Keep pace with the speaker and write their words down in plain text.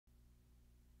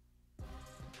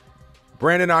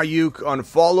Brandon Aiyuk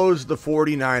unfollows the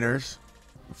 49ers,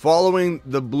 following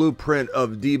the blueprint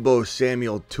of Deebo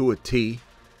Samuel to a T,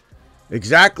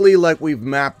 exactly like we've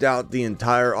mapped out the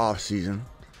entire offseason,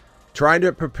 trying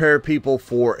to prepare people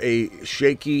for a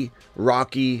shaky,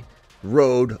 rocky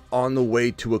road on the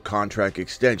way to a contract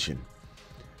extension.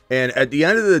 And at the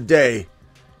end of the day,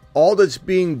 all that's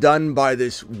being done by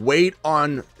this wait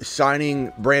on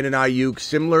signing Brandon Aiyuk,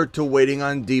 similar to waiting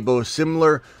on Deebo,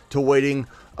 similar to waiting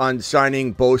on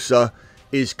signing Bosa,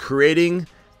 is creating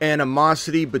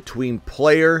animosity between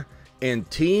player and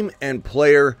team and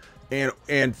player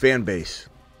and fan base.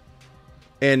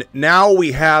 And now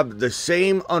we have the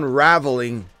same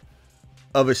unraveling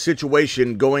of a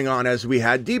situation going on as we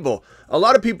had Deebo. A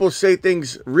lot of people say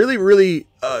things really,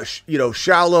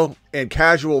 shallow and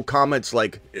casual comments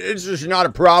like, it's just not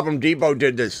a problem, Deebo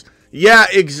did this. Yeah,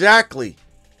 exactly.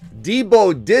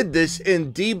 Deebo did this,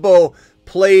 and Deebo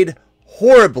played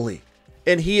horribly.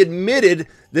 And he admitted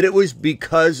that it was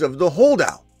because of the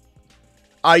holdout.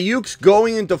 Aiyuk's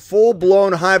going into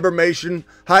full-blown hibernation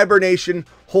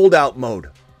holdout mode.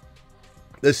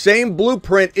 The same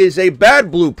blueprint is a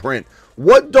bad blueprint.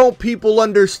 What don't people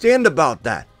understand about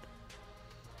that?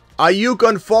 Aiyuk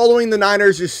unfollowing the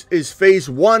Niners is phase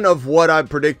one of what I'm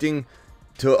predicting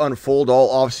to unfold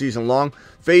all offseason long.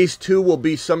 Phase two will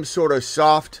be some sort of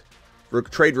soft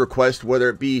trade request, whether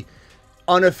it be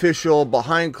unofficial,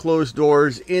 behind closed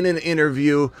doors, in an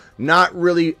interview, not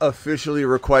really officially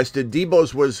requested.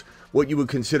 Deebo's was what you would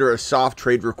consider a soft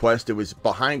trade request. It was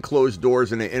behind closed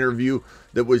doors in an interview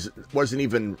that wasn't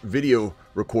even video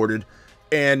recorded,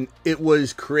 and it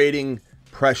was creating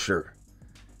pressure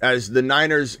as the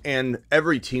Niners and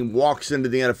every team walks into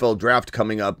the NFL draft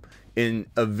coming up in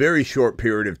a very short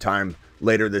period of time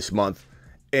later this month.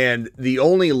 And the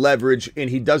only leverage, and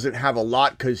he doesn't have a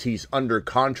lot because he's under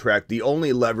contract, the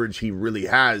only leverage he really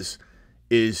has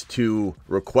is to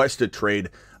request a trade,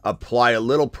 apply a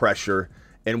little pressure,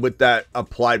 and with that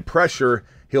applied pressure,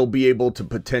 he'll be able to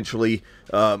potentially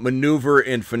maneuver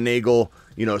and finagle,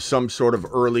 some sort of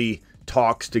early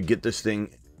talks to get this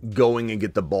thing going and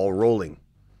get the ball rolling.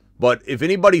 But if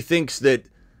anybody thinks that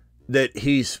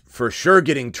he's for sure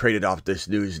getting traded off this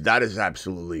news, that is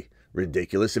absolutely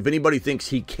ridiculous. If anybody thinks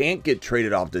he can't get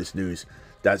traded off this news,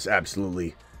 that's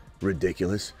absolutely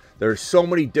ridiculous. There are so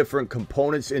many different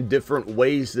components and different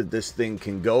ways that this thing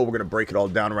can go. We're going to break it all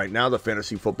down right now. The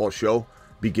Fantasy Football Show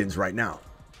begins right now.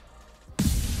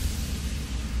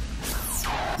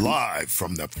 Live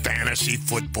from the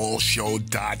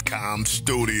FantasyFootballShow.com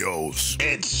studios.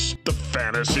 It's the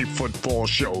Fantasy Football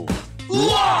Show.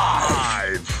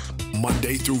 Live!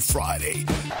 Monday through Friday,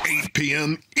 8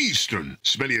 p.m. Eastern.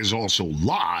 Smitty is also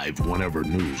live whenever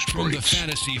news breaks. From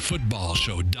the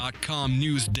FantasyFootballShow.com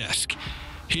news desk,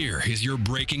 here is your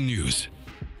breaking news.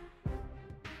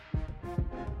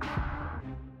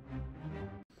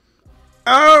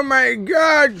 Oh my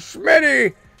God,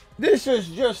 Smitty! This is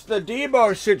just the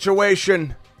Deebo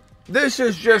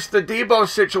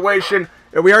situation.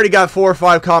 And we already got 4 or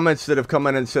 5 comments that have come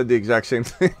in and said the exact same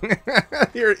thing.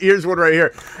 Here's one right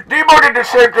here. Deebo did the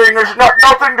same thing. There's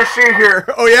nothing to see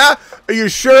here. Oh, yeah? Are you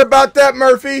sure about that,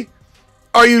 Murphy?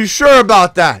 Are you sure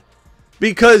about that?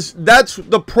 Because that's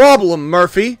the problem,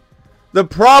 Murphy. The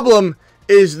problem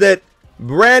is that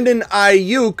Brandon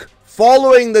Aiyuk,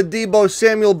 following the Deebo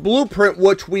Samuel blueprint,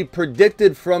 which we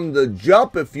predicted from the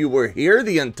jump, if you were here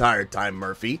the entire time,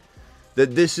 Murphy,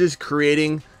 that this is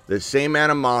creating the same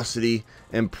animosity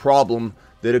and problem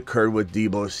that occurred with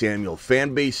Deebo Samuel.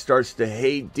 Fan base starts to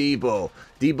hate Deebo.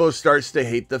 Deebo starts to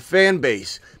hate the fan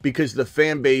base because the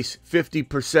fan base,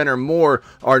 50% or more,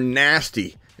 are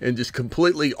nasty and just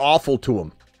completely awful to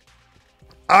him.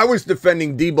 I was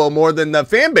defending Deebo more than the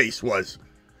fan base was,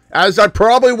 as I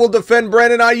probably will defend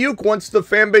Brandon Aiyuk once the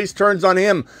fan base turns on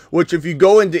him, which if you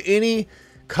go into any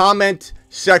comment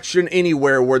section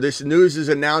anywhere where this news is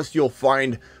announced, you'll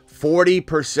find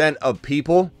 40% of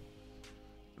people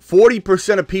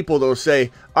they'll say,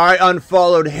 I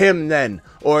unfollowed him then,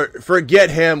 or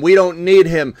forget him, we don't need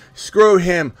him, screw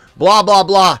him, blah, blah,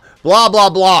 blah, blah,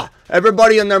 blah, blah.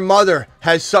 Everybody and their mother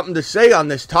has something to say on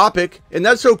this topic, and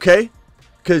that's okay,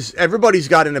 because everybody's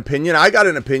got an opinion. I got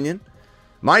an opinion.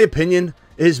 My opinion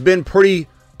has been pretty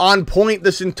on point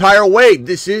this entire way.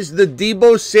 This is the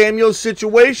Deebo Samuel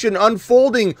situation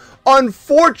unfolding,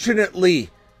 unfortunately,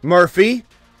 Murphy.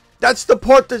 That's the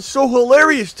part that's so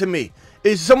hilarious to me,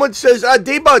 is someone says,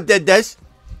 Deebo did this.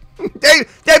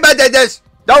 Deebo did this.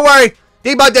 Don't worry.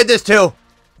 Deebo did this too.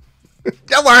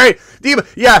 Don't worry. Deebo.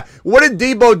 Yeah, what did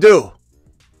Deebo do,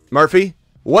 Murphy?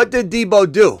 What did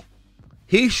Deebo do?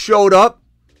 He showed up,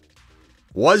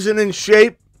 wasn't in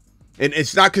shape, And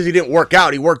it's not because he didn't work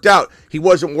out. He worked out. He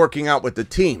wasn't working out with the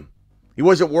team. He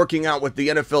wasn't working out with the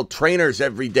NFL trainers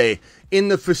every day in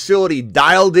the facility,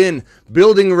 dialed in,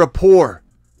 building rapport.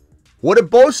 What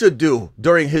did Bosa do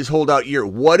during his holdout year?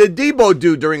 What did Debo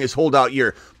do during his holdout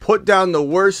year? Put down the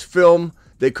worst film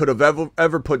they could have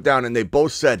ever put down, and they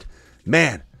both said,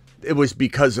 man, it was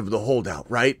because of the holdout,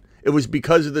 right? It was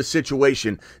because of the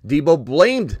situation. Debo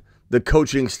blamed the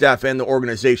coaching staff and the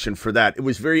organization for that. It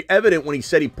was very evident when he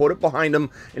said he put it behind him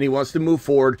and he wants to move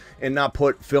forward and not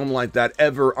put film like that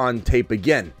ever on tape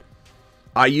again.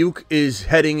 Aiyuk is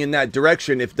heading in that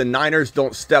direction if the Niners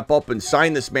don't step up and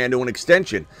sign this man to an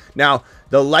extension. Now,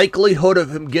 the likelihood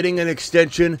of him getting an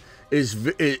extension is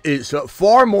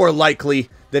far more likely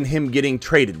than him getting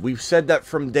traded. We've said that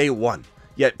from day one.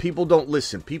 Yet people don't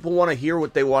listen. People want to hear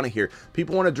what they want to hear.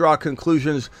 People want to draw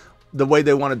conclusions the way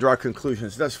they want to draw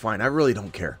conclusions. That's fine. I really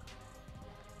don't care.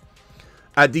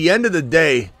 At the end of the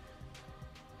day,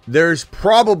 there's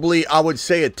probably, I would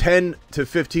say, a 10 to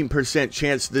 15%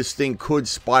 chance this thing could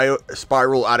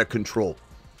spiral out of control.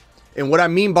 And what I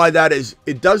mean by that is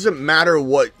it doesn't matter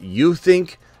what you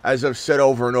think, as I've said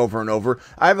over and over and over.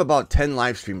 I have about 10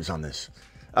 live streams on this.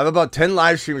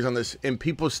 And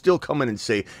people still come in and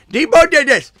say, Debo did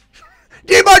this.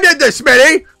 Debo did this,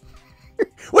 Smitty.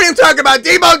 What are you talking about?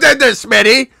 Debo did this,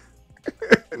 Smitty.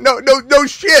 No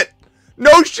shit.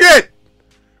 No shit.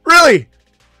 Really.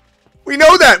 We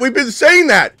know that. We've been saying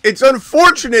that. It's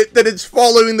unfortunate that it's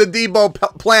following the Debo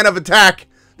plan of attack.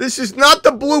 This is not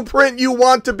the blueprint you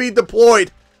want to be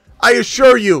deployed. I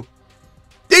assure you.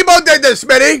 Debo did this,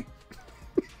 Smitty.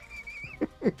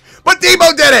 But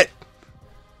Debo did it.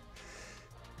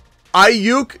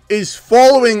 Aiyuk is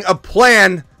following a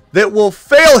plan that will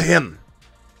fail him.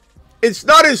 It's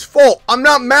not his fault. I'm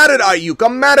not mad at Aiyuk.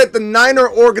 I'm mad at the Niner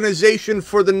organization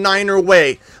for the Niner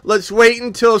way. Let's wait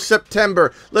until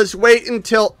September. Let's wait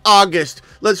until August.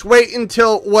 Let's wait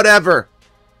until whatever.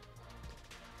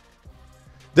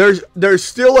 There's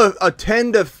still a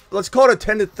 10 to, let's call it a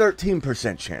 10 to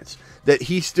 13% chance that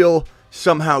he still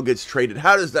somehow gets traded.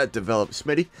 How does that develop,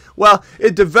 Smitty? Well,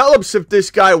 it develops if this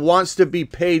guy wants to be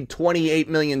paid $28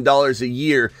 million a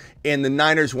year and the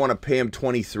Niners want to pay him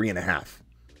 $23.5 million.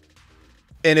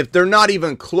 And if they're not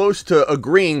even close to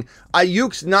agreeing,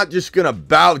 Aiyuk's not just going to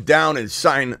bow down and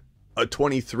sign a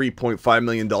 $23.5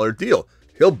 million deal.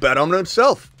 He'll bet on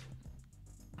himself.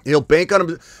 He'll bank on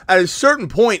him. At a certain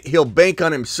point, he'll bank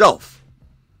on himself.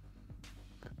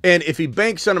 And if he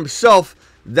banks on himself,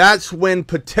 that's when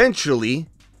potentially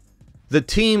the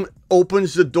team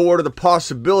opens the door to the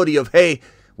possibility of, hey,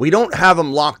 we don't have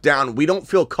him locked down. We don't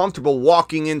feel comfortable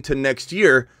walking into next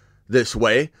year this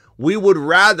way. We would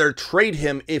rather trade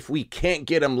him if we can't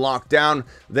get him locked down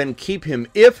than keep him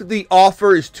if the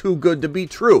offer is too good to be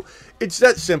true. It's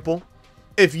that simple.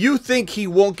 If you think he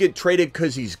won't get traded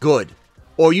because he's good,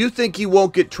 or you think he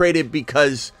won't get traded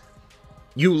because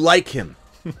you like him,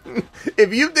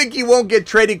 if you think he won't get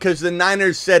traded because the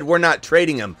Niners said we're not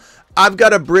trading him, I've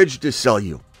got a bridge to sell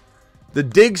you. The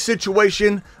Diggs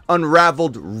situation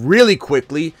unraveled really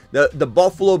quickly. The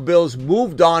Buffalo Bills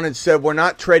moved on and said, we're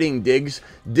not trading Diggs.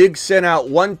 Diggs sent out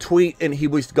one tweet and he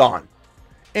was gone.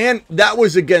 And that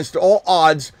was against all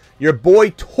odds. Your boy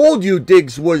told you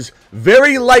Diggs was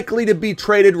very likely to be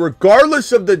traded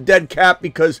regardless of the dead cap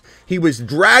because he was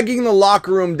dragging the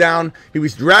locker room down. He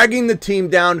was dragging the team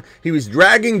down. He was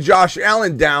dragging Josh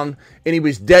Allen down. And he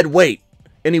was dead weight.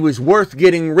 And he was worth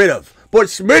getting rid of. But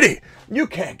Smitty, you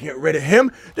can't get rid of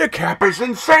him. The cap is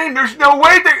insane. There's no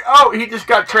way they... Oh, he just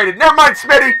got traded. Never mind,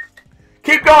 Smitty.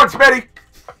 Keep going, Smitty.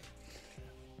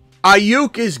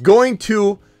 Aiyuk is going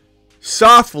to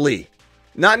softly,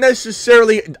 not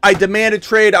necessarily, I demand a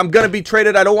trade. I'm going to be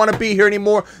traded. I don't want to be here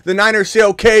anymore. The Niners say,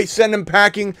 okay, send him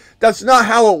packing. That's not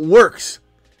how it works.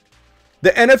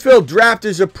 The NFL draft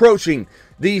is approaching.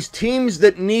 These teams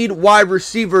that need wide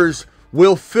receivers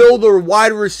will fill their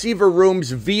wide receiver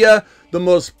rooms via the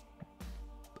most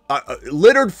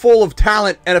littered full of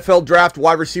talent NFL draft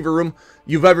wide receiver room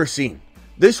you've ever seen.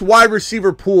 This wide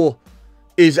receiver pool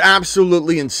is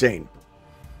absolutely insane.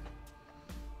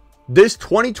 This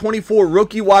 2024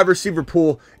 rookie wide receiver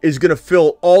pool is going to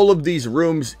fill all of these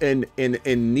rooms and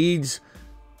needs,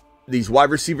 these wide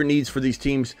receiver needs for these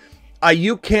teams.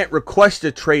 Aiyuk can't request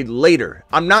a trade later.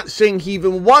 I'm not saying he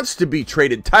even wants to be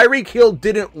traded. Tyreek Hill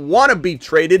didn't want to be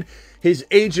traded. His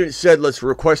agent said, let's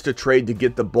request a trade to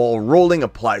get the ball rolling,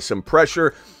 apply some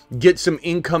pressure, get some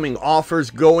incoming offers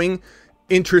going,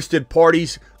 interested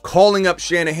parties calling up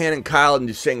Shanahan and Kyle and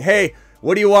just saying, hey,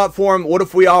 what do you want for him? What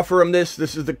if we offer him this?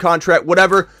 This is the contract,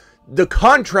 whatever. The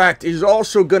contract is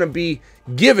also going to be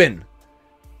given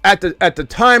at the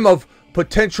time of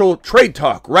potential trade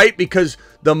talk, right? Because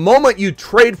the moment you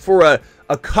trade for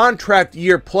a contract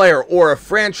year player or a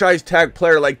franchise tag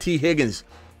player like T. Higgins,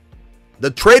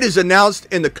 the trade is announced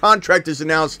and the contract is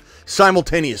announced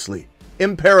simultaneously,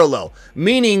 in parallel,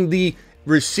 meaning the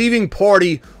receiving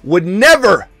party would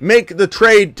never make the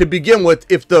trade to begin with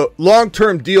if the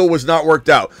long-term deal was not worked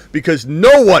out, because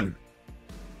no one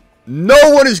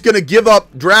is going to give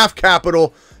up draft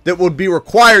capital that would be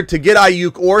required to get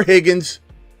Aiyuk or Higgins,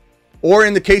 or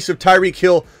in the case of Tyreek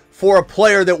Hill, for a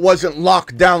player that wasn't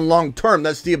locked down long-term.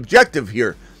 That's the objective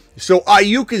here. So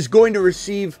Aiyuk is going to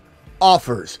receive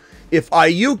offers. If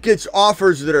Aiyuk gets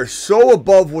offers that are so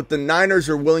above what the Niners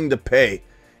are willing to pay,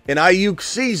 and Aiyuk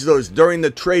sees those during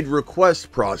the trade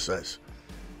request process,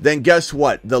 then guess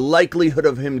what? The likelihood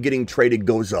of him getting traded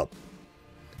goes up.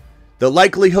 The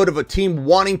likelihood of a team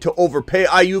wanting to overpay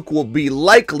Aiyuk will be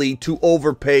likely to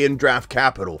overpay in draft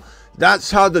capital.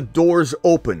 That's how the doors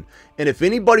open. And if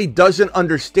anybody doesn't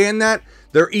understand that,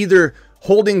 they're either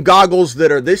holding goggles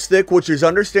that are this thick, which is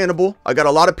understandable. I got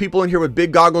a lot of people in here with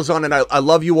big goggles on, and I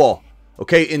love you all.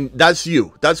 Okay, and that's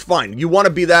you. That's fine. You want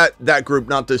to be that group,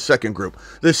 not this second group.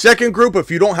 The second group,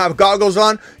 if you don't have goggles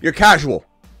on, you're casual.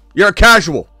 You're a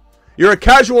casual. You're a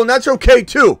casual, and that's okay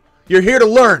too. You're here to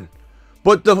learn.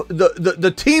 But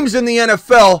the teams in the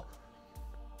NFL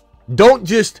don't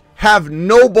just have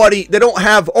nobody. They don't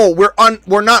have, oh,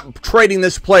 we're not trading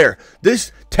this player.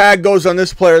 This tag goes on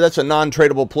this player. That's a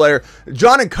non-tradable player.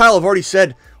 John and Kyle have already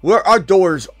said our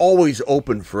doors always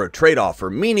open for a trade offer.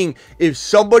 Meaning, if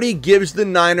somebody gives the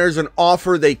Niners an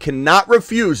offer they cannot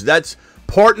refuse, that's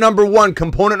part number one,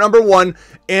 component number one,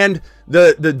 and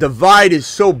the divide is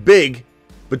so big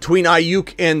between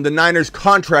Aiyuk and the Niners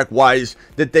contract-wise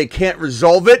that they can't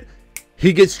resolve it,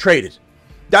 he gets traded.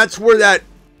 That's where that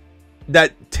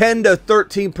 10 to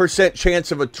 13%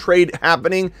 chance of a trade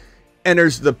happening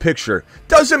enters the picture.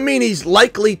 Doesn't mean he's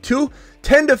likely to.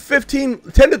 10 to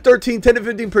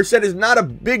 15% is not a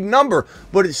big number,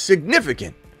 but it's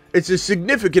significant. It's a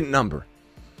significant number.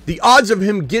 The odds of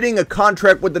him getting a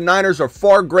contract with the Niners are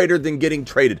far greater than getting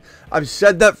traded. I've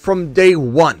said that from day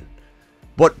one.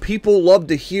 But people love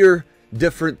to hear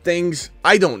different things.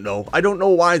 I don't know. I don't know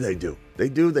why they do. They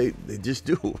do. They just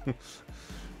do.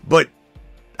 But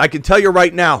I can tell you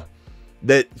right now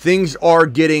that things are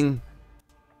getting,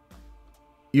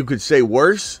 you could say,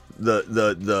 worse.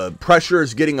 The pressure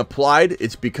is getting applied.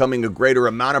 It's becoming a greater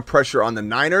amount of pressure on the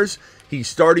Niners. He's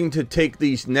starting to take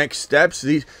these next steps.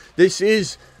 This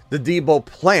is the Debo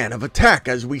plan of attack,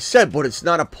 as we said, but it's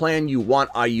not a plan you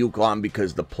want Aiyuk on,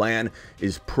 because the plan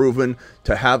is proven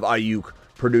to have Aiyuk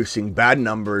producing bad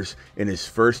numbers in his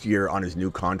first year on his new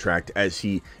contract, as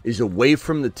he is away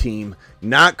from the team,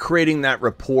 not creating that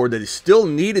rapport that is still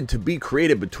needed to be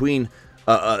created between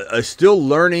a still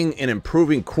learning and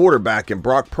improving quarterback and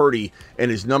Brock Purdy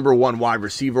and his number one wide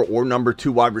receiver, or number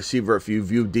two wide receiver if you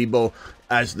view Debo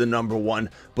as the number one.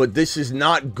 But this is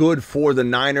not good for the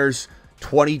Niners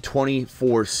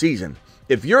 2024 season.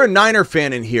 If you're a Niner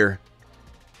fan in here,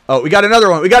 oh, we got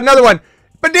another one. But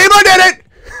Debo did it.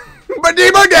 But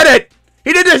Debo did it.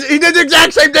 He did this. He did the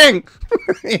exact same thing.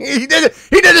 He did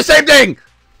the same thing.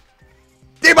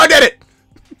 Debo did it.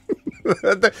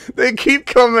 They keep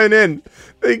coming in.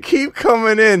 They're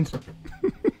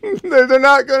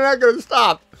not going to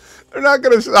stop.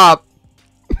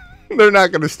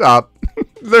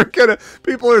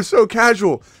 People are so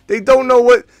casual. They don't know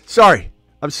what.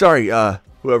 I'm sorry,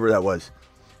 whoever that was.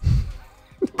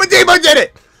 But Debo did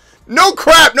it. No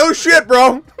crap, no shit,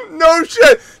 bro. No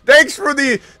shit. Thanks for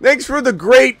the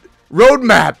great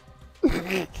roadmap.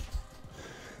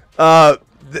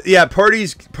 Yeah,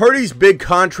 Purdy's big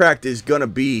contract is gonna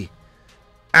be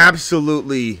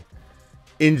absolutely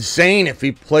insane if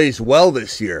he plays well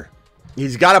this year.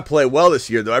 He's got to play well this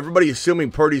year, though. Everybody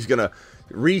assuming Purdy's gonna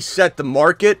reset the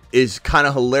market is kind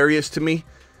of hilarious to me,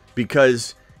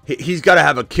 because he's got to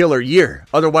have a killer year.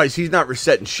 Otherwise, he's not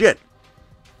resetting shit.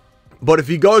 But if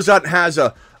he goes out and has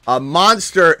a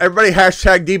monster, everybody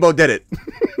hashtag Debo did it.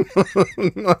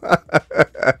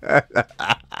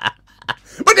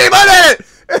 But Debo did it!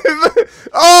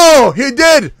 Oh, he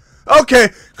did. Okay,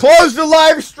 close the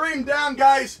live stream down,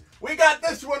 guys. We got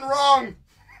this one wrong.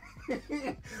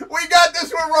 Debo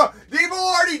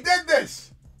already did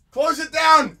this. Close it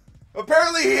down.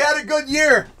 Apparently he had a good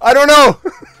year. I don't know.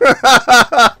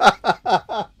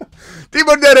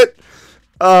 Debo did it.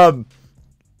 Oh,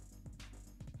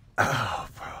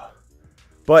 bro.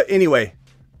 But anyway,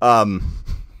 hashtag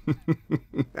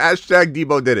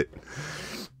Debo did it.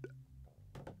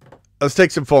 Let's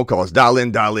take some phone calls. Dial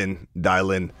in.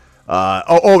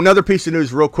 Another piece of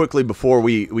news real quickly before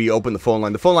we open the phone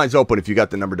line. The phone line's open if you got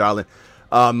the number dialing.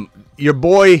 Your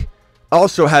boy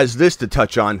also has this to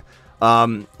touch on,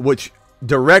 which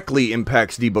directly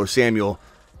impacts Deebo Samuel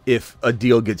if a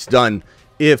deal gets done.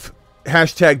 If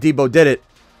hashtag Deebo did it,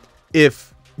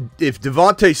 if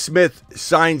Devontae Smith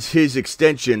signs his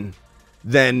extension,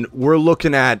 then we're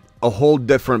looking at a whole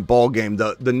different ball game.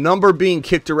 The number being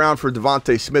kicked around for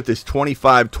Devontae Smith is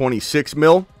 25-26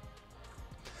 mil.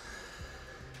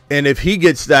 And if he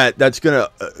gets that, that's going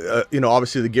to,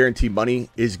 obviously the guaranteed money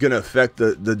is going to affect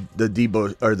the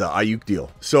Deebo or the Aiyuk deal.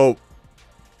 So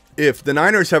if the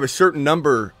Niners have a certain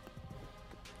number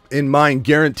in mind,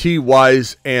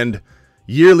 guarantee-wise and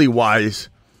yearly-wise,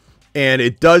 and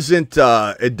it doesn't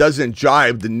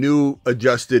jibe the new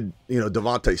adjusted,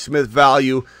 Devontae Smith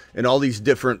value and all these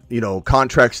different,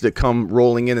 contracts that come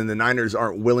rolling in, and the Niners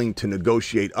aren't willing to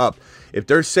negotiate up. If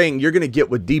they're saying you're going to get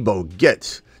what Deebo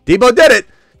gets, Deebo did it.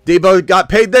 Deebo got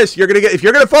paid this. You're going to get, if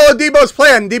you're going to follow Deebo's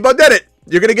plan, Deebo did it.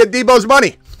 You're going to get Deebo's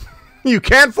money. You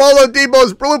can't follow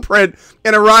Deebo's blueprint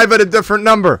and arrive at a different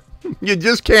number. You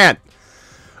just can't.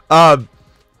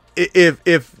 If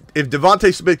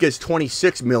Devontae Smith gets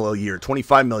 26 mil a year,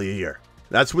 25 mil a year,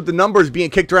 that's what the number is being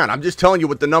kicked around. I'm just telling you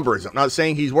what the number is. I'm not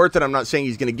saying he's worth it. I'm not saying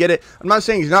he's going to get it. I'm not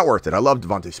saying he's not worth it. I love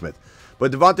Devontae Smith.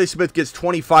 But Devontae Smith gets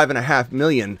 $25.5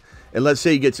 million, and let's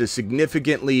say he gets a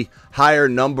significantly higher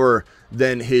number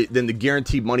than the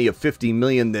guaranteed money of $50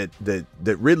 million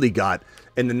that Ridley got.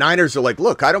 And the Niners are like,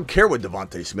 look, I don't care what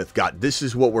Devontae Smith got. This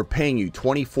is what we're paying you,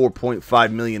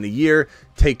 $24.5 million a year.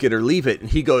 Take it or leave it. And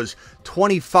he goes,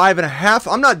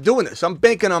 25.5? I'm not doing this. I'm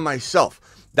banking on myself.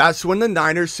 That's when the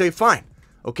Niners say, fine.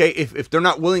 Okay, if they're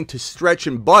not willing to stretch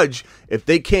and budge, if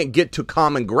they can't get to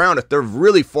common ground, if they're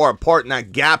really far apart and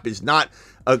that gap is not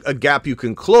a gap you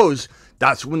can close,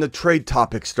 that's when the trade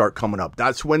topics start coming up.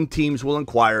 That's when teams will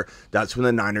inquire. That's when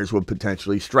the Niners would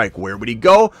potentially strike. Where would he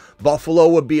go? Buffalo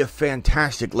would be a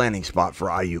fantastic landing spot for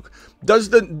Aiyuk.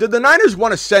 Did the Niners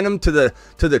want to send him to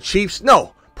the Chiefs?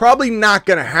 No, probably not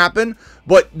going to happen.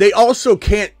 But they also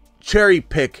can't cherry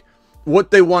pick what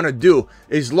they want to do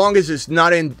as long as it's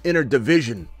not in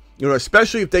interdivision.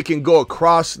 Especially if they can go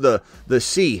across the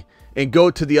sea and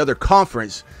go to the other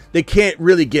conference. They can't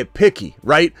really get picky,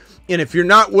 right? And if you're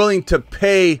not willing to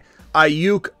pay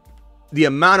Aiyuk the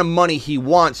amount of money he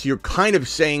wants, you're kind of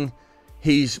saying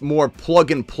he's more plug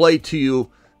and play to you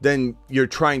than you're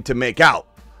trying to make out.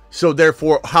 So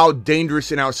therefore, how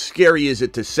dangerous and how scary is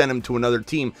it to send him to another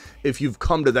team if you've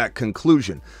come to that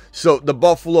conclusion? So the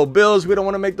Buffalo Bills, we don't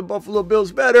want to make the Buffalo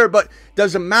Bills better, but it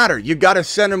doesn't matter. You got to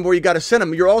send them where you got to send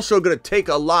them. You're also going to take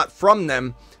a lot from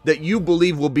them that you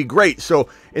believe will be great. So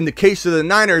in the case of the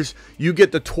Niners, you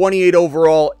get the 28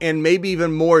 overall and maybe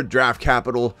even more draft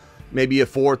capital, maybe a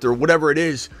fourth or whatever it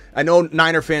is. I know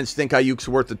Niner fans think Aiyuk's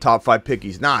worth the top 5 pick.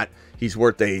 He's not. He's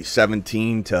worth a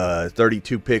 17 to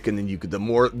 32 pick, and then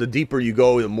the deeper you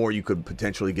go, the more you could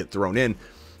potentially get thrown in.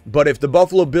 But if the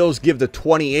Buffalo Bills give the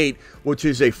 28, which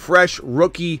is a fresh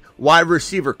rookie wide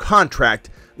receiver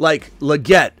contract, like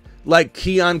Leggett, like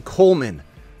Keon Coleman,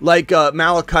 like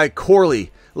Malachi Corley,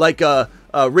 like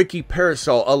Ricky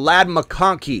Parasol, a Lad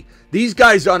McConkey, these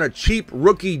guys on a cheap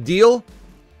rookie deal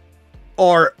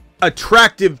are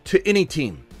attractive to any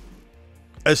team.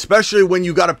 Especially when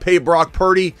you got to pay Brock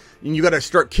Purdy and you got to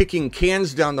start kicking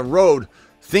cans down the road,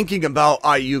 thinking about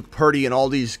Aiyuk, Purdy, and all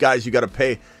these guys you got to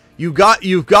pay. You've got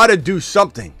to do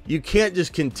something. You can't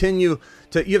just continue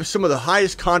to. You have some of the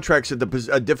highest contracts at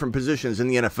different positions in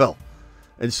the NFL,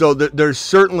 and so there's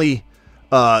certainly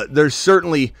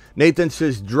Nathan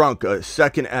says drunk,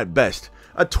 second at best.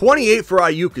 A 28 for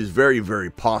Aiyuk is very,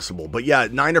 very possible. But yeah,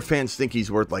 Niner fans think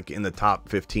he's worth like in the top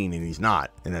 15, and he's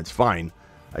not, and that's fine.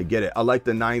 I get it. I like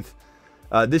the 9th.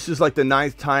 This is like the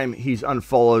 9th time he's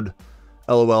unfollowed.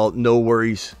 LOL. No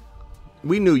worries.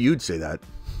 We knew you'd say that.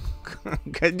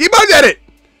 Okay, Deebo did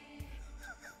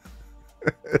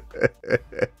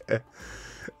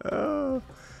it.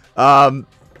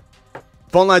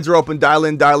 Phone lines are open. Dial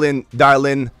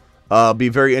in. Be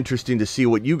very interesting to see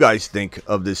what you guys think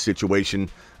of this situation.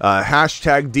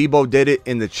 Hashtag Deebo did it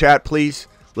in the chat, please.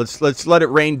 Let's let it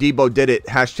rain. Deebo did it.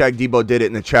 Hashtag Deebo did it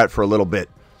in the chat for a little bit.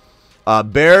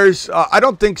 Bears, I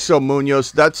don't think so,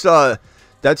 Munoz.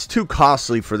 That's too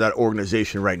costly for that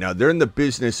organization right now. They're in the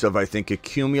business of, I think,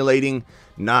 accumulating,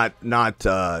 not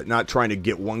trying to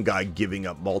get one guy giving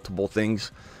up multiple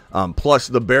things. Plus,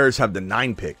 the Bears have the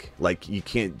 9 pick. Like you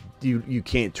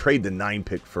can't trade the 9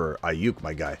 pick for Aiyuk,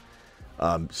 my guy.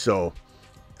 So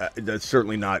that's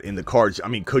certainly not in the cards. I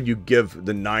mean, could you give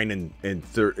the 9 and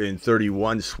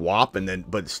 31 swap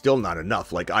but still not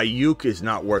enough? Like Aiyuk is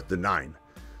not worth the 9.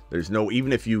 There's no,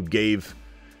 even if you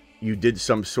did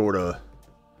some sort of,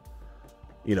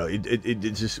 you know, it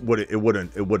just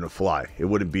wouldn't fly. It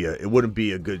wouldn't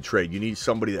be a good trade. You need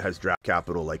somebody that has draft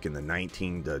capital like in the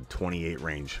 19 to 28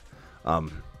 range.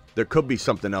 There could be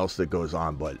something else that goes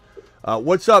on, but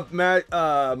what's up,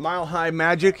 Mile High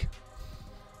Magic?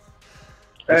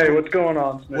 Hey, what's going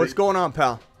on, Smitty? What's going on,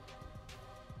 pal?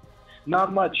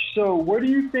 Not much. So where do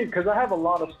you think, because I have a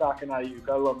lot of stock in Aiyuk.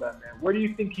 I love that man. Where do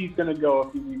you think he's going to go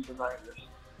if he leaves the Niners?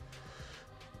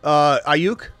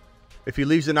 Aiyuk? If he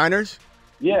leaves the Niners?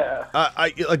 Yeah.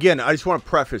 I just want to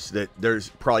preface that there's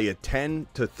probably a 10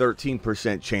 to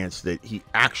 13% chance that he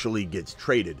actually gets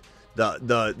traded.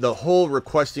 The whole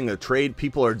requesting a trade,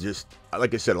 people are just,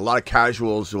 like I said, a lot of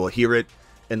casuals will hear it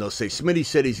and they'll say, Smitty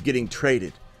said he's getting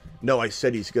traded. No, I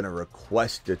said he's going to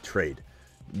request a trade.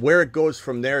 Where it goes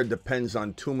from there depends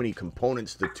on too many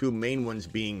components. The two main ones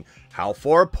being how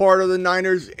far apart are the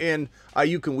Niners and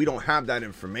Aiyuk, and we don't have that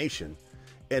information.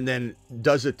 And then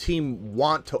does a team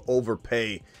want to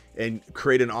overpay and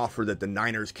create an offer that the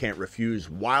Niners can't refuse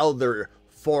while they're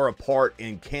far apart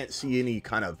and can't see any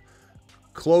kind of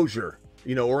closure,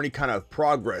 you know, or any kind of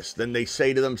progress? Then they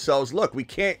say to themselves, look,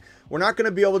 we're not going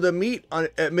to be able to meet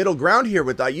at middle ground here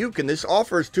with Aiyuk, and this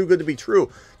offer is too good to be true.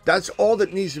 That's all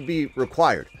that needs to be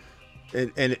required.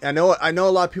 And I know a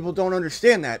lot of people don't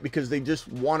understand that because they just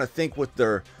want to think with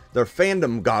their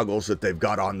fandom goggles that they've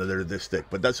got on that are this thick,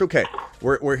 but that's okay.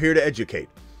 We're here to educate.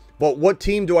 But what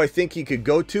team do I think he could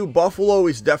go to? Buffalo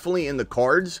is definitely in the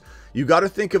cards. You got to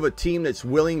think of a team that's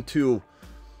willing to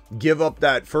give up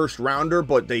that first rounder,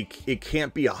 but it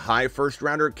can't be a high first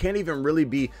rounder. It can't even really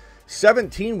be.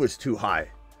 17 was too high.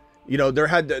 You know,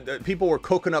 people were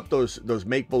cooking up those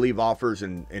make-believe offers,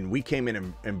 and we came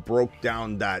in and broke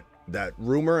down that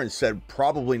rumor and said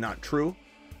probably not true.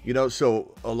 You know,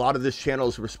 so a lot of this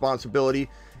channel's responsibility,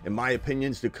 in my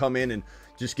opinion, is to come in and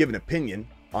just give an opinion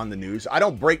on the news. I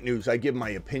don't break news. I give my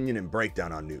opinion and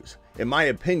breakdown on news. In my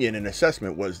opinion, an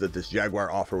assessment was that this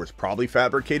Jaguar offer was probably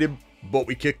fabricated, but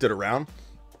we kicked it around.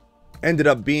 Ended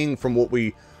up being, from what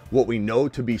we know,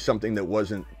 to be something that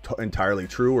wasn't entirely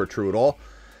true or true at all.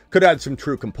 Could add some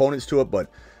true components to it,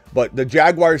 but the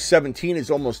Jaguars 17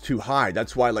 is almost too high.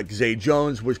 That's why, like, Zay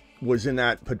Jones was in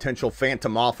that potential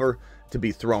phantom offer to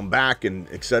be thrown back and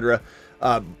etc.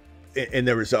 And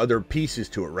there was other pieces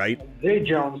to it, right? Zay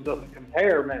Jones doesn't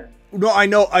compare, man. No, I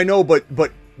know,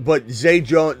 but Zay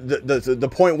Jones. The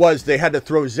point was they had to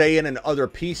throw Zay in and other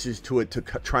pieces to it to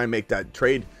try and make that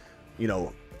trade, you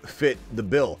know, fit the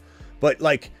bill. But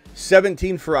like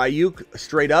 17 for Aiyuk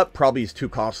straight up probably is too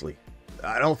costly.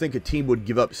 I don't think a team would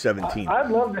give up 17. I'd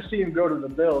love to see him go to the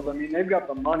Bills. I mean, they've got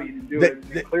the money to do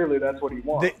it. Clearly, that's what he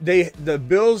wants. The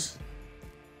Bills,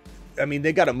 I mean,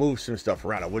 they got to move some stuff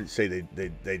around. I wouldn't say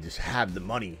they just have the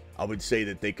money. I would say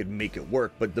that they could make it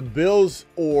work. But the Bills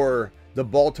or the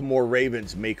Baltimore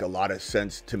Ravens make a lot of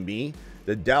sense to me.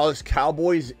 The Dallas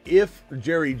Cowboys, if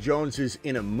Jerry Jones is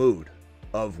in a mood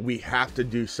of we have to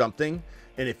do something,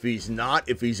 and if he's not,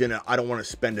 if he's in a I don't want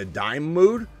to spend a dime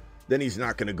mood, then he's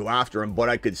not going to go after him. But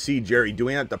I could see Jerry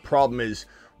doing that. The problem is,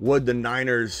 would the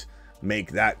Niners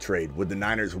make that trade? Would the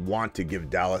Niners want to give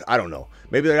Dallas? I don't know.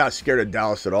 Maybe they're not scared of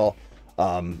Dallas at all.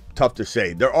 Tough to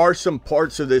say. There are some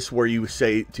parts of this where you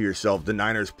say to yourself, the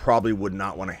Niners probably would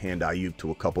not want to hand Aiyuk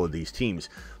to a couple of these teams.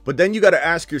 But then you got to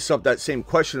ask yourself that same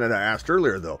question that I asked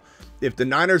earlier, though. If the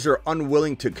Niners are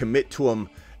unwilling to commit to him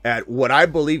at what I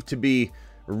believe to be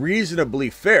reasonably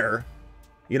fair,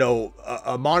 you know,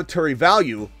 a monetary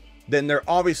value, then they're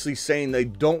obviously saying they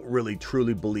don't really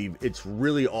truly believe it's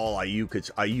really all Aiyuk. It's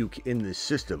Aiyuk in this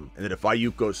system. And that if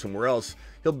Aiyuk goes somewhere else,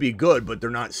 he'll be good, but they're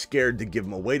not scared to give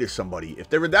him away to somebody. If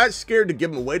they were that scared to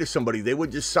give him away to somebody, they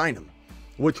would just sign him,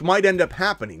 which might end up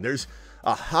happening. There's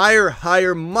a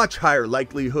much higher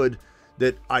likelihood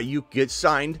that Aiyuk gets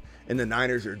signed and the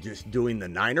Niners are just doing the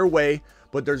Niner way.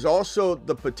 But there's also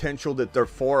the potential that they're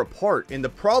far apart. And the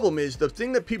problem is, the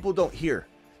thing that people don't hear,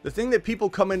 the thing that people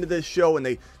come into this show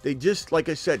and they just, like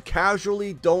I said,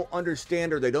 casually don't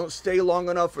understand, or they don't stay long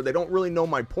enough, or they don't really know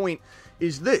my point,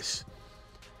 is this.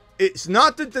 It's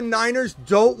not that the Niners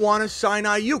don't want to sign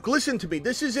Aiyuk. Listen to me.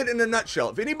 This is it in a nutshell.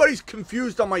 If anybody's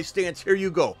confused on my stance, here you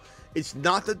go. It's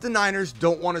not that the Niners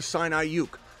don't want to sign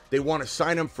Aiyuk. They want to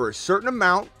sign him for a certain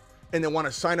amount, and they want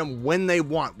to sign him when they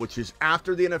want, which is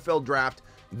after the NFL draft,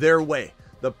 their way.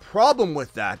 The problem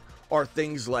with that are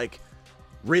things like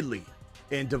Ridley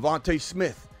and Devontae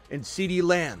Smith and CeeDee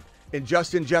Lamb and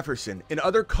Justin Jefferson and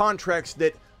other contracts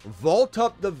that vault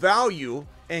up the value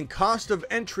and cost of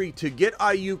entry to get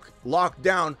Aiyuk locked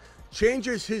down,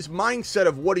 changes his mindset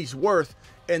of what he's worth,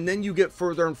 and then you get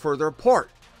further and further apart.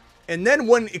 And then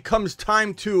when it comes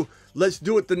time to let's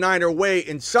do it the Niner way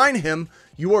and sign him,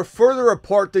 you are further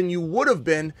apart than you would have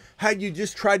been had you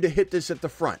just tried to hit this at the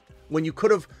front, when you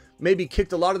could have maybe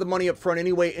kicked a lot of the money up front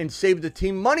anyway and saved the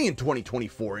team money in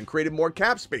 2024 and created more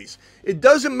cap space. It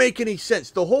doesn't make any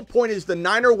sense. The whole point is the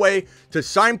Niner way to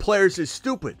sign players is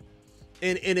stupid.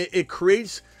 And it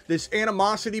creates this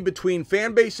animosity between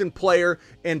fan base and player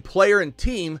and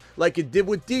team like it did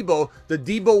with Debo. The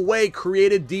Debo way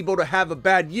created Debo to have a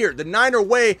bad year. The Niner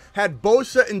way had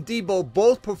Bosa and Debo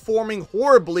both performing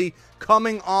horribly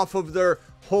coming off of their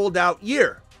holdout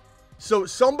year. So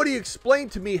somebody explain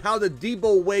to me how the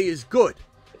Debo way is good.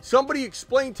 Somebody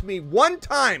explain to me one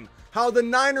time how the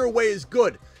Niner way is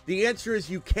good. The answer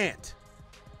is you can't.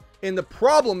 And the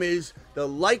problem is the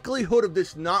likelihood of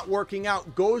this not working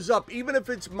out goes up, even if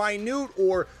it's minute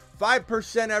or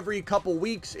 5% every couple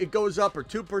weeks, it goes up, or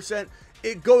 2%,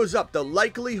 it goes up. The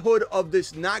likelihood of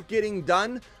this not getting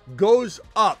done goes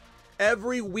up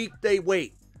every week they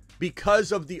wait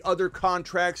because of the other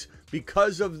contracts,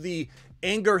 because of the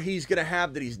anger he's going to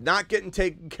have that he's not getting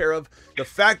taken care of, the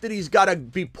fact that he's got to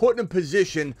be put in a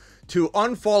position to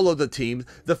unfollow the team,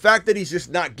 the fact that he's just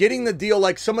not getting the deal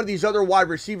like some of these other wide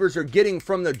receivers are getting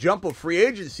from the jump of free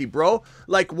agency, bro.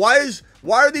 Like, why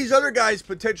are these other guys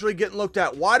potentially getting looked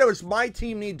at? Why does my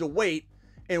team need to wait?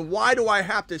 And why do I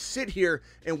have to sit here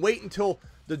and wait until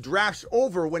the draft's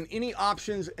over when any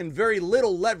options and very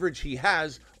little leverage he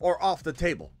has are off the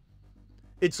table?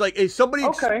 It's like, if somebody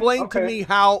explain to me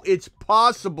how it's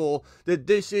possible that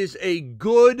this is a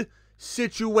good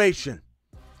situation.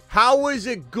 How is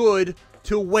it good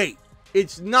to wait?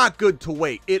 It's not good to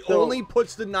wait. It only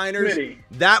puts the Niners Smitty,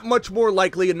 that much more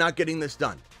likely of not getting this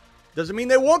done. Doesn't mean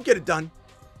they won't get it done.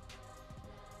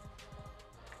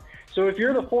 so if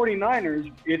you're the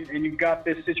 49ers and you've got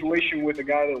this situation with a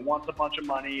guy that wants a bunch of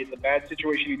money, it's a bad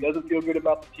situation, he doesn't feel good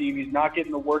about the team, he's not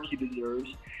getting the work he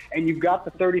deserves, and you've got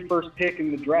the 31st pick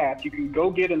in the draft, you can go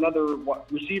get another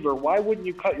receiver. Why wouldn't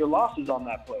you cut your losses on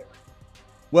that player?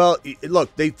 Well,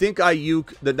 look, they think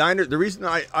Aiyuk, the Niners, the reason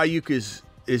Aiyuk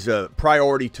is a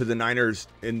priority to the Niners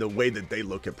in the way that they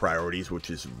look at priorities, which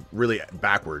is really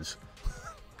backwards,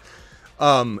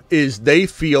 is they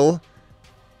feel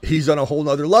he's on a whole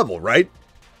nother level, right?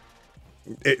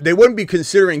 They wouldn't be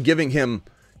considering giving him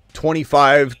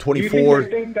 25, 24. Do you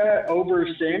think they think that over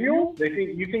Samuel?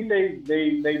 You think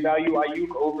they value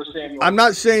Aiyuk over Samuel? I'm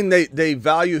not saying they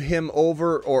value him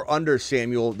over or under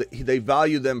Samuel. They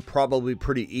value them probably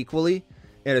pretty equally.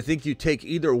 And I think you take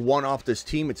either one off this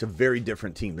team, it's a very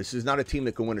different team. This is not a team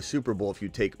that can win a Super Bowl if you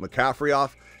take McCaffrey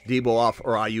off, Debo off,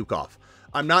 or Aiyuk off.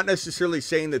 I'm not necessarily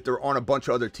saying that there aren't a bunch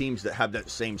of other teams that have that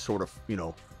same sort of,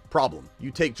 problem.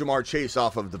 You take Jamar Chase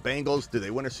off of the Bengals, do they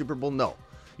win a Super Bowl? No.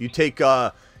 You take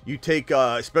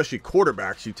especially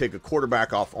quarterbacks, you take a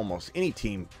quarterback off almost any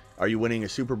team, are you winning a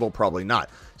Super Bowl? Probably not.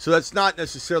 So that's not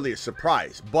necessarily a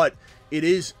surprise, but it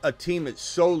is a team that's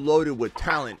so loaded with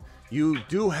talent. You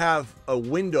do have a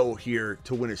window here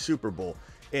to win a Super Bowl,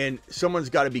 and someone's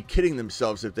got to be kidding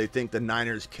themselves if they think the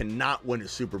Niners cannot win a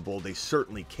Super Bowl. They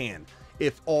certainly can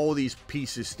if all these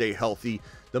pieces stay healthy.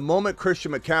 The moment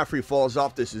Christian McCaffrey falls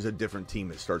off, this is a different team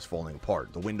that starts falling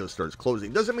apart. The window starts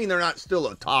closing. Doesn't mean they're not still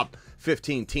a top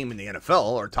 15 team in the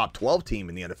NFL or top 12 team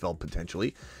in the NFL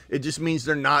potentially. It just means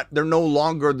they're no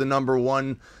longer the number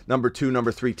one, number two,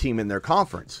 number three team in their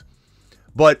conference.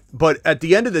 But at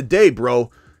the end of the day, bro,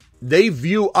 they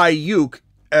view Aiyuk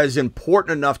as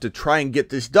important enough to try and get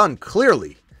this done,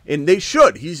 clearly. And they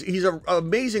should. He's an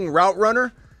amazing route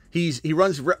runner. He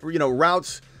runs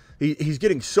routes. He's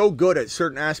getting so good at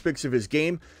certain aspects of his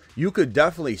game. You could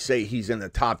definitely say he's in the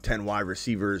top 10 wide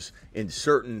receivers in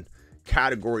certain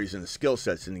categories and skill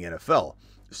sets in the NFL.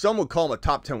 Some would call him a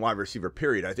top 10 wide receiver,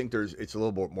 period. I think it's a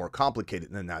little bit more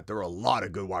complicated than that. There are a lot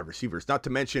of good wide receivers. Not to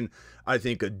mention, I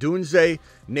think Adunze,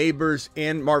 Neighbors,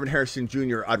 and Marvin Harrison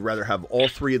Jr., I'd rather have all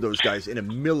three of those guys in a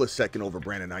millisecond over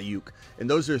Brandon Aiyuk. And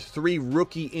those are three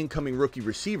incoming rookie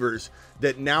receivers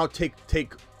that now take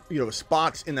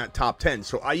spots in that top 10.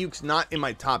 So Aiyuk's not in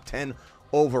my top 10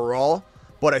 overall,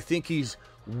 but I think he's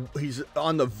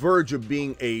on the verge of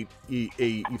being a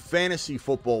fantasy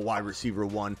football wide receiver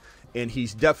one, and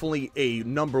he's definitely a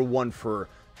number one for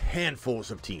handfuls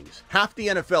of teams. Half the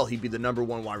NFL, he'd be the number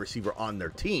one wide receiver on their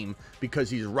team because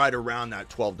he's right around that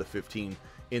 12 to 15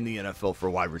 in the NFL for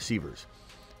wide receivers.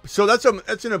 So that's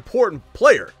an important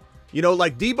player.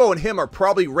 Like Debo and him are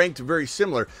probably ranked very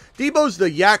similar. Debo's the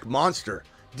yak monster.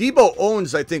 Debo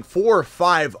owns, I think, 4 or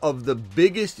 5 of the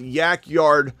biggest yak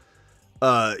yard.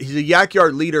 He's a yak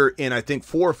yard leader in, I think,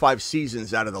 4 or 5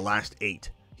 seasons out of the last 8.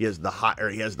 He has the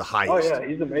highest. Oh yeah,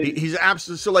 he's amazing. He's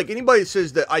absolutely, so like anybody that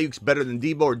says that Aiyuk's better than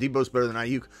Debo or Debo's better than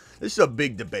Aiyuk, this is a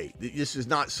big debate. This is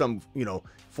not some,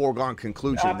 foregone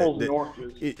conclusion. Apples and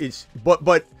oranges.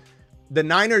 But the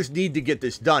Niners need to get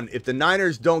this done. If the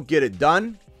Niners don't get it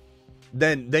done,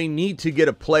 then they need to get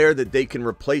a player that they can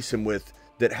replace him with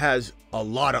that has a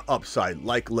lot of upside,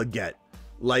 like Leggett,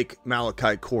 like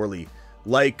Malachi Corley,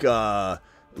 like Keon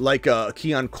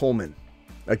Coleman.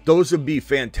 Like, those would be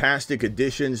fantastic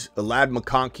additions. Lad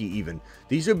McConkey even.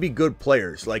 These would be good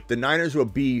players. Like, the Niners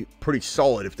would be pretty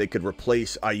solid if they could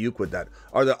replace Aiyuk with that.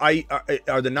 Are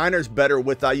the Niners better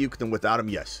with Aiyuk than without him?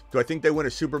 Yes. Do I think they win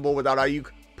a Super Bowl without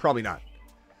Aiyuk? Probably not.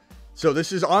 So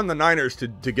this is on the Niners to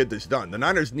get this done. The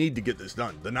Niners need to get this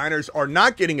done. The Niners are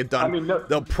not getting it done. I mean,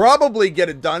 they'll probably get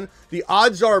it done. The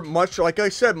odds are much, like I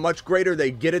said, much greater they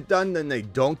get it done than they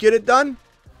don't get it done.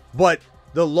 But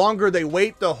the longer they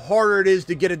wait, the harder it is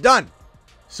to get it done.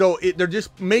 So they're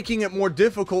just making it more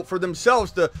difficult for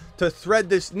themselves to thread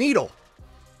this needle.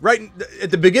 Right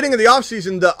at the beginning of the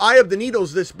offseason, the eye of the needle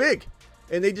is this big.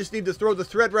 And they just need to throw the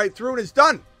thread right through and it's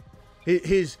done.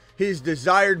 His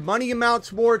desired money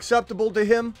amount's more acceptable to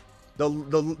him.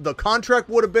 The contract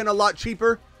would have been a lot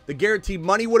cheaper. The guaranteed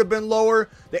money would have been lower.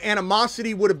 The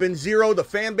animosity would have been zero. The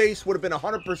fan base would have been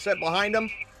 100% behind him.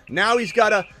 Now he's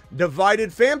got a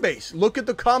divided fan base. Look at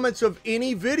the comments of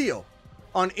any video.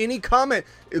 On any comment,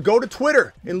 go to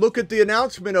Twitter and look at the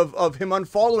announcement of him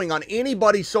unfollowing on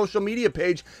anybody's social media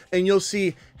page, and you'll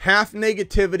see half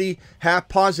negativity, half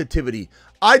positivity.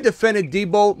 I defended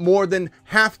Debo more than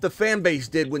half the fan base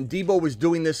did when Debo was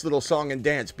doing this little song and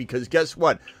dance, because guess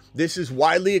what? This is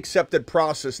widely accepted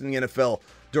process in the NFL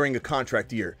during a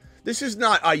contract year. This is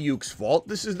not Aiyuk's fault.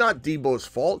 This is not Debo's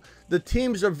fault. The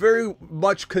teams are very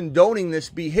much condoning this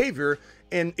behavior,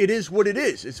 and it is what it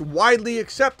is. It's widely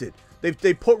accepted.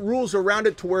 They put rules around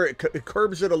it to where it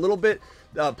curbs it a little bit.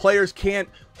 Players can't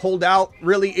hold out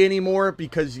really anymore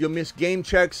because you'll miss game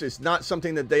checks. It's not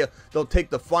something that they'll take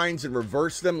the fines and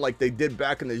reverse them like they did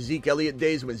back in the Zeke Elliott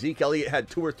days when Zeke Elliott had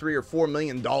 $2 or $3 or $4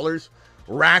 million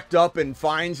racked up in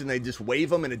fines and they just waive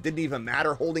them and it didn't even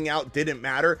matter. Holding out didn't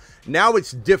matter. Now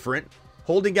it's different.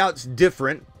 Holding out's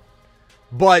different,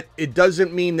 but it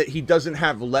doesn't mean that he doesn't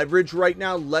have leverage right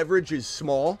now. Leverage is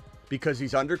small because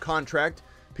he's under contract.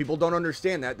 People don't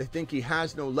understand that. They think he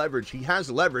has no leverage. He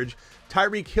has leverage.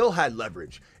 Tyreek Hill had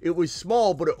leverage. It was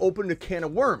small, but it opened a can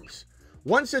of worms.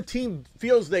 Once a team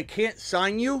feels they can't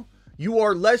sign you, you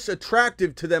are less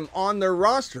attractive to them on their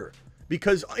roster.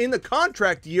 Because in the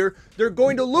contract year, they're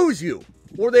going to lose you.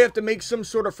 Or they have to make some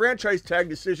sort of franchise tag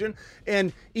decision.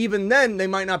 And even then, they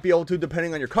might not be able to,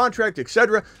 depending on your contract,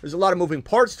 etc. There's a lot of moving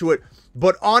parts to it.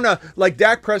 But like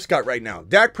Dak Prescott right now.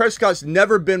 Dak Prescott's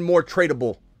never been more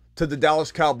tradable to the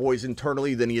Dallas Cowboys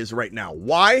internally than he is right now.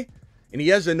 Why? And he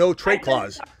has a no trade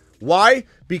clause. Why?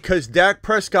 Because Dak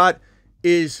Prescott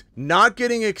is not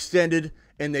getting extended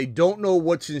and they don't know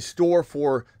what's in store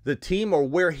for the team or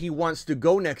where he wants to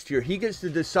go next year. He gets to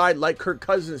decide, like Kirk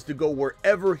Cousins, to go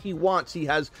wherever he wants. He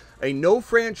has a no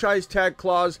franchise tag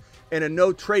clause and a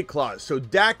no trade clause. So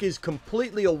Dak is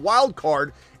completely a wild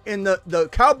card, and the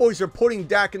Cowboys are putting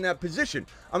Dak in that position.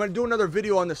 I'm going to do another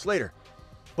video on this later.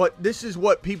 But this is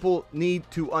what people need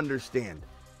to understand.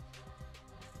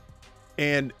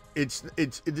 And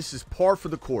this is par for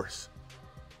the course.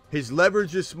 His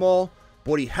leverage is small,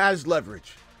 but he has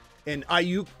leverage. And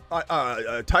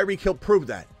Tyreek Hill proved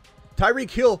that.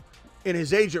 Tyreek Hill and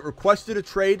his agent requested a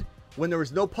trade when there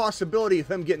was no possibility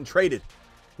of him getting traded.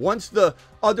 Once the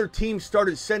other teams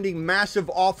started sending massive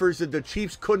offers that the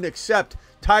Chiefs couldn't accept,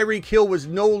 Tyreek Hill was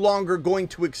no longer going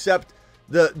to accept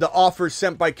the offers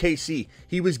sent by KC.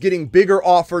 He was getting bigger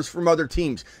offers from other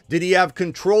teams. Did he have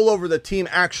control over the team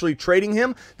actually trading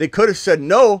him? They could have said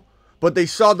no, but they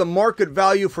saw the market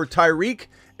value for Tyreek,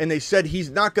 and they said he's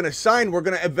not going to sign. We're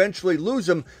going to eventually lose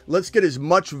him. Let's get as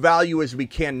much value as we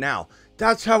can now.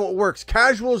 That's how it works.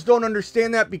 Casuals don't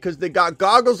understand that because they got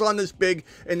goggles on this big,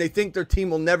 and they think their team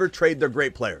will never trade their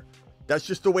great player. That's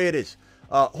just the way it is.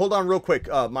 Hold on real quick,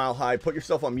 Mile High. Put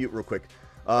yourself on mute real quick.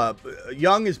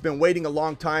 Young has been waiting a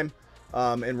long time,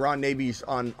 and Ron Navy's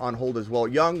on hold as well.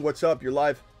 Young, what's up? You're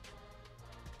live.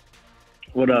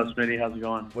 What up, Smitty? How's it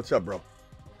going? What's up, bro?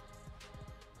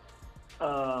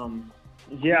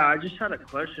 Yeah, I just had a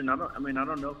question. I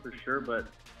don't know for sure, but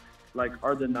like,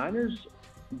 are the Niners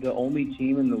the only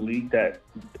team in the league that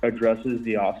addresses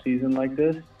the offseason like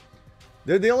this?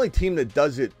 They're the only team that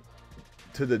does it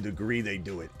to the degree they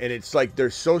do it, and it's like they're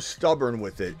so stubborn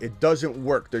with it. It doesn't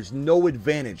work. There's no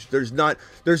advantage. There's not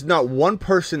one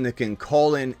person that can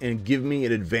call in and give me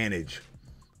an advantage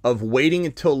of waiting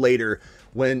until later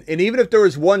And even if there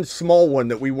was one small one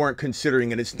that we weren't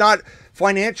considering, and it's not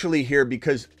financially here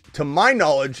because, to my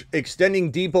knowledge,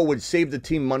 extending Debo would save the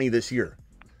team money this year.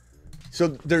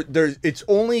 So it's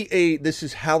only this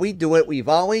is how we do it. We've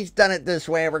always done it this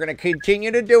way. We're going to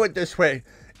continue to do it this way.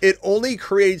 It only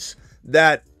creates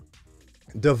that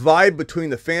divide between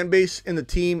the fan base in the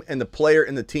team and the player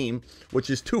in the team, which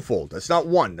is twofold. That's not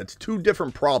one. That's two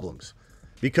different problems.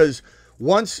 Because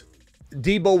once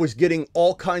Debo was getting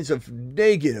all kinds of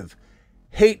negative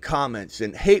hate comments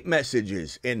and hate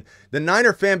messages, and the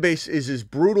Niner fan base is as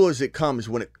brutal as it comes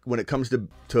when it comes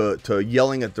to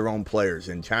yelling at their own players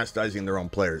and chastising their own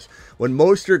players. When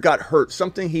Mostert got hurt,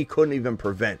 something he couldn't even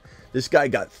prevent, this guy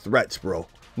got threats, bro.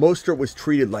 Mostert was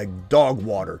treated like dog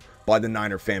water by the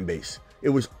Niner fan base. It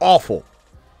was awful.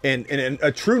 And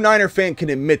a true Niner fan can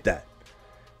admit that.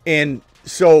 And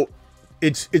so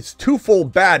it's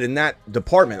twofold bad in that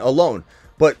department alone.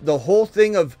 But the whole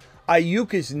thing of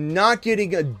Aiyuk is not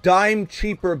getting a dime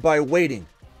cheaper by waiting.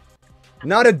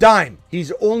 Not a dime.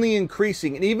 He's only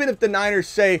increasing. And even if the Niners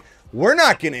say, we're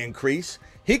not going to increase,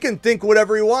 he can think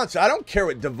whatever he wants. I don't care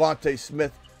what Devontae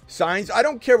Smith signs. I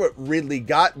don't care what Ridley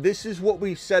got. This is what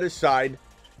we set aside,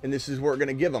 and this is what we're going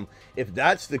to give them. If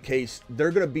that's the case,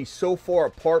 they're going to be so far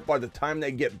apart by the time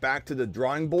they get back to the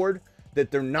drawing board that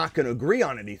they're not going to agree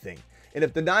on anything. And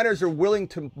if the Niners are willing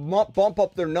to bump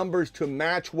up their numbers to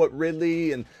match what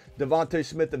Ridley and Devontae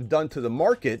Smith have done to the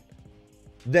market,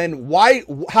 then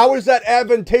how is that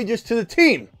advantageous to the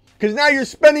team? Because now you're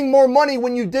spending more money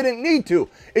when you didn't need to.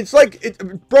 It's like,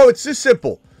 bro, it's this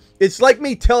simple. It's like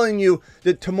me telling you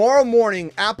that tomorrow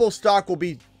morning Apple stock will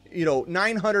be,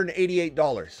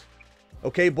 $988.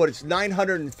 Okay, but it's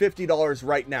 $950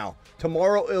 right now.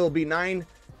 Tomorrow it'll be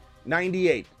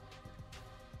 $998.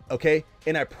 Okay,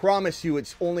 and I promise you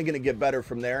it's only going to get better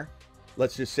from there.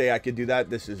 Let's just say I could do that.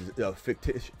 This is a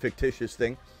fictitious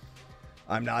thing.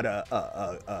 I'm not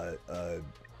a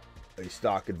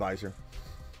stock advisor.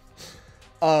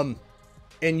 And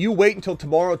you wait until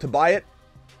tomorrow to buy it?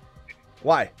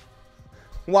 Why?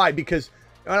 Why? Because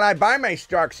when I buy my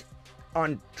stocks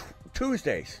on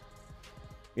Tuesdays,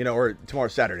 or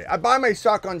tomorrow's Saturday. I buy my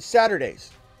stock on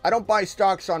Saturdays. I don't buy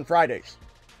stocks on Fridays.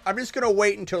 I'm just going to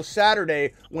wait until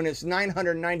Saturday when it's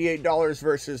 $998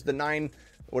 versus the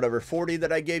 $40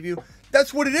 that I gave you.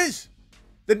 That's what it is.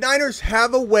 The Niners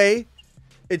have a way.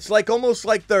 It's like almost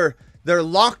like they're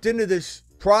locked into this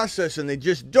process and they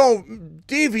just don't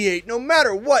deviate no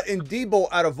matter what. And Debo,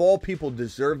 out of all people,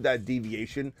 deserved that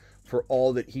deviation for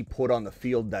all that he put on the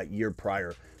field that year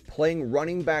prior. Playing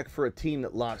running back for a team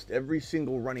that lost every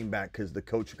single running back because the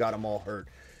coach got them all hurt.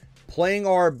 Playing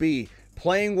RB,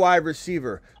 playing wide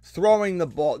receiver, throwing the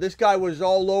ball. This guy was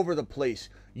all over the place.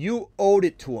 You owed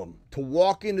it to him to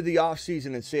walk into the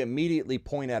offseason and say, immediately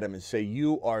point at him and say,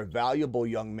 you are a valuable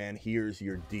young man. Here's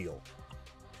your deal.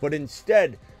 But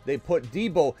instead, they put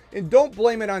Debo, and don't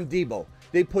blame it on Debo.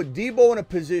 They put Debo in a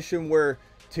position where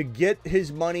to get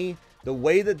his money, the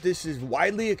way that this is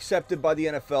widely accepted by the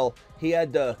NFL, he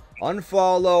had to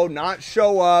unfollow, not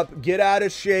show up, get out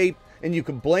of shape. And you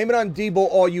can blame it on Debo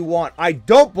all you want. I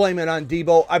don't blame it on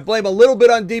Debo. I blame a little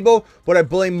bit on Debo, but I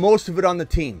blame most of it on the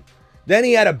team. Then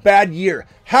he had a bad year.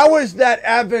 How is that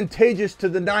advantageous to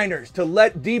the Niners to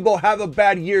let Debo have a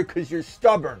bad year because you're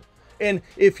stubborn? And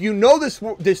if you know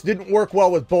this didn't work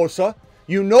well with Bosa,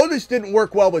 you know this didn't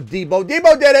work well with Debo.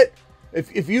 Debo did it.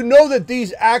 If you know that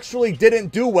these actually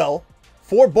didn't do well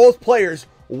for both players,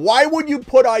 why would you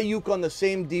put Aiyuk on the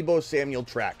same Debo Samuel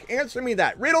track? Answer me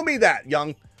that. Riddle me that,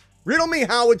 young. Riddle me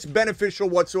how it's beneficial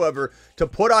whatsoever to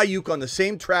put Aiyuk on the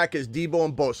same track as Debo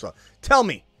and Bosa. Tell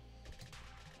me.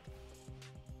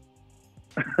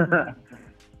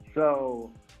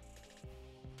 So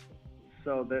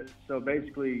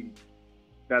basically,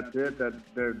 that's it. That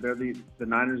they're the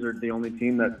Niners are the only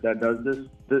team that does this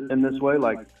in this way,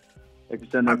 like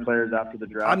extend their players after the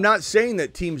draft. I'm not saying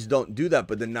that teams don't do that,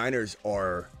 but the Niners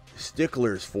are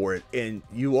sticklers for it. And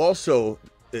you also,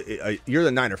 you're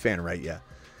the Niner fan, right? Yeah.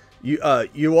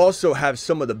 You also have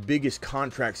some of the biggest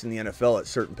contracts in the NFL at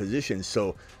certain positions,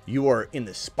 so you are in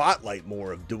the spotlight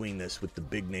more of doing this with the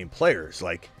big name players.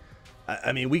 Like,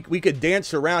 I mean, we could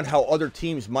dance around how other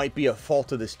teams might be a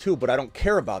fault of this too, but I don't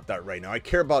care about that right now. I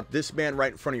care about this man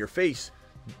right in front of your face,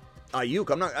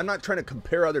 Aiyuk. I'm not trying to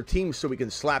compare other teams so we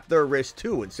can slap their wrist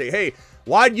too and say, hey,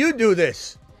 why'd you do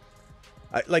this?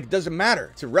 Like, it doesn't matter.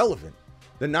 It's irrelevant.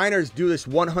 The Niners do this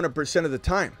 100% of the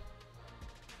time.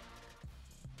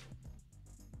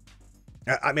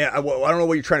 I mean, I don't know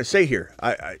what you're trying to say here.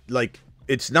 Like,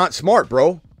 it's not smart,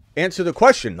 bro. Answer the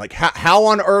question. Like, how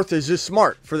on earth is this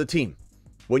smart for the team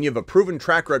when you have a proven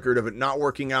track record of it not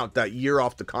working out that year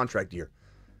off the contract year?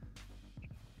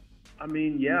 I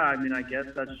mean, yeah. I mean, I guess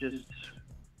that's just,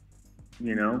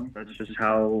 that's just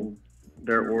how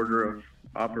their order of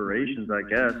operations, I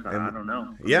guess. I don't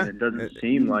know. I mean, it doesn't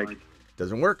seem like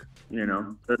doesn't work.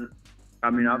 I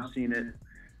mean, I've seen it,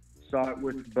 saw it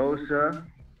with Bosa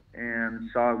and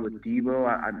saw it with Debo.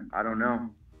 I don't know.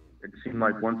 It seemed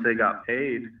like once they got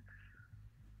paid,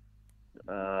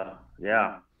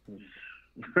 yeah, it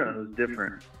was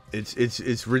different.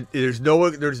 There's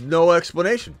no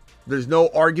explanation. There's no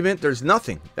argument. There's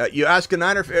nothing. You ask a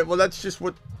Niner, well, that's just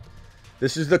what.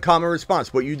 This is the common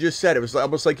response. What you just said, it was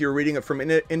almost like you were reading it from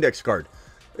an index card.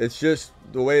 It's just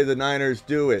the way the Niners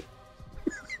do it.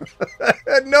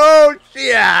 No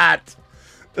shit.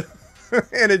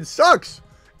 And it sucks.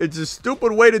 It's a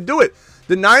stupid way to do it.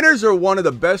 The Niners are one of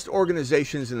the best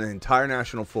organizations in the entire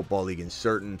National Football League in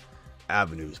certain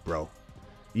avenues, bro.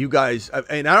 You guys,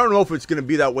 and I don't know if it's going to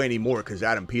be that way anymore because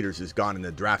Adam Peters is gone in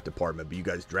the draft department, but you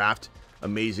guys draft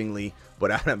amazingly.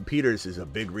 But Adam Peters is a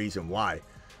big reason why.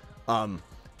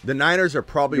 The Niners are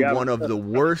probably one of the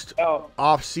worst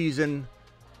off-season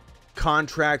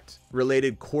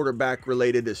contract-related,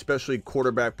 quarterback-related, especially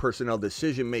quarterback personnel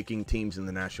decision-making teams in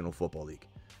the National Football League.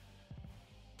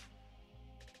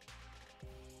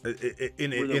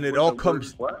 It all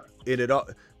comes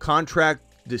contract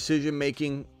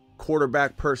decision-making,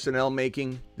 quarterback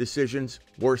personnel-making decisions,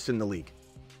 worse in the league.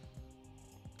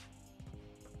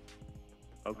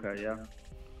 Okay, yeah.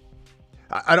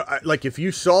 I like if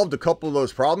you solved a couple of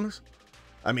those problems,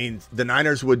 I mean, the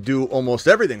Niners would do almost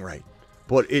everything right.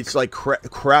 But it's like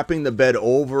crapping the bed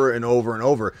over and over and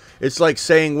over. It's like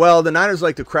saying, well, the Niners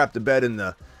like to crap the bed in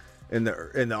the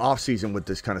offseason with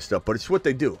this kind of stuff, but it's what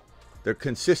they do. They're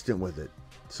consistent with it.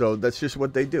 So that's just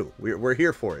what they do. We're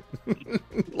here for it.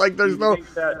 Like there's no.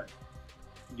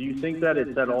 Do you think that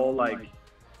it's at all like?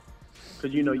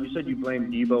 Because you said you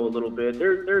blame Debo a little bit.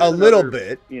 There's a little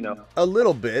bit. A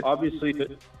little bit. Obviously,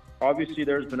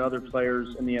 there's been other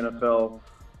players in the NFL,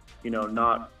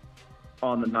 not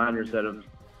on the Niners that have,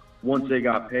 once they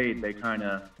got paid, they kind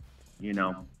of,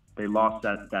 they lost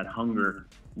that hunger.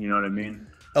 You know what I mean?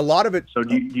 A lot of it. So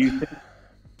do you think?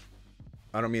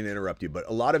 I don't mean to interrupt you, but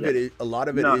a lot of it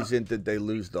isn't that they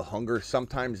lose the hunger.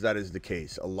 Sometimes that is the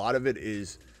case. A lot of it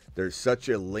is there's such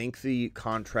a lengthy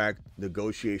contract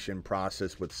negotiation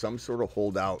process with some sort of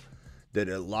holdout that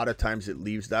a lot of times it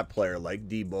leaves that player like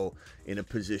Debo in a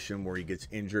position where he gets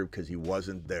injured because he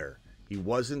wasn't there. He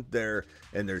wasn't there,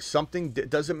 and there's something. It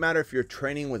doesn't matter if you're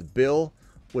training with Bill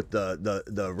with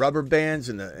the rubber bands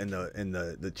and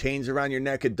the chains around your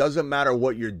neck. It doesn't matter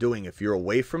what you're doing. If you're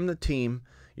away from the team,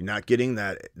 you're not getting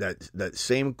that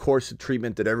same course of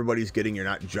treatment that everybody's getting. You're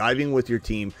not jiving with your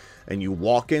team, and you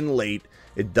walk in late.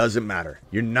 It doesn't matter.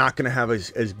 You're not going to have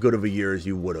as good of a year as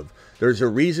you would have. There's a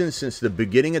reason since the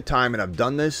beginning of time, and I've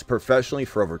done this professionally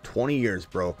for over 20 years,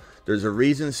 bro. There's a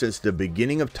reason since the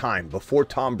beginning of time, before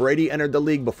Tom Brady entered the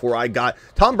league,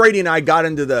 Tom Brady and I got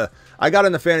in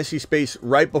the fantasy space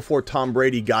right before Tom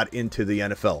Brady got into the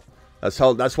NFL.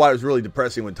 That's why it was really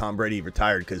depressing when Tom Brady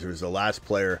retired, because it was the last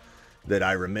player that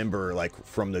I remember, like,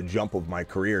 from the jump of my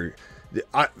career.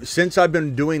 Since I've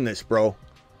been doing this, bro,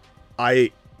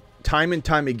 time and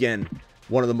time again,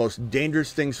 one of the most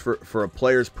dangerous things for a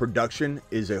player's production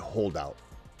is a holdout.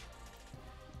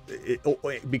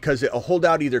 Because a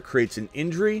holdout either creates an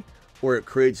injury or it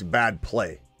creates bad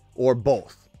play, or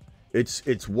both.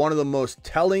 It's one of the most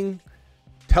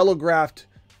telegraphed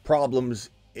problems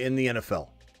in the NFL.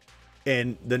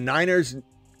 And the Niners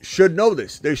should know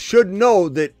this. They should know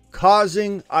that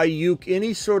causing Aiyuk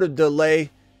any sort of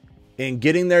delay in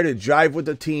getting there to jive with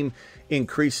the team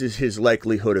increases his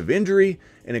likelihood of injury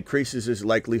and increases his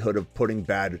likelihood of putting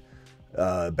bad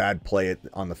play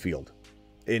on the field.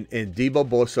 And Debo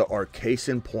Bosa are case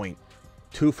in point,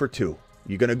 2 for 2.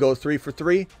 You're going to go 3 for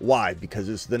 3? Why? Because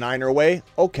it's the Niner way?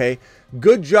 Okay.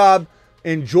 Good job.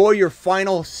 Enjoy your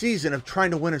final season of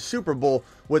trying to win a Super Bowl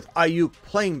with Aiyuk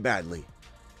playing badly.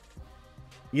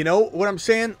 You know what I'm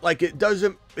saying? Like, it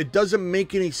doesn't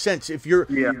make any sense. If you're,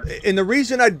 and the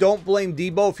reason I don't blame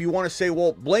Debo, if you want to say,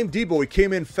 well, blame Debo, he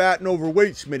came in fat and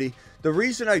overweight, Smitty. The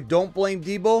reason I don't blame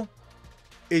Debo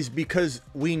is because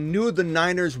we knew the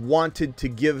Niners wanted to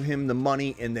give him the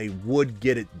money and they would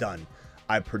get it done.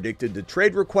 I predicted the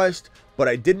trade request, but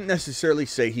I didn't necessarily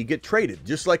say he'd get traded.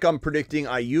 Just like I'm predicting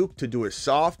Aiyuk to do a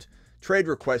soft trade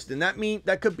request, and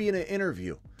that could be in an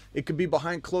interview. It could be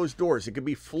behind closed doors. It could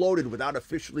be floated without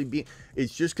officially being.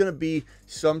 It's just going to be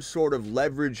some sort of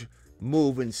leverage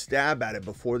move and stab at it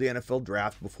before the NFL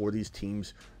draft, before these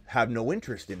teams have no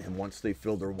interest in him once they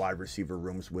fill their wide receiver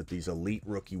rooms with these elite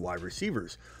rookie wide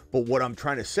receivers. But what I'm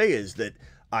trying to say is that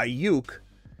Aiyuk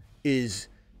is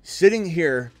sitting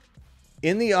here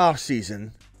in the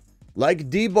offseason, like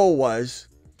Debo was,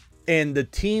 and the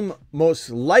team most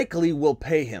likely will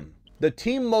pay him. The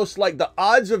team most like the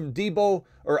odds of Debo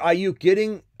or Aiyuk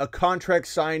getting a contract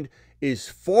signed is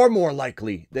far more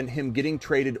likely than him getting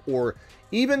traded, or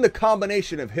even the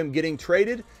combination of him getting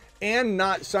traded and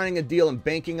not signing a deal and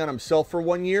banking on himself for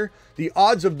 1 year. The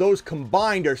odds of those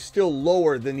combined are still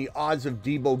lower than the odds of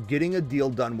Debo getting a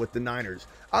deal done with the Niners.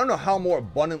 I don't know how more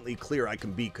abundantly clear I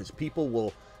can be, because people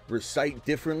will recite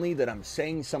differently that I'm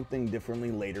saying something differently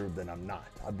later than I'm not.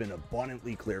 I've been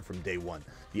abundantly clear from day one.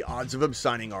 The odds of him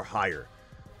signing are higher.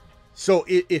 So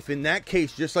if in that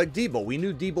case, just like Debo, we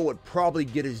knew Debo would probably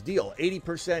get his deal.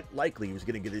 80% likely he was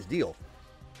going to get his deal.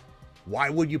 Why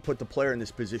would you put the player in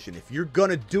this position? If you're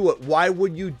going to do it, why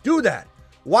would you do that?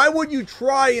 Why would you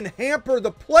try and hamper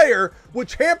the player,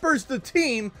 which hampers the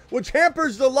team, which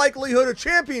hampers the likelihood of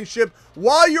championship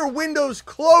while your window's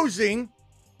closing?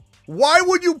 Why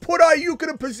would you put Aiyuk in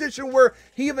a position where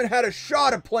he even had a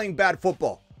shot at playing bad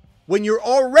football when you're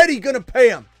already going to pay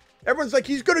him? Everyone's like,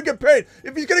 he's going to get paid.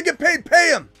 If he's going to get paid, pay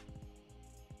him.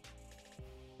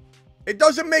 It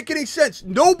doesn't make any sense.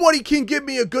 Nobody can give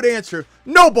me a good answer.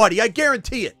 Nobody, I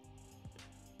guarantee it.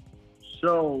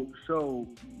 So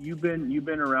you've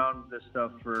been around this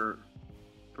stuff for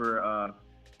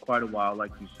quite a while,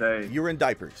 like you say. You were in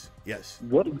diapers, yes.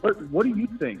 What do you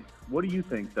think? What do you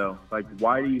think, though? Like,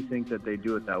 why do you think that they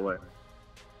do it that way?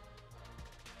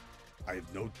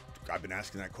 I've been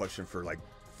asking that question for like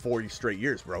 40 straight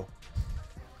years, bro.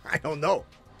 I don't know.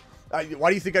 Why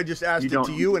do you think I just asked it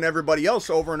to you and everybody else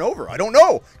over and over? I don't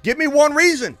know. Give me one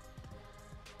reason.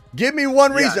 Give me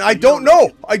one reason. I don't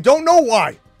know. I don't know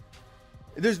why.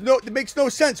 It makes no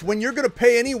sense when you're going to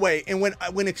pay anyway, and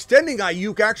when extending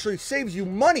Aiyuk actually saves you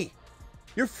money.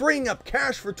 You're freeing up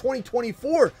cash for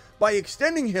 2024 by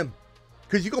extending him,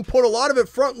 because you can put a lot of it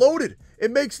front loaded.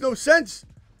 It makes no sense.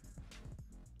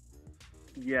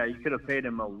 Yeah, you could have paid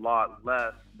him a lot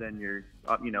less than you're,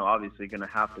 obviously going to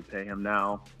have to pay him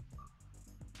now.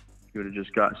 You would have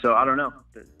just got. So I don't know.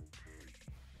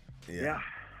 Yeah.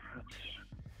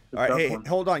 All right, hey,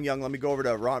 hold on, Young. Let me go over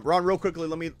to Ron. Ron, real quickly,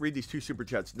 let me read these two super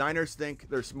chats. Niners think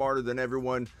they're smarter than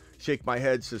everyone. Shake my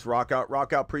head, says Rock Out.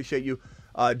 Rock Out, appreciate you.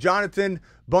 Jonathan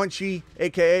Bunchy,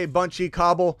 a.k.a. Bunchy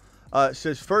Cobble,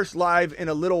 says, first live in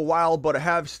a little while, but I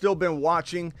have still been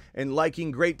watching and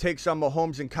liking. Great takes on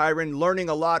Mahomes and Kyron. Learning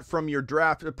a lot from your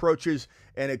draft approaches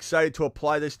and excited to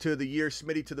apply this to the year.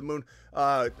 Smitty to the moon.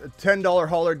 $10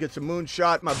 hauler gets a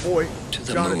moonshot. My boy,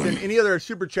 Jonathan. Any other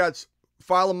super chats,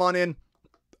 file them on in.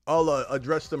 I'll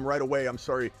address them right away. I'm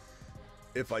sorry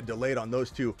if I delayed on those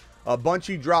two.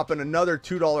 Bunchy dropping another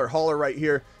 $2 hauler right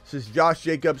here. Says Josh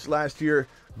Jacobs last year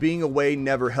being away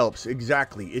never helps.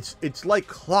 Exactly. It's like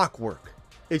clockwork.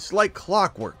 It's like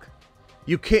clockwork.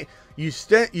 You can't. You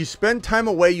spend time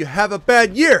away. You have a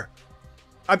bad year.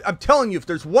 I'm telling you, if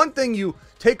there's one thing you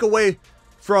take away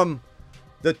from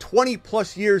the 20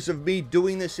 plus years of me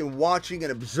doing this and watching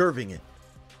and observing it,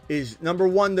 is number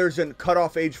one, there's a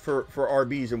cutoff age for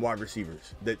RBs and wide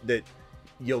receivers that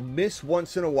you'll miss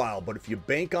once in a while, but if you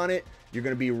bank on it, you're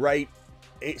going to be right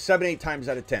 7-8 times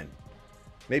out of 10,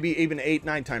 maybe even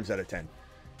 8-9 times out of 10.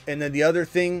 And then the other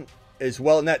thing as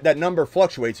well, and that number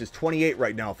fluctuates, is 28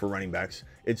 right now for running backs.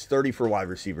 It's 30 for wide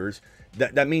receivers.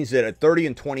 That means that at 30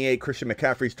 and 28, Christian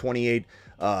McCaffrey's 28,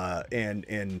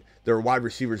 and there are wide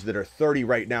receivers that are 30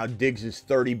 right now. Diggs is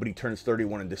 30, but he turns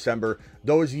 31 in December.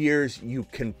 Those years, you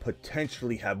can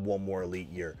potentially have one more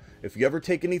elite year. If you ever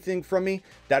take anything from me,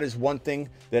 that is one thing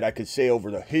that I could say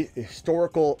over the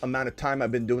historical amount of time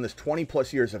I've been doing this, 20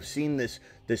 plus years. I've seen this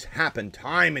happen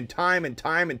time and time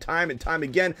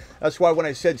again. That's why when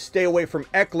I said stay away from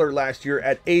Eckler last year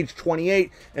at age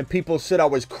 28, and people said I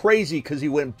was crazy because he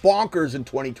went bonkers in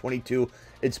 2022,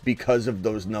 it's because of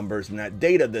those numbers and that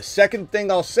data. The second thing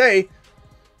I'll say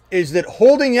is that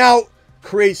holding out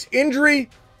creates injury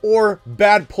or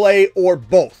bad play or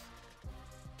both.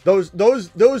 Those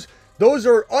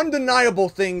are undeniable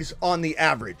things on the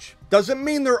average. Doesn't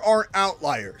mean there aren't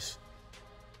outliers.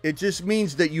 It just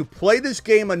means that you play this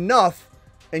game enough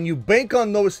and you bank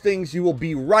on those things, you will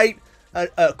be right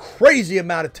a crazy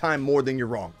amount of time more than you're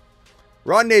wrong.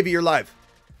 Ron Navy, you're live.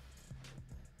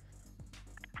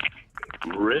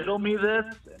 Riddle me this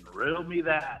and riddle me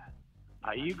that.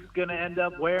 Aiyuk's going to end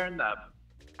up wearing the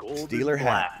golden Steeler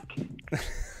black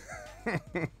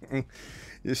hat.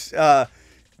 Just,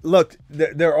 look,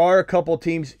 there are a couple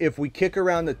teams. If we kick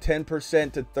around the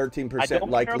 10% to 13%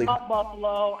 likely. I don't care about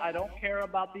Buffalo. I don't care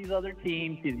about these other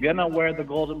teams. He's going to wear the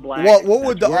golden black. What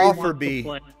would the offer be?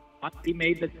 Once he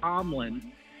made the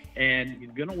Tomlin, and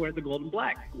he's going to wear the gold and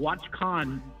black. Watch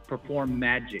Khan perform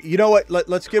magic. You know what?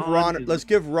 Let's give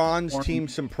Ron's team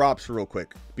some props real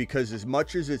quick, because as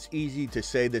much as it's easy to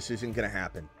say this isn't going to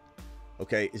happen,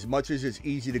 okay, as much as it's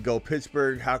easy to go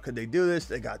Pittsburgh, how could they do this?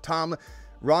 They got Tomlin.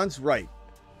 Ron's right.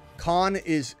 Khan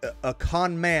is a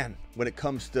con man when it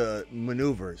comes to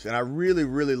maneuvers, and I really,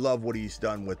 really love what he's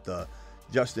done with the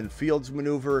Justin Fields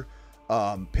maneuver.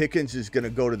 Pickens is going to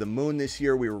go to the moon this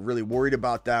year. We were really worried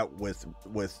about that with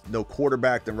no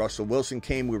quarterback. Then Russell Wilson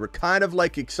came. We were kind of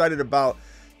like excited about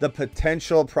the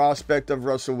potential prospect of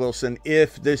Russell Wilson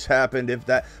if this happened, if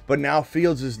that. But now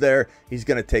Fields is there. He's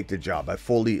going to take the job. I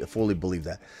fully believe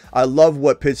that. I love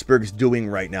what Pittsburgh's doing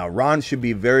right now. Ron should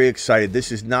be very excited.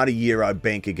 This is not a year I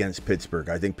bank against Pittsburgh.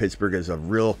 I think Pittsburgh is a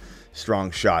real strong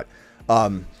shot.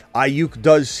 Aiyuk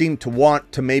does seem to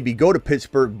want to maybe go to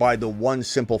Pittsburgh by the one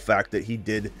simple fact that he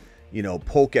did,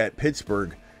 poke at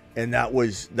Pittsburgh, and that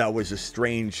was a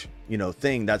strange,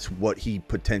 thing. That's what he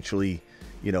potentially,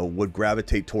 would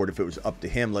gravitate toward if it was up to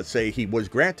him. Let's say he was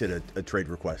granted a trade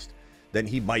request, then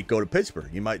he might go to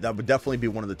Pittsburgh. That would definitely be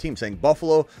one of the teams, saying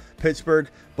Buffalo, Pittsburgh,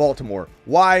 Baltimore.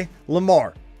 Why?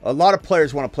 Lamar. A lot of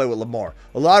players want to play with Lamar.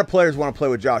 A lot of players want to play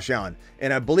with Josh Allen.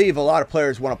 And I believe a lot of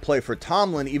players want to play for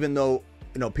Tomlin, even though,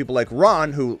 people like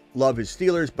Ron, who love his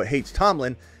Steelers but hates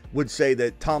Tomlin, would say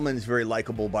that Tomlin is very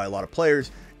likable by a lot of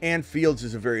players. And Fields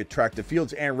is a very attractive.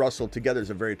 Fields and Russell together is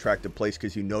a very attractive place,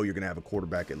 because you're going to have a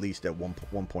quarterback at least at one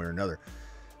point or another.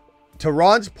 To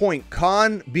Ron's point,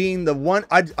 Khan being the one,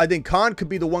 I think Khan could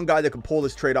be the one guy that could pull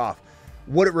this trade off.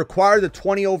 Would it require the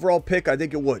 20 overall pick? I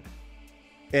think it would.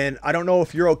 And I don't know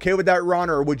if you're okay with that, Ron,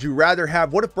 or would you rather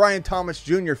have, what if Brian Thomas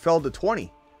Jr. fell to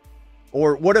 20?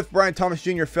 Or what if Brian Thomas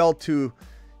Jr. fell to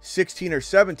 16 or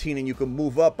 17 and you can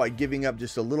move up by giving up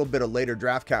just a little bit of later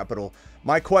draft capital?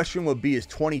 My question would be, is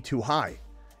 20 too high?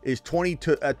 Is 20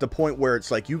 at the point where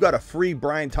it's like you got a free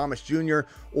Brian Thomas Jr.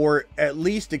 or at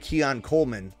least a Keon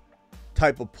Coleman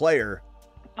type of player?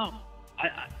 Oh,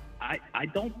 I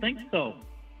don't think so.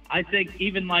 I think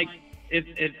even like if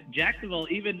Jacksonville,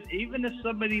 even if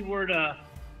somebody were to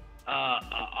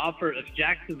if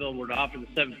Jacksonville were to offer the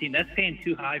 17, that's paying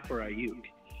too high for Aiyuk.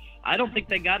 I don't think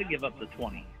they got to give up the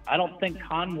 20. I don't think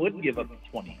Khan would give up the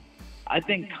 20. I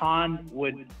think Khan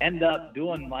would end up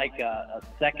doing like a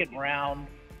second round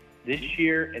this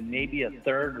year and maybe a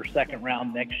third or second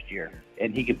round next year,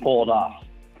 and he could pull it off.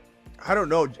 I don't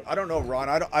know, Ron.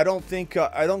 I don't think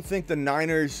the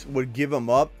Niners would give him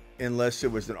up unless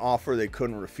it was an offer they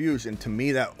couldn't refuse. And to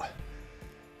me, that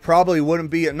probably wouldn't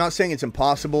be. I'm not saying it's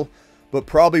impossible, but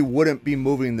probably wouldn't be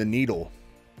moving the needle.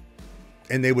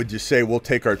 And they would just say, we'll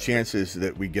take our chances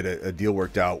that we get a deal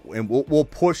worked out, and we'll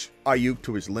push Aiyuk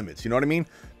to his limits. You know what I mean?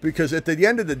 Because at the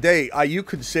end of the day, Aiyuk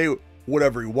could say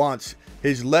whatever he wants.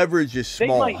 His leverage is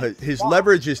small. His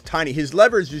leverage is tiny. His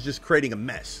leverage is just creating a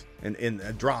mess and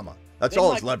a drama. That's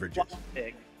all his leverage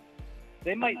is.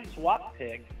 They might swap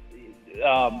picks.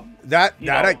 That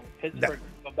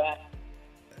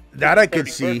I could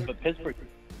see. But Pittsburgh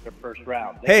their first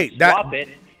round. Swap it.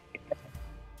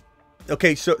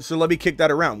 Okay, so let me kick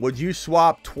that around. Would you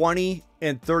swap 20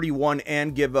 and 31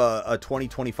 and give a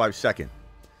 20-25 second?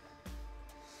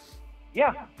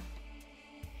 Yeah.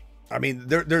 I mean,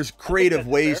 there's creative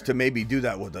ways to maybe do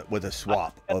that with a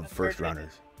swap of first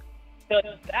rounders. So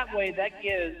that way, that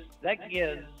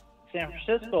gives San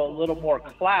Francisco a little more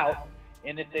clout,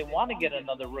 and if they want to get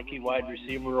another rookie wide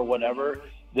receiver or whatever,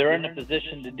 they're in a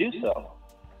position to do so.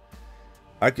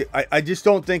 I just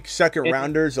don't think second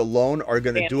rounders alone are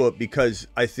going to do it, because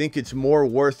I think it's more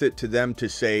worth it to them to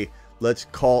say, let's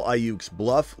call Aiyuk's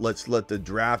bluff. Let's let the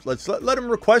draft. Let's let him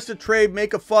request a trade,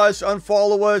 make a fuss,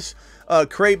 unfollow us,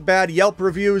 create bad Yelp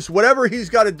reviews, whatever he's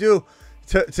got to do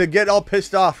to get all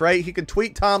pissed off, right? He can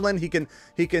tweet Tomlin, he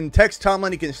can text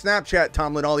Tomlin, he can Snapchat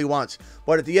Tomlin all he wants.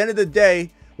 But at the end of the day,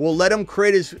 we'll let him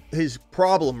create his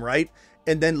problem, right?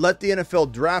 And then let the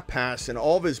NFL draft pass, and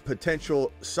all of his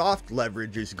potential soft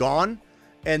leverage is gone.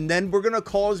 And then we're going to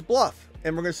call his bluff.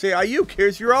 And we're going to say, Aiyuk,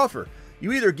 here's your offer.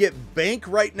 You either get bank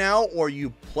right now, or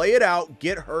you play it out,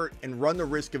 get hurt, and run the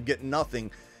risk of getting nothing.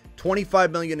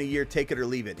 $25 million a year, take it or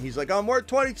leave it. He's like, I'm worth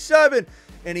 27.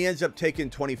 And he ends up taking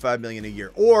 $25 million a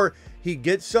year. Or he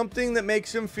gets something that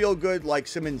makes him feel good, like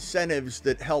some incentives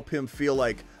that help him feel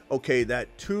like, okay,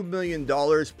 that $2 million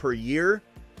per year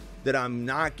that I'm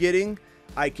not getting,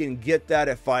 I can get that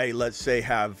if I, let's say,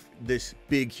 have this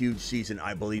big, huge season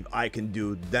I believe I can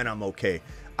do, then I'm okay.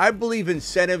 I believe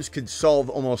incentives can solve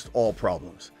almost all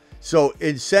problems. So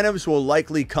incentives will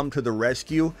likely come to the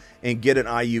rescue and get an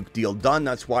Aiyuk deal done.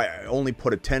 That's why I only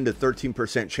put a 10 to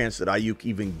 13% chance that Aiyuk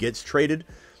even gets traded.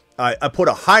 I put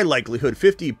a high likelihood,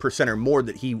 50% or more,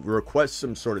 that he requests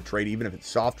some sort of trade, even if it's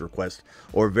soft request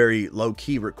or very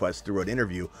low-key request through an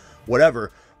interview,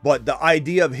 whatever. But the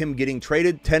idea of him getting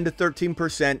traded, 10 to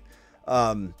 13%,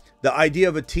 the idea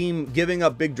of a team giving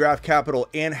up big draft capital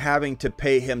and having to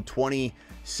pay him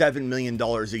 $27 million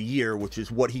a year, which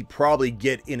is what he probably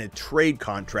get in a trade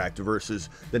contract, versus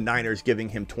the Niners giving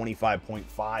him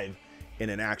 25.5 in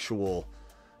an actual,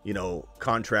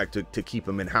 contract to keep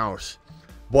him in house.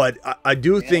 But I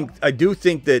do think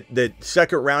that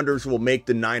second rounders will make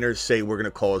the Niners say, we're going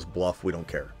to call his bluff. We don't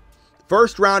care.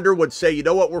 First rounder would say, you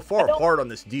know what, we're far apart on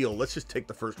this deal. Let's just take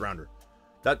the first rounder.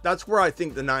 That's where I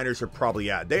think the Niners are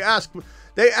probably at. They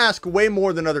ask way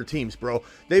more than other teams, bro.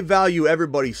 They value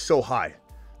everybody so high.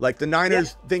 Like, the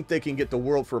Niners think they can get the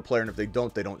world for a player, and if they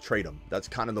don't trade them. That's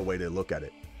kind of the way they look at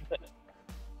it.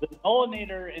 The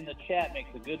pollinator in the chat makes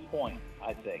a good point,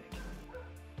 I think.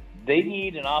 They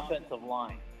need an offensive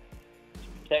line to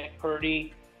protect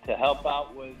Purdy, to help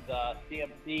out with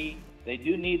CMC. They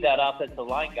do need that offensive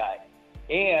line guy.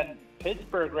 And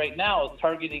Pittsburgh right now is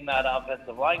targeting that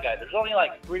offensive line guy. There's only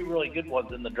like 3 really good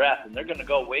ones in the draft, and they're going to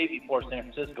go way before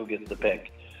San Francisco gets the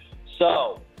pick.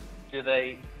 So, do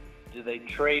they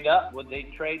trade up? Would they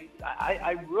trade?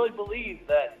 I really believe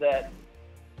that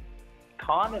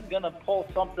Khan is going to pull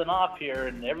something off here,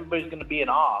 and everybody's going to be in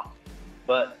awe.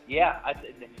 But, yeah,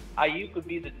 Aiyuk would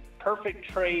be the perfect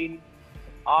trade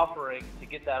offering to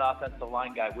get that offensive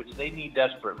line guy, which they need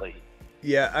desperately.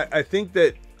 Yeah, I think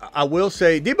that I will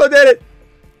say Debo did it.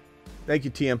 Thank you,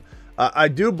 TM. I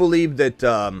do believe that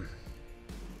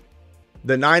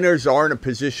the Niners are in a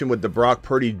position with the Brock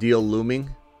Purdy deal looming.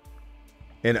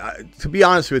 And to be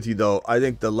honest with you, though, I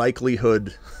think the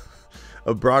likelihood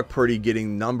of Brock Purdy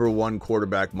getting number 1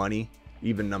 quarterback money,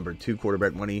 even number 2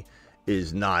 quarterback money,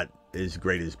 is not as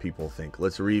great as people think.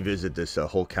 Let's revisit this a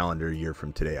whole calendar year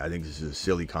from today. I think this is a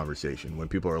silly conversation when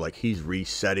people are like, he's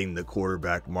resetting the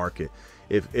quarterback market.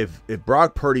 If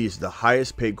Brock Purdy is the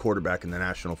highest paid quarterback in the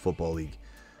National Football League,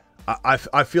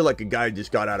 I feel like a guy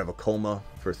just got out of a coma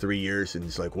for 3 years and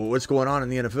he's like, well, what's going on in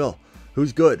the NFL?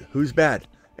 Who's good? Who's bad?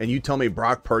 And you tell me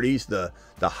Brock Purdy's the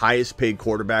highest paid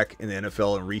quarterback in the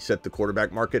NFL and reset the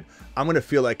quarterback market, I'm going to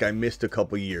feel like I missed a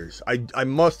couple years. I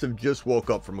must have just woke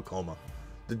up from a coma.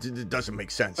 It doesn't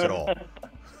make sense at all.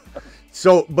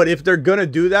 So, but if they're going to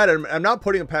do that, and I'm not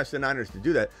putting it past the Niners to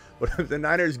do that, but if the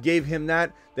Niners gave him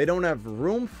that, they don't have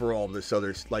room for all this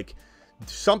other, like,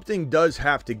 something does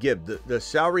have to give. The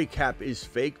salary cap is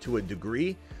fake to a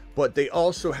degree, but they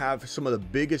also have some of the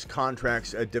biggest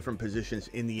contracts at different positions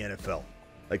in the NFL.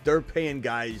 Like, they're paying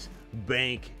guys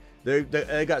bank.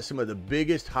 They got some of the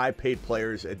biggest high-paid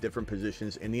players at different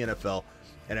positions in the NFL.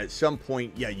 And at some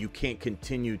point, yeah, you can't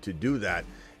continue to do that.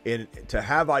 And to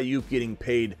have Aiyuk getting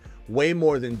paid way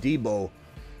more than Debo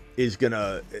is going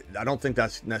to, I don't think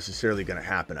that's necessarily going to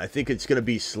happen. I think it's going to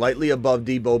be slightly above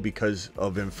Debo because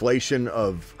of inflation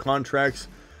of contracts.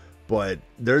 But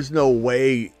there's no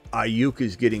way Aiyuk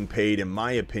is getting paid, in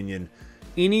my opinion,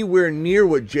 anywhere near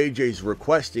what JJ's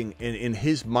requesting. And in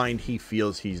his mind, he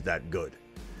feels he's that good.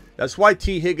 That's why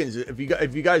T. Higgins, if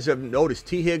you guys have noticed,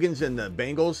 T. Higgins and the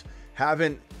Bengals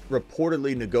haven't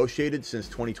reportedly negotiated since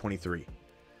 2023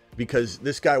 because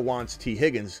this guy wants T.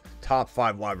 Higgins top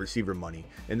 5 wide receiver money.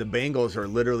 And the Bengals are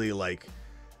literally like,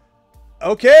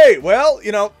 okay, well,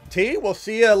 T, we'll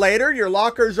see you later. Your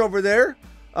locker's over there.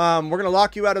 We're going to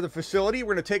lock you out of the facility.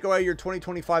 We're going to take away your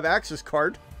 2025 access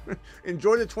card.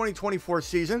 Enjoy the 2024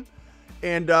 season.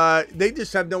 And they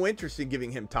just have no interest in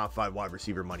giving him top 5 wide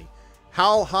receiver money.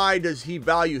 How high does he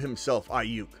value himself,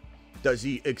 Aiyuk? Does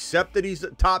he accept that he's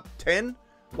the top 10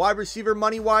 wide receiver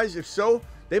money-wise? If so,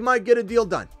 they might get a deal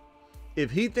done.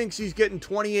 If he thinks he's getting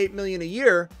 $28 million a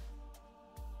year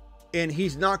and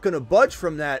he's not going to budge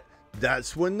from that,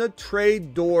 that's when the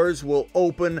trade doors will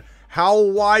open. How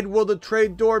wide will the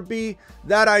trade door be?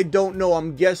 That I don't know.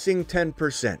 I'm guessing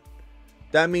 10%.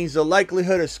 That means the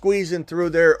likelihood of squeezing through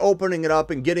there, opening it up,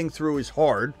 and getting through is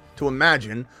hard to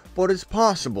imagine, but it's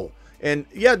possible. And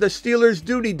yeah, the Steelers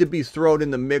do need to be thrown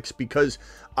in the mix because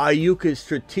Aiyuk has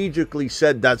strategically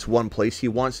said that's one place he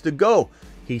wants to go.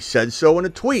 He said so in a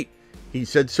tweet. He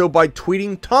said so by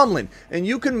tweeting Tomlin. And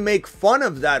you can make fun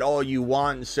of that all you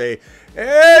want and say,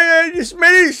 hey,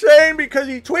 Smitty's saying because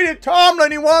he tweeted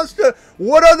Tomlin, he wants to.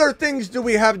 What other things do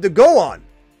we have to go on?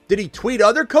 Did he tweet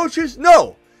other coaches?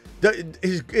 No.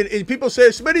 People say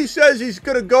Smitty says he's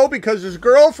going to go because his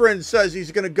girlfriend says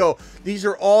he's going to go. These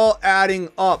are all adding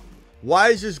up. Why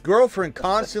is his girlfriend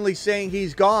constantly saying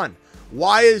he's gone?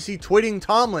 Why is he tweeting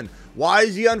Tomlin? Why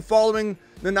is he unfollowing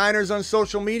the Niners on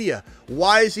social media?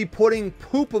 Why is he putting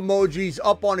poop emojis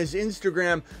up on his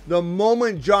Instagram the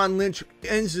moment John Lynch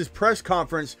ends his press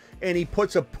conference and he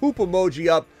puts a poop emoji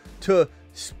up to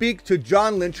speak to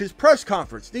John Lynch's press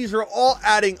conference? These are all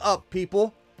adding up,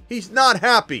 people. He's not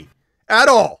happy at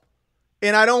all.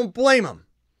 And I don't blame him,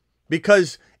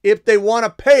 because if they want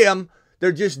to pay him,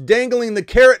 they're just dangling the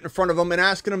carrot in front of him and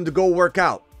asking him to go work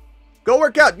out. Go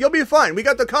work out. You'll be fine. We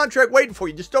got the contract waiting for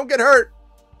you. Just don't get hurt.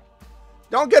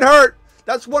 Don't get hurt.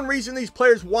 That's one reason these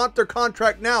players want their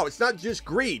contract now. It's not just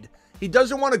greed. He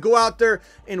doesn't want to go out there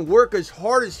and work as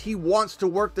hard as he wants to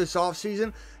work this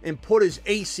offseason and put his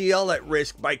ACL at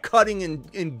risk by cutting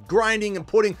and grinding and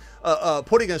putting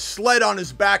a sled on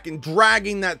his back and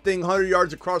dragging that thing 100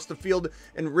 yards across the field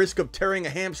and risk of tearing a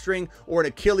hamstring or an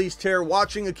Achilles tear.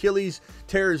 Watching Achilles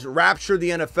tears rapture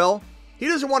the NFL. He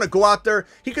doesn't want to go out there.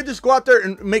 He could just go out there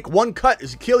and make one cut.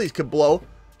 His Achilles could blow.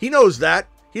 He knows that.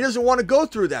 He doesn't want to go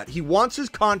through that. He wants his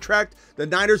contract. The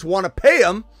Niners want to pay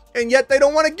him, and yet they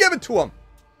don't want to give it to him.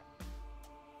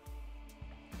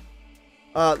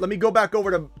 Let me go back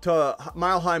over to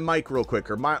Mile High Mike real quick,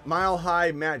 or Mile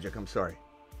High Magic. I'm sorry.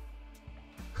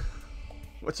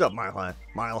 What's up, Mile High?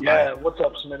 Yeah, what's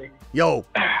up, Smitty? Yo.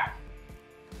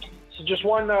 So just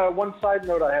one side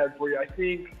note I had for you. I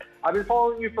think I've been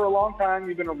following you for a long time.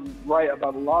 You've been right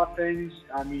about a lot of things.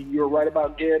 I mean, you were right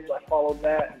about Gibbs. I followed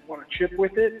that and want to chip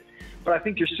with it. But I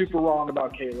think you're super wrong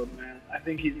about Caleb, man. I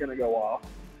think he's going to go off.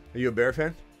 Are you a Bear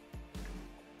fan?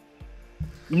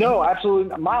 No, absolutely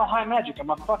not. Mile High Magic.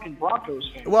 I'm a fucking Broncos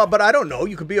fan. Well, but I don't know.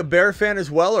 You could be a Bear fan as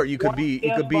well, or you could be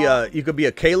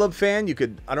a Caleb fan. You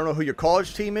could, I don't know who your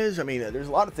college team is. I mean, there's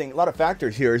a lot of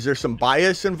factors here. Is there some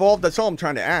bias involved? That's all I'm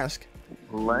trying to ask.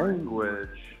 Language.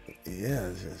 Yeah,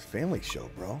 it's a family show,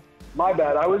 bro. My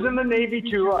bad. I was in the Navy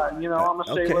too. I'm a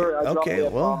sailor. I dropped the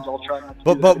F-bombs. I'll try not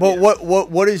to do that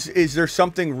again. What is there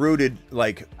something rooted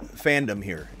like fandom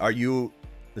here?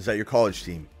 Is that your college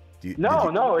team?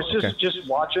 No. It's just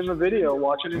watching the video,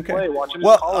 watching him play, watching.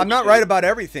 Well, I'm not right about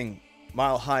everything,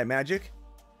 Mile High Magic,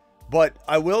 but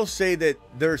I will say that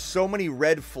there's so many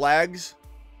red flags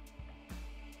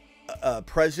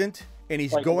present, and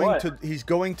he's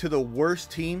going to the worst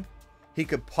team he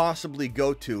could possibly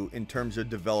go to in terms of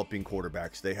developing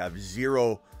quarterbacks. They have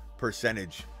 0%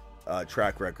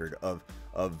 track record of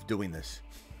doing this.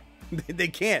 They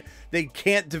can't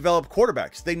develop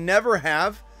quarterbacks. They never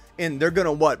have, and they're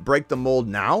gonna break the mold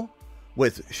now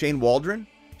with Shane Waldron.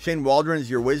 Shane Waldron's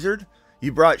your wizard.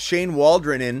 You brought Shane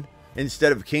Waldron in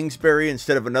instead of Kingsbury,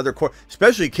 instead of another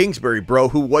especially Kingsbury, bro,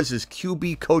 who was his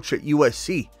QB coach at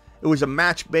USC. It was a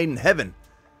match made in heaven.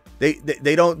 They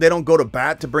don't go to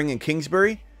bat to bring in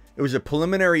Kingsbury. It was a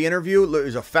preliminary interview. It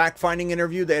was a fact-finding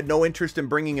interview. They had no interest in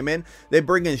bringing him in. They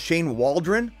bring in Shane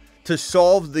Waldron to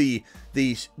solve the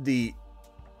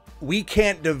we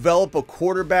can't develop a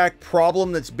quarterback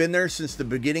problem that's been there since the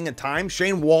beginning of time.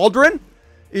 Shane Waldron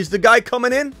is the guy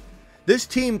coming in. This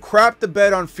team crapped the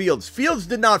bed on Fields. Fields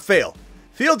did not fail.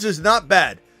 Fields is not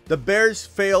bad. The Bears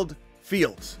failed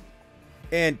Fields.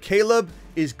 And Caleb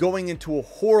is going into a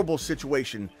horrible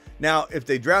situation. Now, if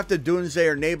they drafted Dunze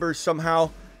or Neighbors somehow,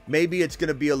 maybe it's going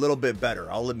to be a little bit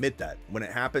better. I'll admit that. When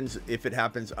it happens, if it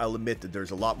happens, I'll admit that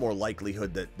there's a lot more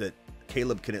likelihood that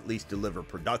Caleb can at least deliver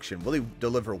production. Will he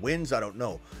deliver wins? I don't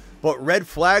know. But red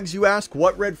flags, you ask?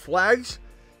 What red flags?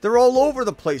 They're all over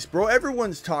the place, bro.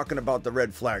 Everyone's talking about the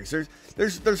red flags.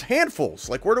 There's handfuls.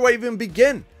 Like, where do I even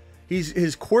begin?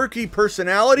 His quirky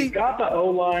personality. He's got the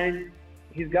O-line.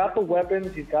 He's got the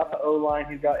weapons. He's got the O-line.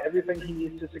 He's got everything he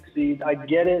needs to succeed. I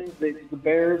get it. The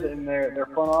Bears and their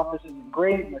front office isn't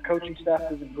great, and their coaching staff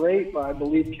isn't great, but I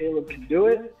believe Caleb can do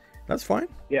it. That's fine.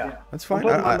 Yeah. That's fine.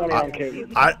 I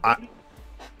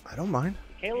don't mind.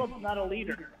 Caleb's not a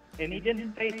leader, and he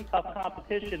didn't face tough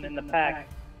competition in the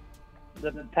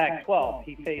Pac-12.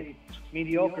 He faced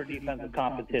mediocre defensive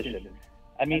competition.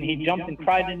 I mean, he jumped and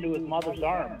cried into his mother's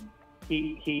arms.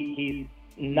 He's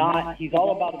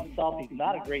all about himself. He's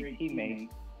not a great teammate.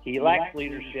 He lacks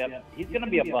leadership. He's going to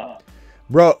be a bust.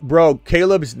 Bro,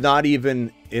 Caleb's not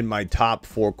even in my top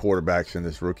 4 quarterbacks in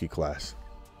this rookie class.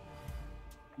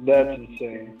 That's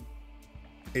insane.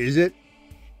 Is it?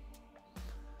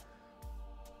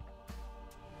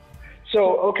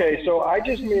 So I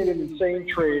just made an insane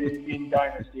trade in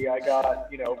Dynasty. I got,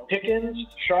 Pickens,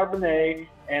 Charbonnet,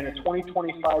 and a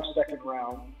 2025 second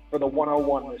round for the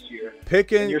 101 this year.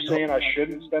 Pickens. And you're saying I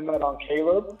shouldn't spend that on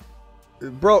Caleb?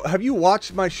 Bro, have you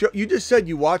watched my show? You just said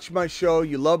you watched my show.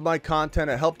 You love my content.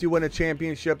 I helped you win a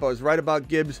championship. I was right about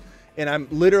Gibbs. And I'm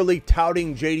literally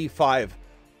touting JD5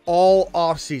 all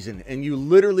offseason. And you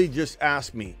literally just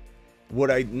asked me, would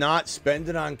I not spend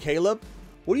it on Caleb?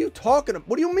 What are you talking about?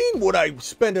 What do you mean would I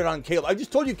spend it on Caleb? I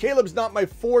just told you Caleb's not my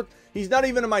fourth. He's not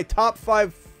even in my top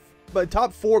 4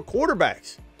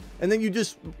 quarterbacks. And then you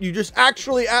just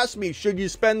actually asked me, should you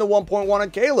spend the 1.1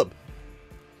 on Caleb?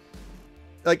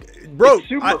 Like, bro, it's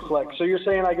super flex. So you're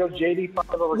saying I go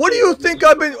JD5 over? What do you think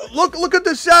I've been? Look at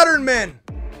the Saturn men.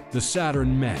 The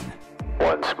Saturn men.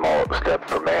 One small step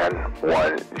for man,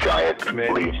 one giant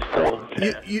leap for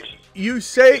You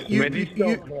say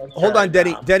hold on,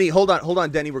 Denny, hold on,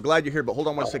 Denny. We're glad you're here, but hold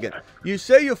on one second. You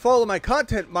say you follow my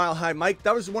content, Mile High Mike.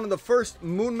 That was one of the first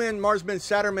Moonman, Marsman,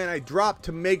 Saturnman I dropped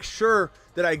to make sure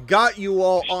that I got you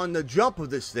all on the jump of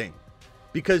this thing,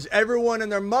 because everyone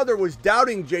and their mother was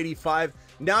doubting JD5.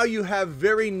 Now you have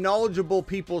very knowledgeable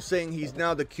people saying he's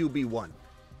now the QB1,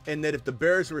 and that if the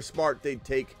Bears were smart, they'd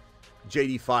take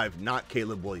JD5, not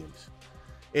Caleb Williams.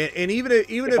 And even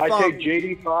if I take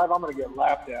JD5, I'm going to get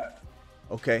laughed at.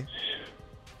 Okay.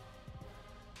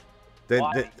 Then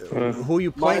who are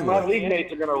you playing my with? league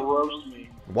mates are going to roast me.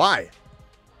 Why?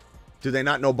 Do they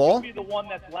not know ball? Be the one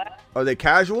that's left. Are they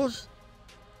casuals?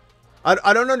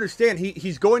 I don't understand.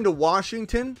 He's going to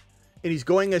Washington, and he's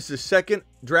going as the second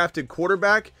drafted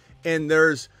quarterback, and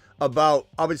there's about,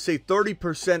 I would say,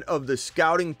 30% of the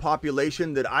scouting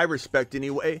population that I respect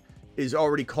anyway is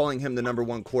already calling him the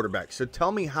 #1 quarterback. So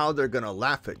tell me how they're going to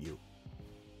laugh at you.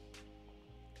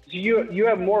 So you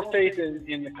have more faith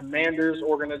in the Commanders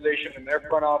organization and their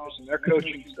front office and their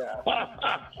coaching staff.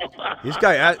 This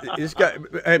guy,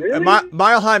 Really?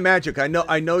 Mile High Magic. I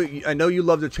know you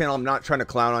love the channel. I'm not trying to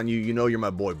clown on you. You know you're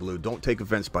my boy, Blue. Don't take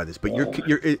offense by this, but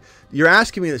you're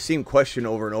asking me the same question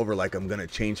over and over, like I'm gonna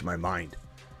change my mind.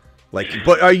 Like,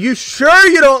 but are you sure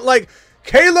you don't like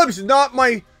Caleb's not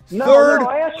my third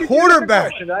I asked you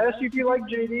quarterback? I asked you if you like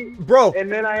JD, bro,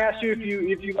 and then I asked you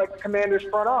if you like the Commanders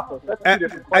front office. That's two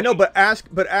different questions. I know,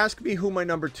 but ask me who my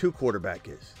 #2 quarterback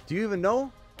is. Do you even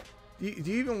know? Do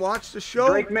you even watch the show?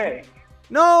 Drake May.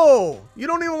 No, you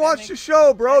don't even watch the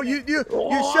show, bro. You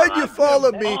said you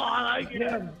followed me.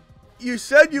 You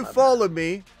said you followed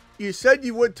me. You said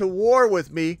you went to war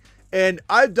with me. And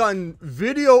I've done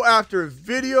video after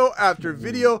video after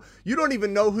video. You don't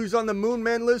even know who's on the Moon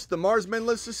Men list, the Mars Men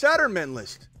list, the Saturn Men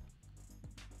list.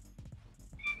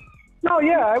 No,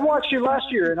 yeah, I watched you last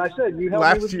year, and I said you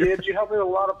helped me with kids. You helped me with a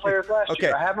lot of players last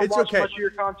year. I haven't watched much of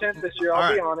your content this year,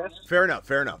 I'll be honest. Fair enough,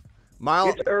 fair enough.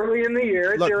 Miles, it's early in the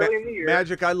year. Look, early in the year.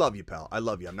 Magic, I love you, pal. I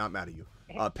love you. I'm not mad at you.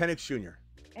 Penix Jr.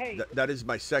 Hey, that is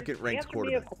my second ranked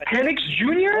quarterback. Penix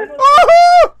Jr.?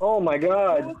 Oh my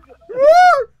God!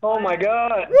 Oh my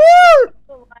God!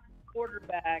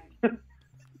 Quarterback,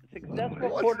 successful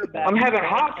quarterback. I'm having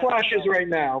hot flashes right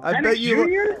now. I bet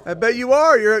you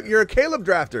are. You're a Caleb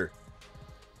drafter.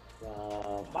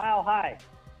 Mile High.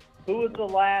 Who was the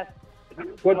last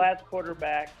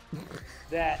quarterback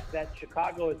that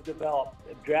Chicago has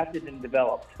drafted and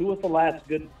developed? Who was the last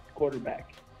good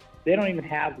quarterback? They don't even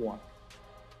have one.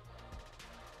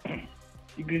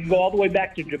 You can go all the way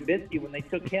back to Trubisky when they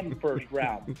took him first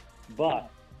round, but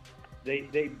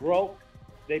they broke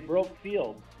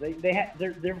fields.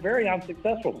 They're very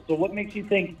unsuccessful. So what makes you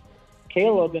think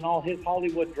Caleb and all his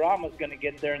Hollywood drama is going to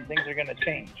get there and things are going to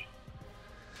change?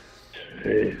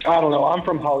 I don't know. I'm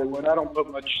from Hollywood. I don't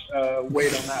put much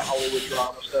weight on that Hollywood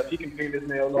drama stuff. He can paint his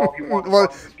nails all he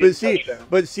wants.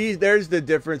 But see, there's the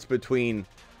difference between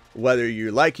whether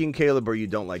you're liking Caleb or you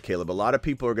don't like Caleb. A lot of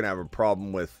people are going to have a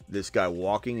problem with this guy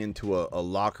walking into a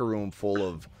locker room full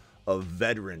of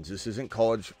veterans. This isn't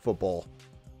college football,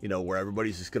 where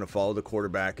everybody's just going to follow the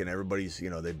quarterback and everybody's,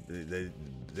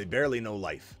 they barely know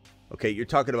life. Okay, you're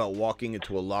talking about walking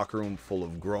into a locker room full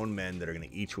of grown men that are going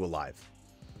to eat you alive.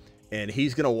 And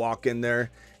he's going to walk in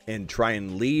there and try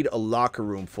and lead a locker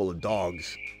room full of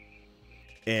dogs.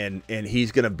 And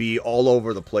he's going to be all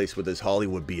over the place with his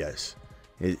Hollywood BS.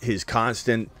 His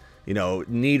constant,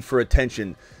 need for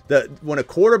attention. When a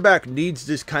quarterback needs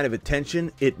this kind of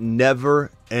attention, it never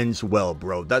ends well,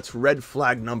 bro. That's red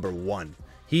flag #1.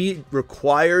 He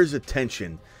requires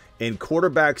attention, and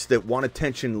quarterbacks that want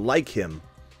attention like him.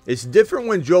 It's different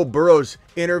when Joe Burrow's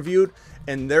interviewed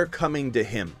and they're coming to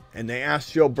him, and they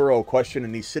ask Joe Burrow a question,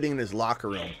 and he's sitting in his locker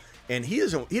room, and he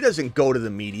doesn't go to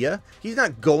the media. He's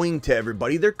not going to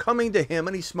everybody. They're coming to him,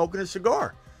 and he's smoking a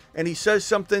cigar. And he says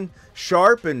something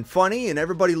sharp and funny, and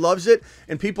everybody loves it.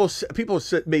 And people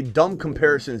made dumb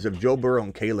comparisons of Joe Burrow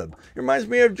and Caleb. It reminds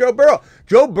me of Joe Burrow.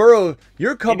 Joe Burrow,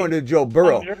 you're coming to Joe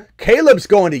Burrow. Caleb's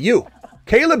going to you.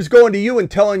 Caleb's going to you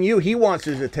and telling you he wants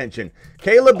his attention.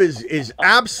 Caleb is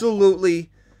absolutely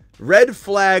red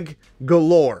flag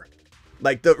galore.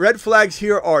 Like, the red flags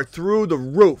here are through the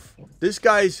roof. This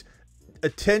guy's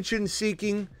attention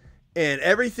seeking And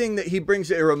everything that he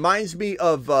brings, it reminds me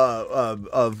of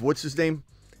what's his name?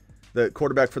 The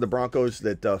quarterback for the Broncos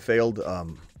that failed. I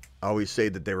always say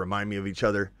that they remind me of each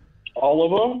other. All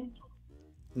of them?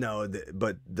 No,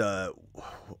 but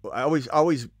I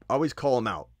always call him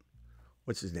out.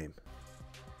 What's his name?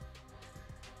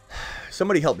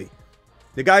 Somebody help me.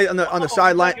 The guy on the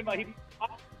sideline.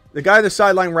 The guy on the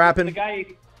sideline rapping.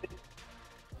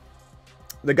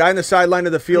 The guy on the sideline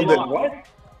of the field. What?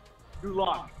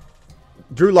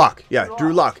 Drew Lock. Yeah,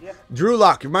 Drew Lock. Yeah. Drew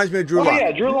Lock reminds me of Drew Lock.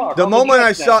 Yeah, Drew Lock. The moment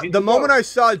I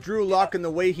saw Drew Lock and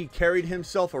the way he carried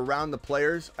himself around the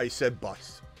players, I said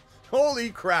bust. Holy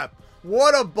crap.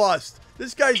 What a bust.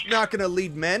 This guy's not going to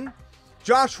lead men.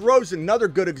 Josh Rosen, another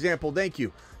good example. Thank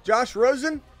you. Josh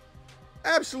Rosen,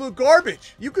 absolute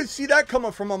garbage. You could see that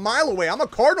coming from a mile away. I'm a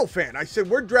Cardinal fan. I said,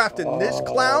 we're drafting this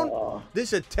clown,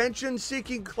 this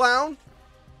attention-seeking clown.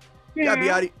 Yeah.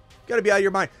 Gotta be out of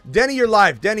your mind. Denny, you're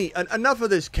live. Denny, enough of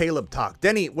this Caleb talk.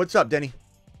 Denny, what's up, Denny?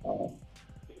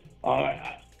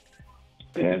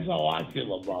 That's how I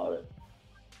feel about it.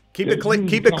 Keep it clean.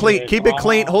 Keep it clean. Keep it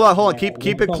clean. Hold on.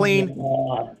 Keep it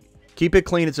clean. Keep it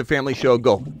clean. It's a family show.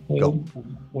 Go.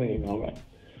 Wait, all right.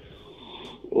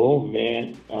 Oh,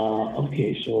 man.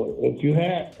 Okay, so if you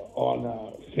had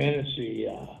on fantasy,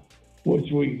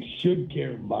 which we should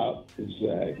care about is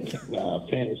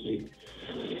fantasy.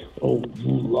 Oh,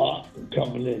 Drew Lock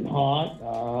coming in hot.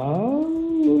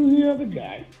 Who's the other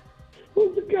guy?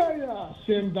 Who's the guy?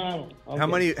 Sam Donald.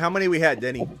 Okay. How many we had,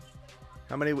 Denny?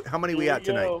 How many we at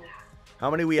tonight?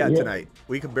 How many we at tonight?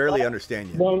 We can barely understand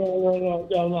you. No.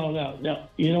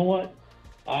 You know what?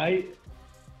 I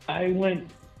went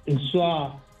and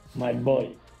saw my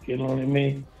boy. You know what I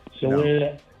mean?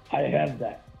 So I have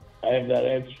that. I have that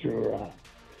extra.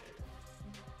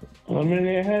 I mean,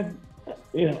 I had,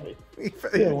 when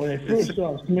I first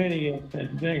saw Smitty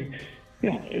and thing,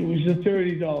 it was a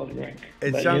 $30 drink.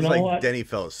 It sounds like Denny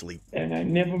fell asleep. And I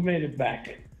never made it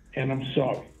back. And I'm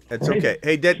sorry. That's right? Okay.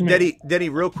 Hey, Denny,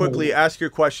 real quickly, ask your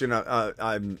question.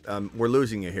 We're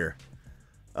losing you here.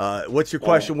 What's your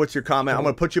question? What's your comment? I'm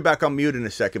going to put you back on mute in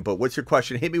a second, but what's your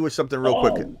question? Hit me with something real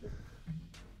quick.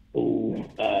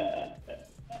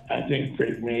 I think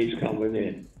Drake May's coming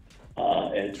in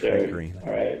at third. Green.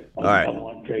 All right. All right. I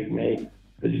want Drake May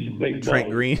because he's a big Trent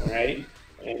boy, Green. right?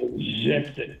 And he's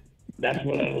zips it. That's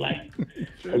what I like.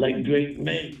 I like Drake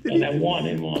May, and I want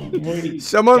him on Brady.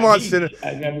 Someone wants to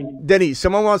know, Denny.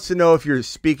 Someone wants to know if you're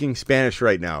speaking Spanish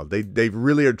right now. They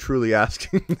really are truly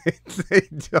asking. They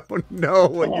don't know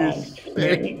what you're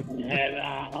saying.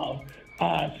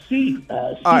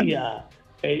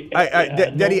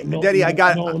 Denny, I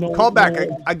got call back.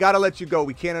 I gotta let you go.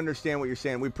 We can't understand what you're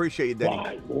saying. We appreciate you,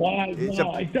 Denny. Why?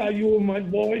 I thought you were my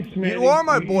boy, Smitty. You are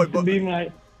my boy, but be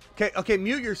my. Okay,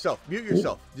 mute yourself.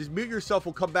 Just mute yourself.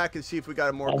 We'll come back and see if we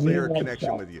got a more clear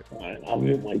connection with you. All right, I'll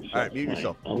mute myself. All right, mute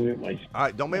yourself. I'll mute myself. All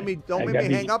right, don't make me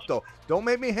hang up though. Don't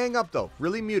make me hang up though.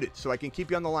 Really mute it so I can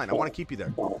keep you on the line. I want to keep you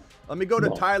there. Let me go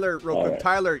to Tyler real quick.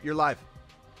 Tyler, you're live.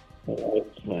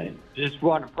 That's fine. Just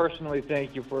want to personally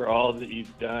thank you for all that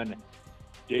you've done.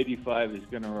 JD5 is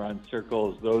going to run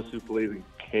circles. Those who believe in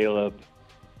Caleb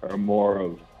are more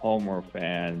of Homer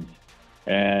fans.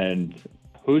 And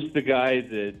who's the guy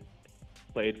that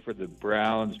played for the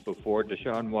Browns before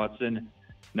Deshaun Watson?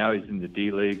 Now he's in the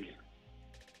D League.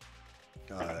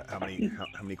 How many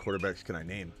quarterbacks can I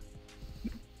name?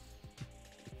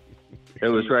 It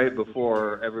was right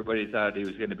before everybody thought he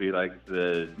was going to be like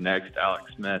the next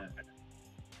Alex Smith.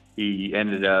 He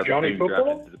ended up being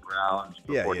drafted to the Browns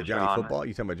before Johnny Deshaun. Football.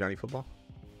 You talking about Johnny Football?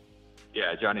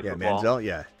 Yeah, Johnny Football. Manziel.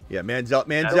 Yeah,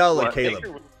 Manziel and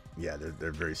Caleb. Yeah,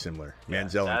 they're very similar.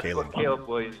 Manziel and Caleb. That's what Caleb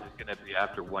Williams is going to be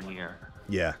after 1 year.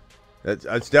 Yeah,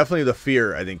 that's definitely the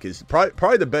fear. I think is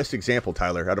probably the best example,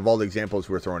 Tyler. Out of all the examples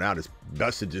we're throwing out, it's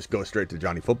best to just go straight to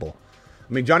Johnny Football.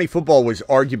 I mean, Johnny Football was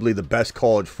arguably the best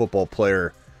college football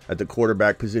player at the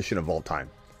quarterback position of all time.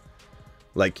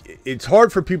 Like, it's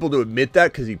hard for people to admit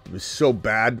that because he was so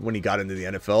bad when he got into the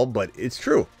NFL, but it's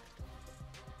true.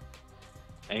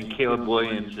 And Caleb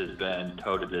Williams has been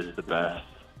touted as the best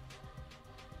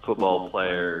football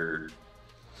player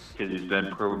because he's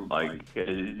been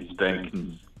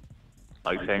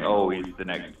saying, oh, he's the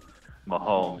next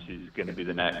Mahomes. He's going to be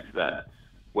the next that.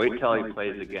 Wait till he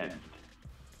plays against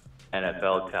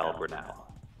NFL caliber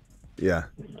now. Yeah.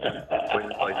 Wait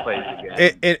till he plays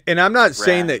against and I'm not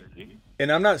saying that.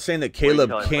 And I'm not saying that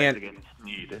Caleb can't.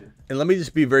 And let me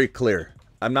just be very clear.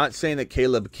 I'm not saying that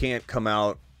Caleb can't come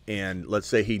out and let's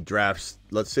say they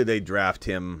draft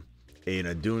him in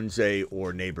Adunze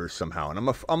or Neighbors somehow. And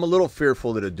I'm a little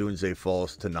fearful that Adunze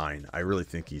falls to 9. I really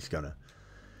think he's gonna.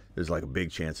 There's like a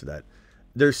big chance of that.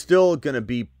 there's still going to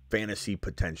be fantasy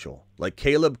potential. Like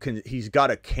Caleb he's got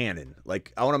a cannon.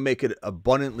 Like I want to make it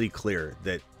abundantly clear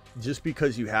that just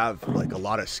because you have like a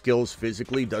lot of skills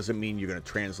physically doesn't mean you're going to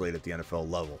translate at the NFL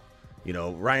level. You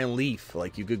know, Ryan Leaf,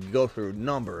 like you could go through a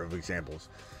number of examples.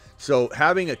 So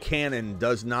having a cannon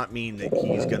does not mean that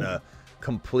he's going to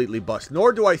completely bust,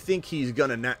 nor do I think he's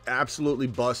going to absolutely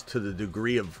bust to the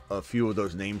degree of a few of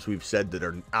those names we've said that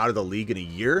are out of the league in a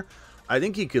year. I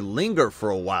think he could linger for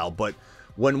a while, but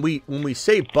when we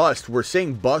say bust, we're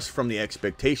saying bust from the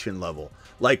expectation level.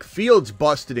 Like Fields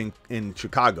busted in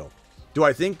Chicago. Do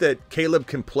I think that Caleb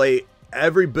can play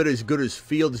every bit as good as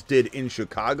Fields did in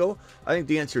Chicago? I think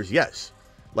the answer is yes.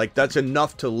 Like, that's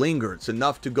enough to linger. It's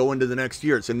enough to go into the next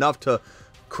year. It's enough to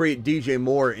create DJ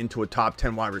Moore into a top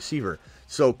 10 wide receiver.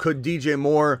 So could DJ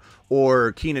Moore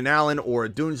or Keenan Allen or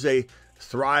Dunze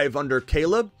thrive under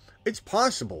Caleb? It's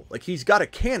possible. Like, he's got a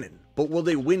cannon. But will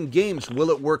they win games?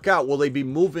 Will it work out? Will they be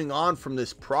moving on from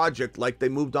this project like they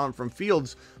moved on from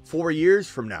Fields 4 years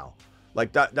from now?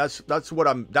 Like that's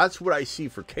what I see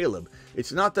for Caleb.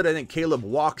 It's not that I think Caleb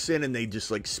walks in and they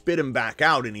just like spit him back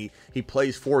out and he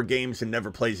plays 4 games and never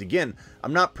plays again.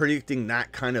 I'm not predicting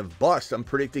that kind of bust. I'm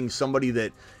predicting somebody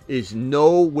that is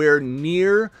nowhere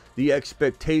near the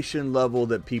expectation level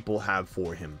that people have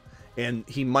for him. And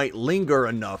he might linger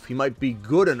enough, he might be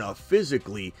good enough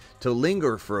physically to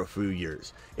linger for a few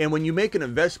years. And when you make an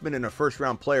investment in a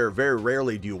first-round player, very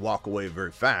rarely do you walk away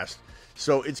very fast.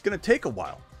 So it's going to take a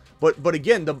while. But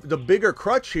again, the bigger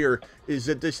crutch here is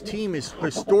that this team is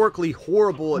historically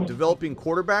horrible at developing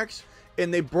quarterbacks,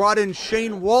 and they brought in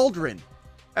Shane Waldron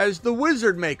as the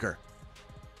wizard maker.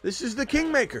 This is the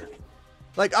kingmaker.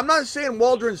 Like, I'm not saying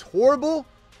Waldron's horrible,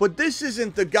 but this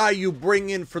isn't the guy you bring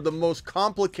in for the most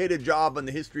complicated job in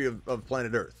the history of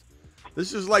planet Earth.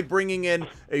 This is like bringing in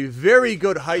a very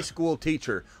good high school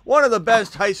teacher, one of the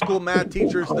best high school math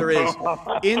teachers there is,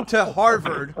 into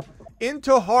Harvard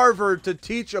to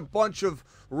teach a bunch of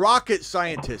rocket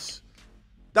scientists.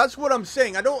 That's what I'm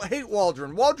saying. I don't hate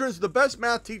Waldron. Waldron's the best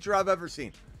math teacher I've ever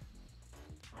seen.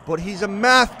 But he's a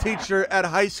math teacher at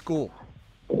high school.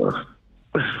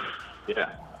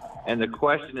 Yeah. And the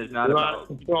question is not about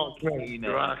Keenan,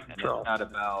 and it's not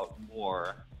about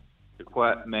Moore.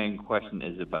 The main question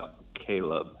is about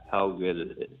Caleb. How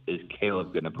good is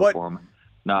Caleb going to perform?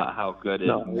 Not how good is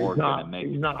Moore going to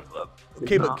make Caleb.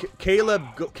 Okay,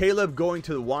 but Caleb going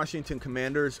to the Washington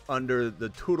Commanders under the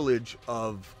tutelage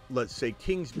of, let's say,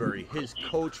 Kingsbury, his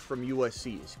coach from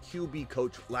USC, his QB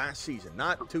coach last season,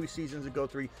 not 2 seasons ago,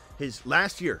 3, his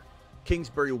last year,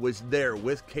 Kingsbury was there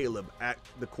with Caleb at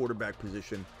the quarterback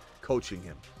position, coaching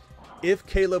him. If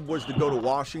Caleb was to go to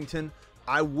Washington,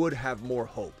 I would have more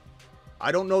hope.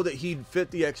 I don't know that he'd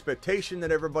fit the expectation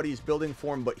that everybody's building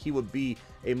for him, but he would be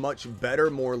a much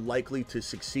better, more likely to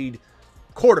succeed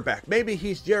quarterback. Maybe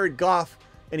he's Jared Goff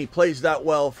and he plays that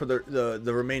well for the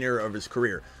remainder of his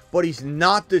career. But he's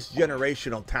not this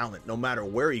generational talent no matter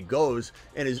where he goes,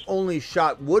 and his only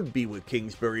shot would be with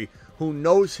Kingsbury, who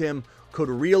knows him, could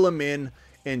reel him in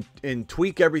and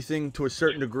tweak everything to a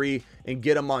certain degree and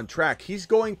get him on track. He's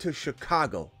going to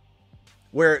Chicago,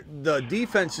 where the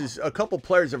defenses, a couple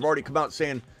players have already come out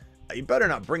saying, you better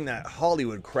not bring that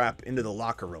Hollywood crap into the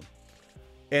locker room.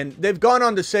 And they've gone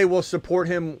on to say, we'll support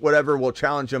him, whatever, we'll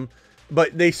challenge him.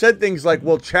 But they said things like,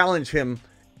 we'll challenge him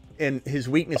and his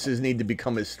weaknesses need to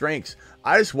become his strengths.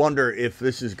 I just wonder if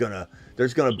this is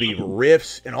there's gonna be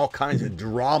rifts and all kinds of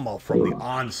drama from the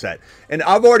onset. And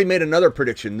I've already made another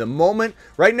prediction. The moment,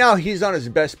 right now, he's on his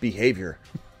best behavior.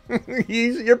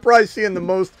 You're probably seeing the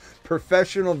most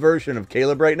professional version of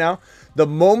Caleb right now. The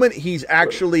moment he's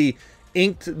actually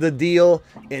inked the deal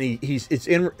and it's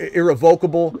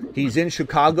irrevocable, he's in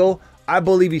Chicago, I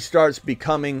believe he starts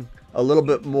becoming a little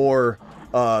bit more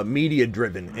media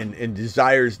driven and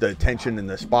desires the attention and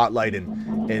the spotlight,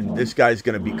 and this guy's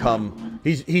going to become,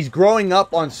 he's growing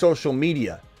up on social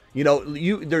media. You know,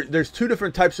 there's 2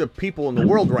 different types of people in the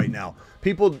world right now.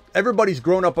 Everybody's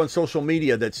grown up on social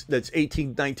media that's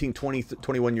 18, 19, 20,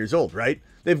 21 years old, right?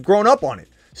 They've grown up on it.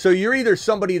 So you're either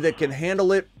somebody that can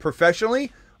handle it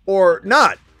professionally or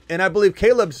not. And I believe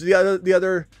Caleb's the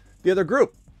other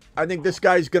group. I think this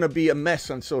guy's going to be a mess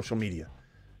on social media.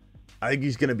 I think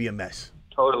he's going to be a mess.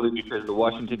 Totally, because the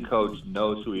Washington coach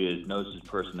knows who he is, knows his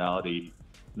personality,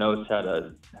 knows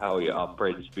how he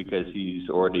operates, because he's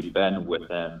already been with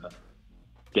them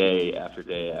day after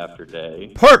day after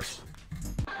day. Perps!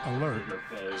 Alert.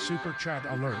 Super chat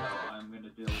alert. I'm going to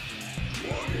deal with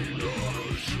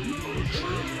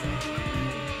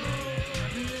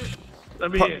him.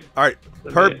 Let me in. All right,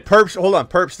 Perps, hold on.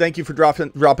 Perps, thank you for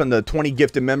dropping the 20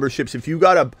 gifted memberships. If you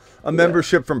got a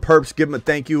membership from Perps, give them a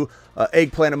thank you,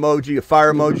 eggplant emoji, a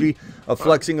fire emoji, a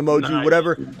flexing emoji,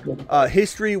 whatever.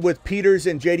 History with Peters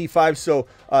and JD5. So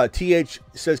TH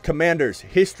says Commanders.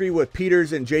 History with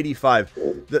Peters and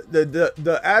JD5.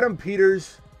 The Adam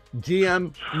Peters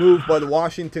GM move by the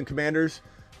Washington Commanders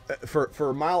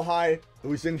for Mile High,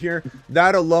 who's in here,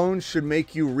 that alone should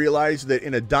make you realize that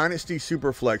in a Dynasty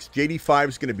Superflex, JD5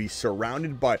 is going to be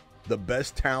surrounded by the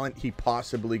best talent he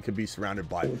possibly could be surrounded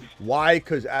by. Why?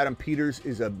 Because Adam Peters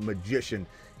is a magician.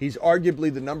 He's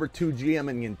arguably the #2 GM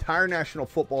in the entire National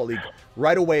Football League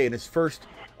right away in his first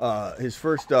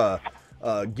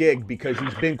gig, because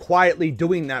he's been quietly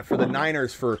doing that for the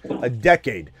Niners for a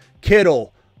decade.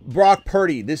 Kittle, Brock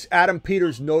Purdy, this Adam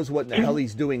Peters knows what in the hell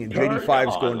he's doing, and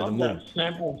JD5's going to the moon.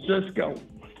 San Francisco.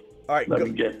 All right, Let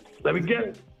me get it.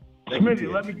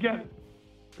 Smitty, let me get it.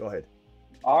 Go ahead.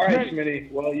 All right,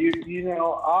 Smitty. Well, you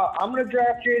know, I'm going to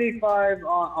draft JD5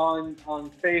 on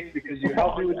faith because you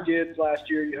helped me with Gibbs last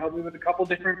year. You helped me with a couple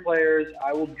different players.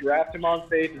 I will draft him on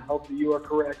faith and hope that you are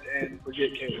correct and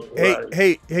forget Caleb.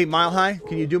 Hey, Mile High,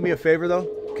 can you do me a favor though?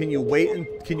 Can you wait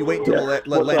until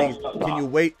Lenny? Can you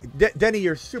wait? Denny,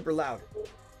 you're super loud.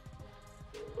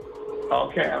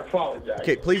 Okay, I apologize.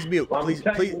 Okay, please mute. Please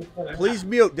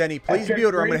mute, Denny. Please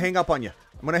mute, or I'm going to hang up on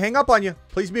you.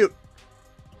 Please mute.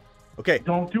 Okay.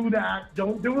 Don't do that.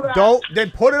 Don't do that.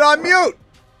 Then put it on mute.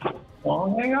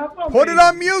 Don't hang up on Put me. it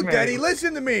on mute, Denny.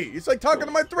 Listen to me. It's like talking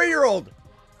to my 3-year-old.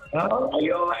 Oh,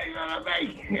 you're like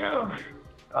me.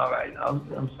 All right,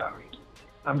 I'm sorry.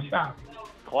 I'm sorry.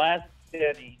 Class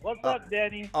Denny. What's up,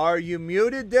 Denny? Are you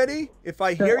muted, Denny? If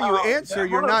I hear you answer,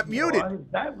 you're not muted.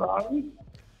 I'm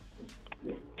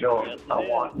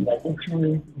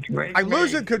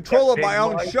losing control of my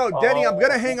own show. Denny, I'm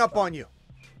going to hang up on you.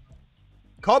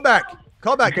 Call back.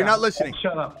 You're not listening.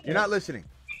 Shut up. You're not listening.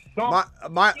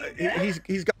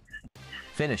 He's got.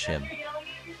 Finish him.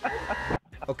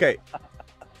 Okay.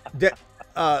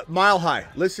 Mile High,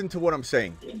 listen to what I'm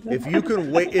saying. If you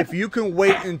can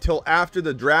wait until after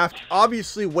the draft,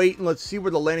 obviously wait and let's see where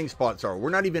the landing spots are.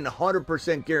 We're not even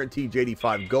 100% guaranteed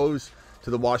JD5 goes to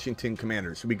the Washington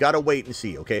Commanders. So we got to wait and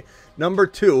see, okay? Number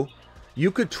 2, you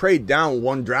could trade down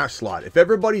 1 draft slot. If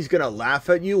everybody's going to laugh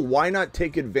at you, why not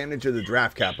take advantage of the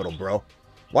draft capital, bro?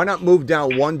 Why not move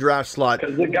down 1 draft slot?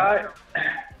 Because the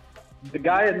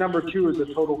guy at number 2 is a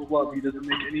total flub. He doesn't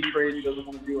make any trades. He doesn't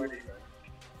want to do anything.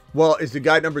 Well, is the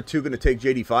guy number 2 going to take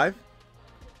JD5?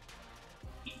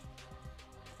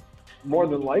 More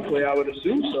than likely, I would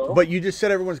assume so. But you just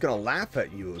said everyone's going to laugh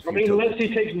at you. Unless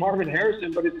he takes Marvin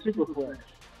Harrison, but it's super flex.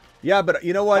 Yeah, but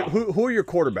you know what? Who are your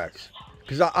quarterbacks?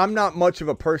 Because I'm not much of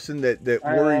a person that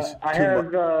worries too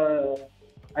much.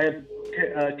 I have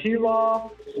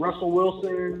T-Law, Russell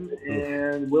Wilson,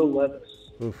 and Will Levis.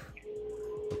 Oof.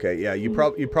 Okay, yeah, you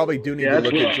probably do need to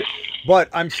look at it. But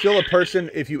I'm still a person,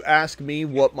 if you ask me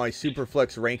what my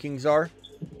Superflex rankings are,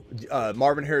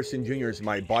 Marvin Harrison Jr. is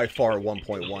my by far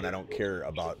 1.1. I don't care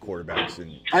about quarterbacks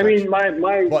and I mean, my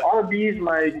RBs,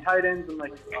 my tight ends, and my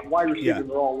wide receivers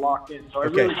are all locked in. So I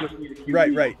really just need a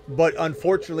QB. Right. But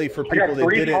unfortunately, for people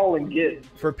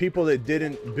that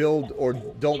didn't build or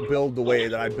don't build the way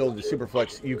that I build the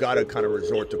Superflex, you got to kind of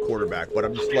resort to quarterback. But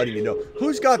I'm just letting you know.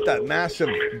 Who's got that massive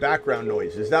background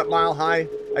noise? Is that Mile High?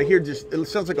 I hear it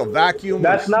sounds like a vacuum.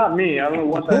 That's not me. I don't know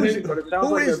what that is, but it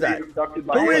sounds like they're being abducted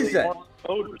by aliens. Who is that?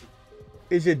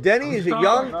 Is it Denny? Is it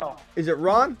Young? No. Is it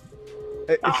Ron?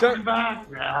 I'm back.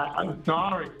 I'm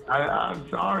sorry. I'm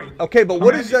sorry. Okay, but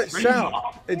what does that sound?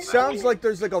 It sounds like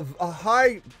there's like a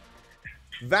high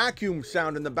vacuum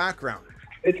sound in the background.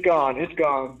 It's gone.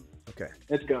 Okay.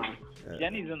 It's gone.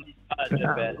 Denny's in the I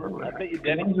bet you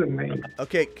Denny's in me.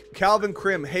 Okay, Calvin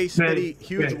Krim. Hey, Smitty,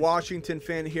 huge Washington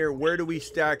fan here. Where do we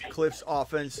stack Cliff's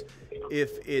offense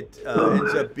if it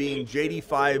ends up being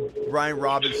JD5, Brian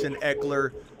Robinson,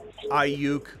 Eckler,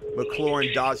 Aiyuk,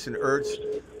 McLaurin, Dotson,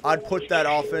 Ertz? I'd put that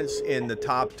offense in the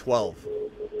top 12.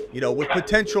 You know, with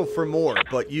potential for more.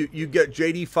 But you get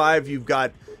JD5, you've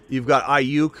got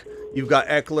Aiyuk, you've got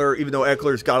Eckler. Even though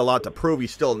Eckler's got a lot to prove,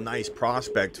 he's still a nice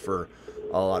prospect for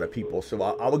a lot of people. So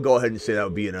I would go ahead and say that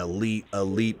would be an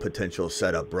elite potential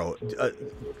setup, bro.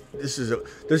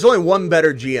 There's only one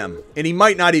better GM, and he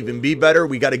might not even be better.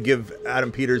 We got to give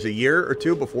Adam Peters a year or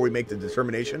two before we make the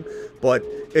determination. But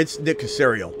it's Nick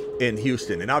Caserio in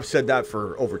Houston, and I've said that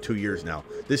for over 2 years now.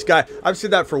 This guy, I've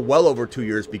said that for well over 2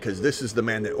 years because this is the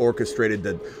man that orchestrated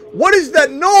the. What is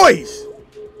that noise?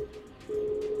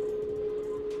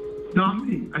 Not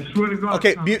me. I swear to God.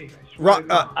 Okay,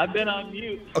 I've been on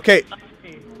mute. Okay.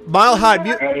 Mile High,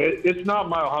 mute. It's not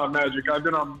Mile High Magic. I've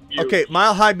been on mute. Okay,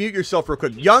 Mile High, mute yourself real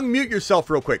quick. Young, mute yourself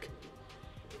real quick.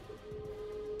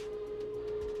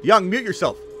 Young, mute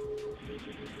yourself.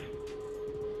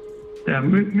 Yeah,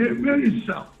 mute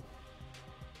yourself.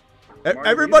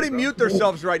 Everybody mute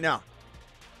themselves right now.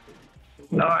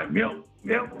 All right, mute.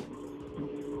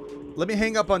 Let me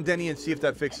hang up on Denny and see if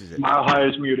that fixes it. Mile High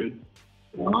is muted.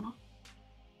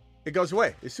 It goes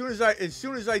away. As soon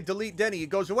as I delete Denny, it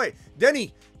goes away.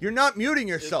 Denny, you're not muting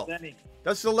yourself.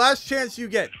 That's the last chance you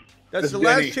get. That's the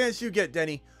last chance you get,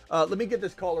 Denny. Let me get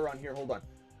this caller on here. Hold on.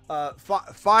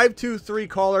 523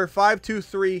 caller,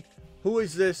 523. Who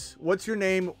is this? What's your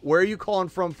name? Where are you calling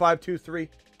from? 523.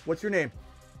 What's your name?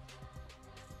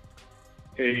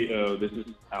 Hey, this is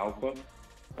Alpha.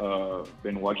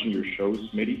 Been watching your show,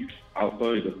 Smitty.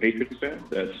 Alpha is a Patriots fan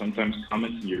that sometimes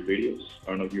comments in your videos. I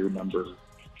don't know if you remember.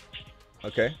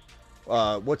 Okay.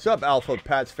 What's up, Alpha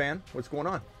Pats fan? What's going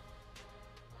on?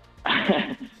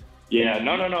 Yeah,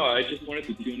 no. I just wanted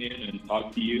to tune in and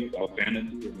talk to you about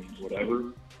fantasy. I mean,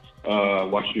 whatever.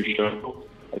 Watch your show.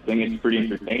 I think it's pretty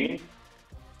entertaining.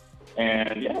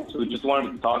 And yeah, so just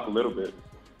wanted to talk a little bit.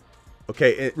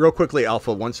 Okay, real quickly,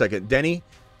 Alpha, 1 second. Denny,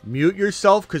 mute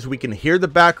yourself because we can hear the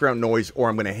background noise or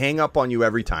I'm going to hang up on you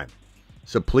every time.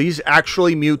 So please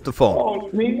actually mute the phone.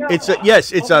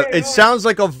 It sounds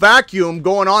like a vacuum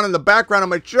going on in the background of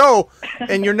my show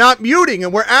and you're not muting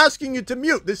and we're asking you to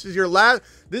mute. This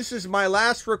is my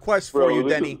last request for you,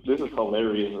 Denny. This is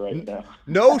hilarious right now.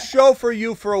 No show for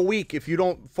you for a week if you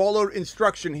don't follow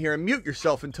instruction here and mute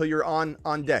yourself until you're on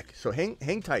deck. So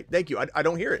hang tight. Thank you. I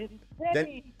don't hear it.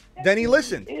 Denny,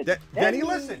 listen. Denny,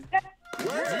 listen.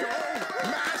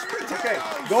 Okay,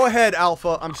 go ahead,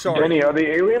 Alpha. I'm sorry. Denny, are the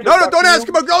aliens? No, don't ask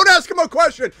him. Don't ask him a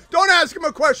question. Don't ask him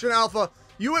a question, Alpha.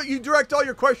 You direct all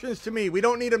your questions to me. We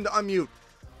don't need him to unmute.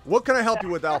 What can I help you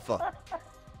with, Alpha?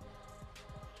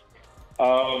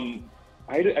 I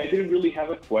didn't really have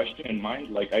a question in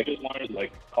mind. Like, I just wanted to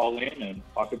like call in and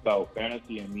talk about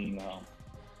fantasy. I mean,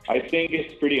 I think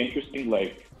it's pretty interesting.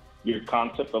 Like your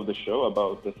concept of the show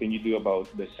about the thing you do about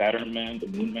the Saturn man, the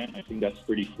Moon man. I think that's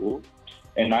pretty cool.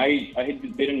 And I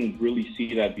didn't really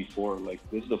see that before. Like,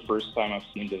 this is the first time I've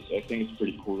seen this. I think it's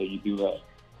pretty cool that you do that.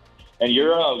 And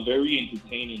you're a very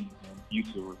entertaining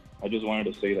YouTuber. I just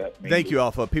wanted to say that. Thank you,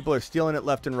 Alpha. People are stealing it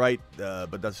left and right,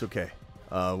 but that's okay.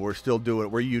 We're still doing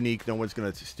it. We're unique. No one's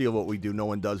going to steal what we do. No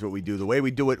one does what we do the way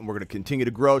we do it, and we're going to continue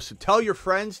to grow. So tell your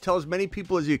friends. Tell as many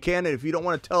people as you can. And if you don't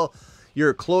want to tell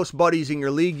your close buddies in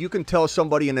your league, you can tell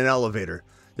somebody in an elevator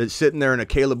that's sitting there in a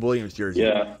Caleb Williams jersey.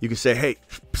 Yeah. You can say, hey,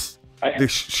 psst, the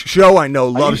show I know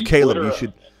loves Caleb.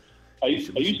 Twitter. I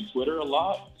use Twitter a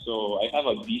lot, so I have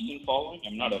a decent following.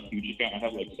 I'm not a huge account. I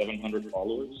have like 700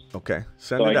 followers. Okay,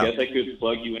 send it out. So I guess I could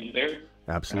plug you in there.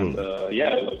 Absolutely. And,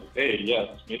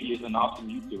 Smitty is an awesome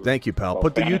YouTuber. Thank you, pal.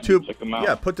 Put the YouTube,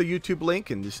 put the YouTube link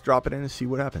and just drop it in and see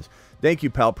what happens. Thank you,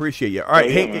 pal. Appreciate you. All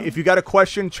right, hey, if you got a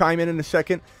question, chime in a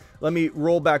second. Let me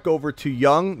roll back over to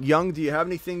Young. Young, do you have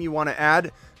anything you want to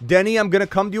add? Denny, I'm going to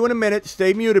come to you in a minute.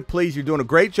 Stay muted, please. You're doing a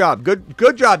great job.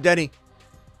 Good job, Denny.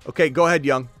 Okay, go ahead,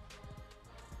 Young.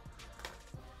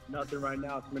 Nothing right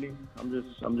now, Smitty.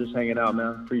 I'm just hanging out,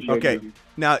 man. Appreciate it. Okay.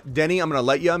 Now, Denny, I'm going to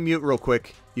let you unmute real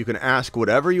quick. You can ask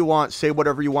whatever you want, say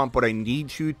whatever you want, but I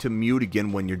need you to mute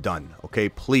again when you're done. Okay,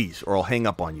 please, or I'll hang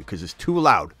up on you because it's too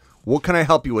loud. What can I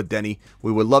help you with, Denny?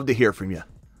 We would love to hear from you.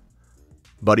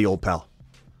 Buddy, old pal.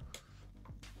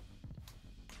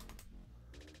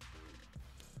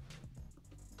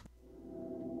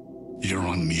 You're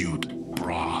on mute,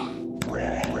 brah.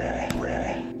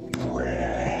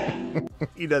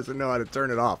 He doesn't know how to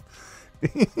turn it off.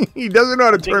 He doesn't know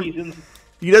how to turn.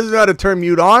 He doesn't know how to turn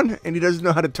mute on, and he doesn't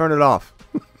know how to turn it off.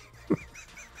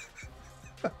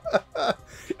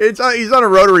 He's on a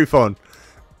rotary phone.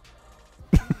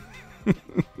 You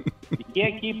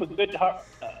can't keep a good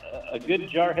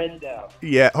jarhead down.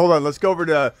 Yeah, hold on. Let's go over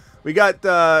to. We got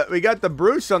the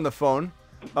Bruce on the phone.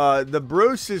 The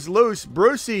Bruce is loose.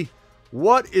 Brucey,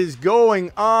 what is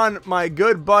going on, my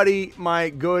good buddy, my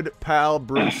good pal,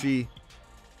 Brucey?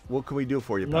 What can we do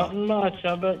for you, pal? Nothing much.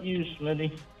 How about you,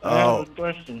 Smitty? I have a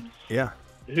question. Yeah.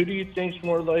 Who do you think's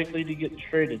more likely to get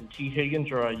traded, T.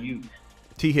 Higgins or Aiyuk?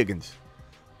 T. Higgins.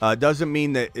 Doesn't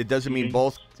mean that it doesn't mean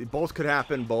both. Both could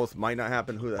happen. Both might not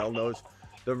happen. Who the hell knows?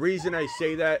 The reason I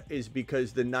say that is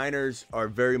because the Niners are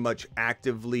very much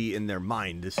actively in their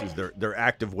mind. This is their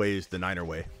active way is the Niner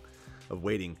way of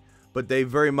waiting. But they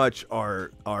very much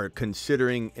are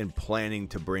considering and planning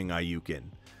to bring Aiyuk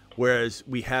in. Whereas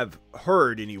we have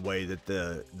heard anyway that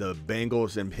the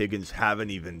Bengals and Higgins haven't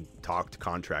even talked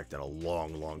contract in a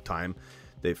long, long time.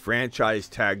 They franchise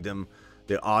tagged him.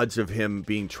 the odds of him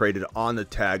being traded on the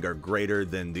tag are greater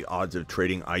than the odds of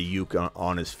trading Aiyuk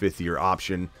on his 5th-year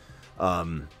option.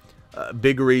 A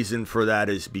big reason for that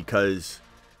is because,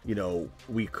 you know,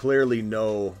 we clearly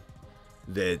know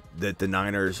that the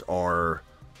Niners are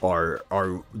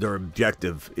their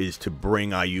objective is to bring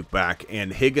Aiyuk back,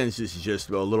 and Higgins is just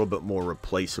a little bit more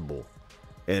replaceable.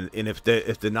 And if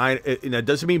the Niners, and that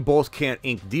doesn't mean both can't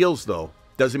ink deals though.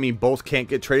 Doesn't mean both can't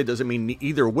get traded. Doesn't mean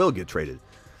either will get traded.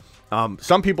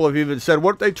 Some people have even said,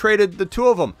 what if they traded the two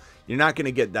of them? You're not going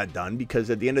to get that done, because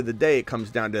at the end of the day, it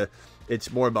comes down to,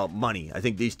 it's more about money. I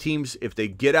think these teams, if they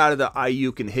get out of the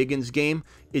Aiyuk and Higgins game,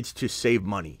 it's to save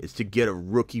money. It's to get a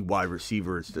rookie wide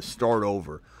receiver. It's to start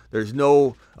over. There's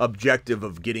no objective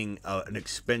of getting an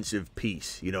expensive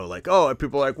piece. You know, like, oh,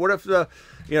 people are like, what if the,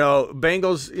 you know,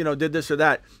 Bengals, you know, did this or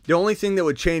that? The only thing that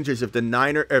would change is if the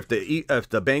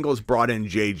Bengals brought in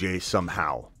JJ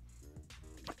somehow.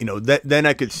 You know, then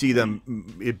I could see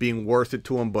them it being worth it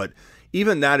to them, but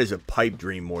even that is a pipe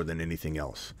dream more than anything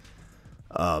else.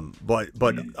 But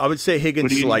I would say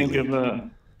Higgins slightly.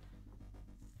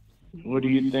 What do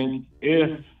you think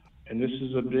if, and this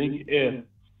is a big if,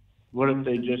 what if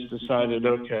they just decided,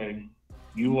 okay,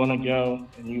 you want to go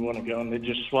and you want to go, and they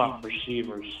just swap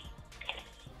receivers?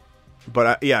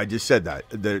 But I just said that.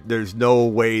 There's no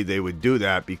way they would do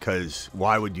that, because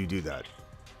why would you do that?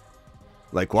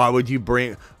 Like, why would you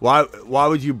bring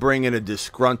in a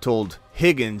disgruntled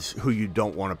Higgins who you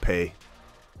don't want to pay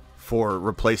for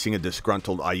replacing a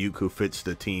disgruntled Aiyuk who fits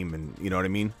the team? And you know what I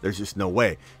mean? There's just no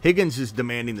way. Higgins is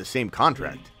demanding the same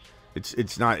contract.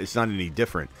 It's not any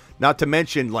different. Not to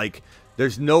mention, like,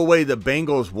 there's no way the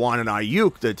Bengals want an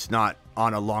Aiyuk that's not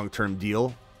on a long-term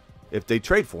deal if they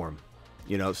trade for him.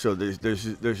 You know, so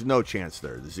there's no chance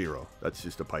there. The zero. That's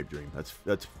just a pipe dream.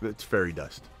 That's fairy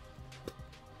dust.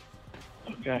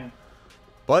 Okay.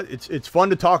 But it's fun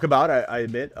to talk about, I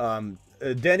admit.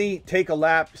 Denny, take a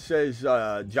lap, says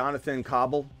Jonathan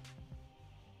Cobble.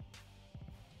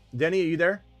 Denny, are you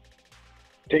there?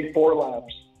 Take 4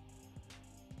 laps.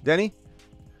 Denny?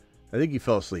 I think he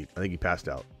fell asleep. I think he passed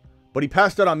out. But he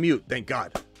passed out on mute, thank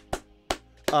God.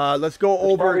 Let's go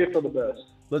over for the best.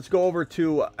 Let's go over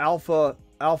to Alpha.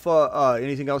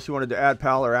 Anything else you wanted to add,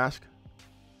 pal, or ask?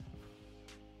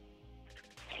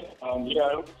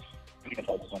 Yeah.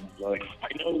 Like,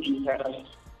 I know you had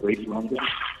Drake London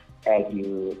as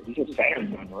your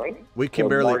Saturn one, right? We can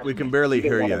barely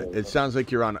hear you. It sounds like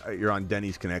you're on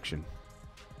Denny's connection.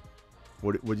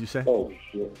 What'd you say? Oh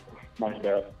shit, my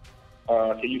bad.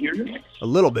 Can you hear me? A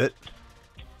little bit.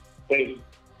 Hey.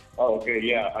 Oh, okay.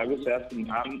 Yeah, I was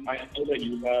asking. I know that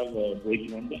you have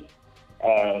Drake London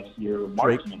as your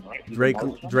marksman, right?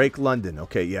 Drake London.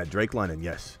 Okay, yeah, Drake London.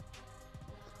 Yes.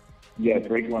 Yeah,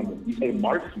 Drake London. You say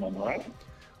marksman, right?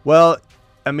 Well,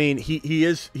 I mean, he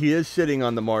is sitting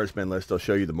on the Marsman list. I'll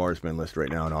show you the Marsman list right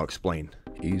now, and I'll explain.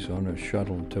 He's on a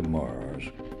shuttle to Mars.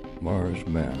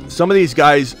 Marsman. Some of these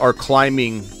guys are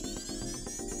climbing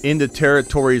into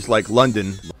territories like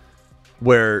London,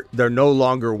 where they're no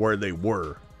longer where they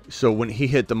were. So when he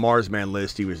hit the Marsman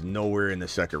list, he was nowhere in the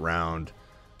second round.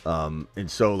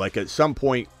 And so, like, at some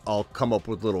point, I'll come up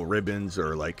with little ribbons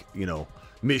or, like, you know,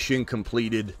 mission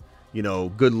completed. You know,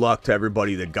 good luck to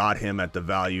everybody that got him at the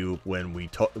value when we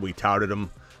touted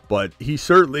him. But he's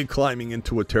certainly climbing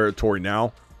into a territory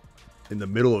now, in the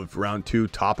middle of round 2,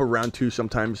 top of round 2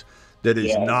 sometimes, that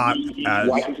is not as...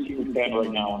 Right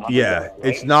now,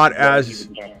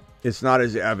 it's not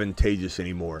as advantageous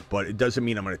anymore. But it doesn't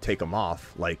mean I'm going to take him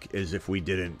off, like, as if we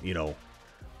didn't, you know,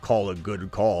 call a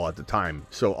good call at the time.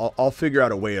 So I'll figure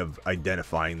out a way of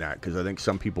identifying that, because I think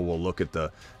some people will look at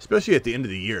especially at the end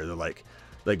of the year, they're like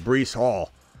Breece Hall,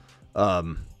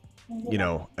 you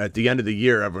know, at the end of the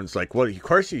year, everyone's like, well, of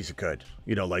course he's good,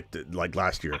 you know, like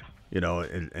last year, you know,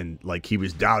 and like he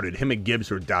was doubted. Him and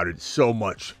Gibbs were doubted so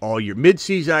much all year.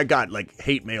 Mid-season, I got like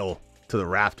hate mail to the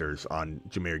rafters on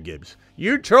Jahmyr Gibbs.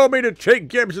 You told me to take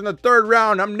Gibbs in the 3rd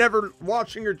round. I'm never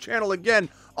watching your channel again.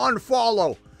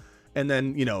 Unfollow. And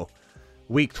then, you know,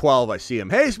 week 12, I see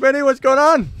him. Hey, Smitty, what's going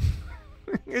on?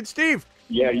 It's Steve.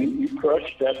 Yeah, you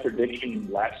crushed that prediction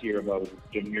last year about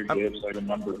Jahmyr Gibbs, I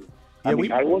remember. Yeah,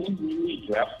 I wasn't really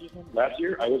drafting him last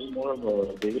year. I was more of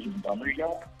a David Montgomery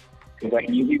guy, because I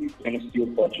knew he was going to steal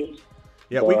clutches.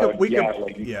 Yeah,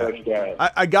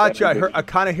 I got you. I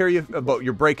kind of hear you, but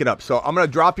you're breaking up. So I'm going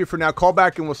to drop you for now. Call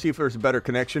back and we'll see if there's a better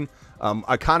connection.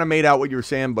 I kind of made out what you were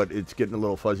saying, but it's getting a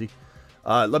little fuzzy.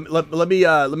 Let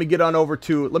me get on over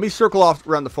to, let me circle off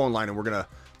around the phone line, and we're going to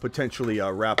potentially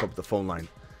wrap up the phone line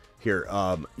here.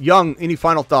 Young, any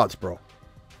final thoughts, bro?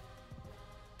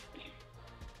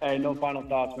 Hey, no final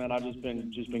thoughts, man. I've just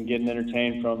been getting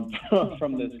entertained from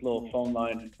from this little phone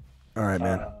line. All right,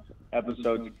 man.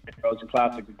 Episode. It's a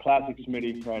classic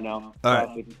Smitty right now. All right.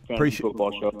 Classic fantasy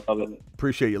football show. Love it.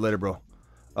 Appreciate you. Later, bro.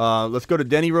 Let's go to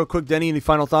Denny real quick. Denny, any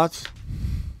final thoughts?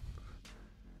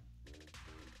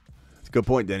 It's a good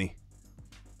point, Denny.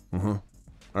 All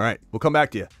right. We'll come back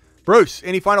to you. Bruce,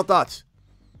 any final thoughts?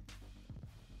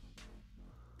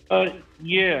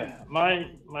 Yeah. My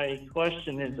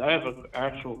question is, I have an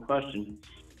actual question.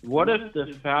 What if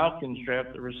the Falcons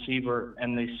draft a receiver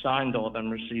and they signed all them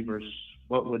receivers?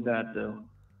 What would that do?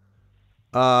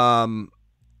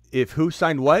 If who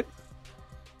signed what?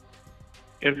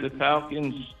 If the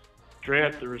Falcons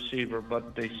draft a receiver,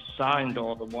 but they signed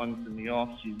all the ones in the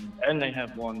offseason, and they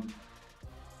have one.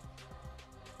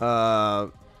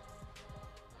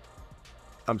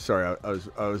 I'm sorry, I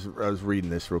was reading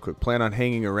this real quick. Plan on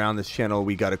hanging around this channel.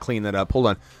 We got to clean that up. Hold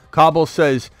on. Cobble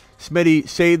says, Smitty,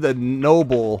 say the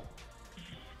noble.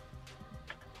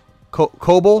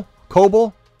 Coble?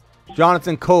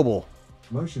 Jonathan Coble.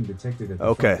 Motion detected at the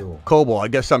Okay, front door. Coble. I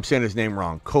guess I'm saying his name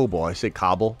wrong. Coble. I say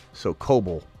Cobble. So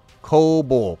Coble.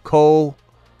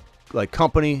 Like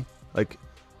company, like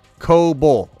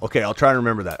Coble. Okay, I'll try to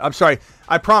remember that. I'm sorry.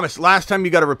 I promise. Last time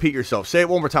you got to repeat yourself. Say it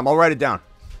one more time. I'll write it down.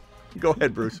 Go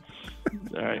ahead, Bruce.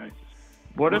 All right.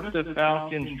 What if the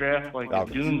Falcons draft like a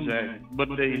Dunze,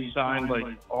 but they signed like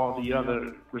all the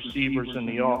other receivers in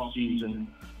the offseason?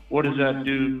 What does that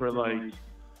do for like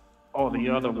all the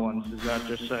other ones? Does that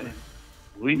just say,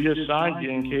 we just signed you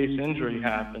in case injury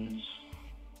happens?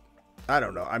 I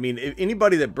don't know. I mean, if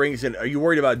anybody that brings in, are you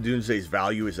worried about Dunze's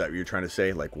value? Is that what you're trying to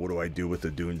say? Like, what do I do with the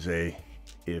Dunze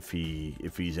if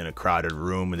he's in a crowded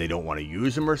room and they don't want to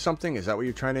use him or something? Is that what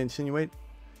you're trying to insinuate?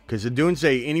 Because the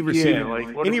Dunze, any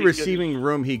receiving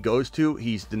room he goes to,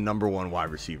 he's the #1 wide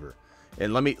receiver.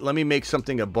 And let me make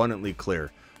something abundantly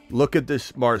clear. Look at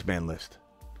this Mars Man list.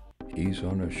 He's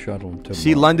on a shuttle to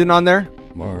See Mars. London on there?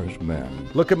 Mars Man.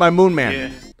 Look at my Moon Man.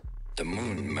 Yeah. The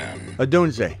Moon Man. A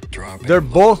Dunze. They're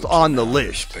both on the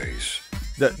list.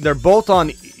 They're both on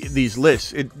these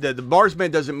lists. The Mars Man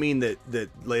doesn't mean that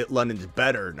London's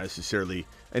better necessarily.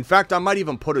 In fact, I might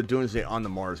even put a Dunze on the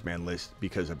Mars Man list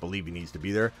because I believe he needs to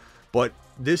be there. But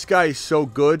this guy is so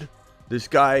good. This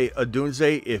guy, a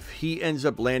Dunze, if he ends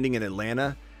up landing in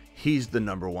Atlanta, he's the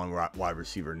 #1 wide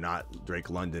receiver, not Drake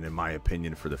London, in my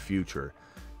opinion, for the future.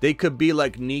 They could be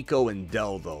like Nico and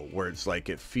Dell, though, where it's like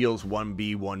it feels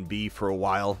 1B, 1B for a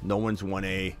while. No one's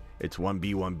 1A. It's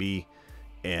 1B, 1B.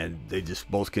 And they just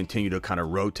both continue to kind of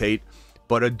rotate.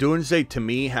 But a Dunze, to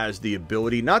me, has the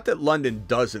ability, not that London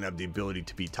doesn't have the ability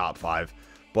to be top 5,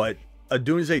 but a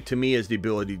Dunze, to me, has the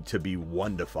ability to be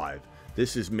 1 to 5.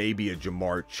 This is maybe a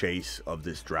Jamar Chase of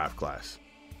this draft class.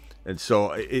 And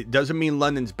so it doesn't mean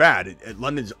London's bad.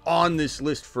 London's on this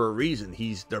list for a reason.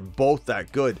 They're both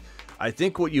that good. I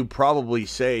think what you probably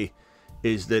say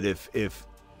is that if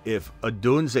a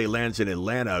Dunze lands in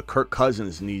Atlanta, Kirk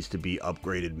Cousins needs to be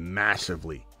upgraded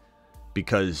massively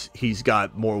because he's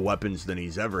got more weapons than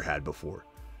he's ever had before.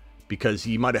 Because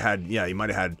he might have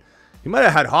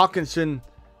had Hawkinson,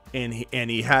 and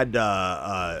he had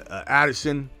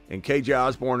Addison and KJ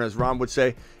Osborne, as Ron would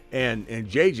say, and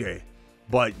JJ.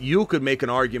 But you could make an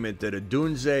argument that a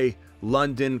Dunze,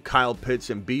 London, Kyle Pitts,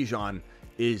 and Bijan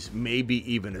is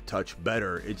maybe even a touch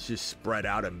better. It's just spread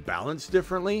out and balanced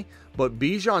differently. But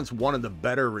Bijan's one of the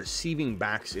better receiving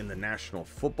backs in the National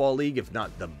Football League, if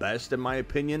not the best, in my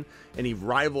opinion. And he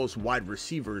rivals wide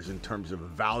receivers in terms of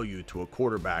value to a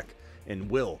quarterback and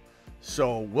will.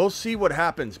 So we'll see what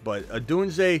happens. But a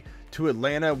Dunze to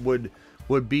Atlanta would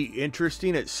be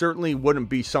interesting. It certainly wouldn't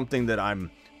be something that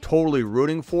I'm totally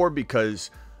rooting for, because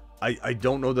I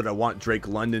don't know that I want Drake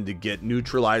London to get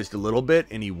neutralized a little bit,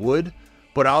 and he would.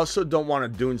 But I also don't want a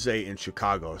Dunze in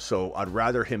Chicago. So I'd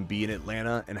rather him be in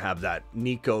Atlanta and have that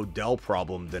Nico Dell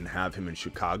problem than have him in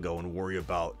Chicago and worry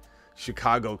about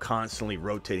Chicago constantly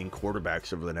rotating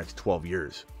quarterbacks over the next 12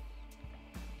 years.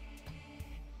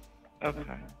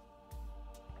 Okay.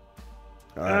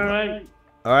 All right.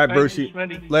 All right, Thank Brucey. you,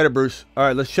 Smitty. Later, Bruce. All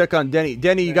right, let's check on Denny.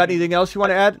 Denny, you got anything else you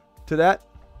want to add to that?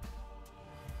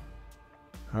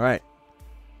 All right.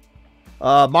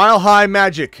 Mile High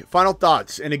Magic, final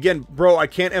thoughts. And again, bro, I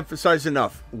can't emphasize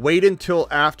enough. Wait until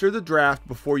after the draft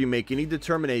before you make any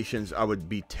determinations. I would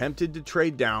be tempted to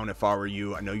trade down if I were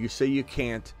you. I know you say you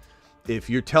can't. If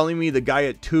you're telling me the guy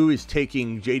at 2 is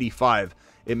taking JD5,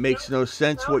 it makes no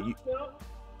sense what you...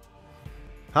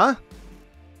 Huh?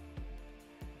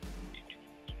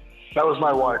 That was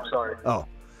my wife, sorry. Oh.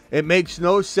 It makes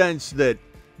no sense that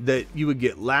you would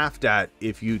get laughed at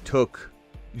if you took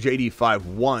JD5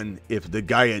 1 if the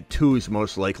guy at 2 is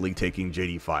most likely taking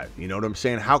JD5? You know what I'm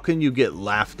saying? How can you get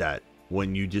laughed at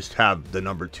when you just have the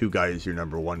number 2 guy as your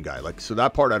number 1 guy? Like, so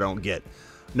that part I don't get.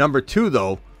 Number 2,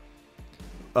 though,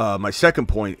 my second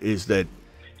point is that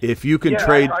if you can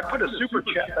trade... I put a super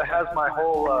chat that has my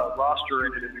whole roster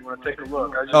in it if you want to take a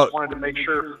look. I just wanted to make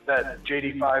sure that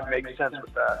JD5 makes sense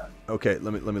with that. Okay,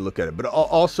 let me look at it. But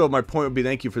also, my point would be,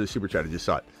 thank you for the super chat. I just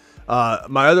saw it.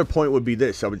 My other point would be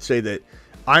this. I would say that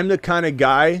I'm the kind of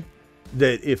guy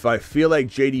that if I feel like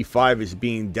JD5 is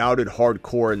being doubted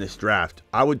hardcore in this draft,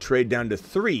 I would trade down to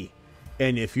 3.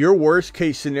 And if your worst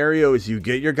case scenario is you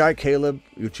get your guy Caleb,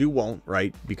 which you won't,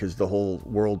 right? Because the whole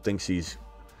world thinks he's...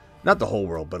 Not the whole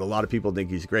world, but a lot of people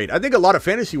think he's great. I think a lot of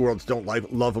fantasy worlds don't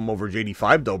love him over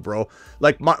JD5, though, bro.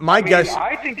 Like, my guess...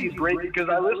 I think he's great because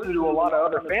I listen to a lot of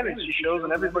other fantasy shows,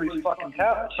 and everybody's fucking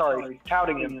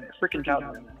touting him. Freaking touting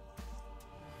him.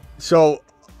 So,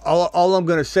 all I'm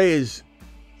going to say is,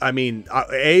 I mean,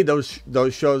 those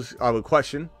shows I would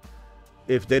question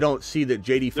if they don't see that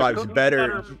JD5 is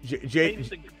better.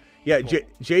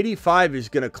 JD5 is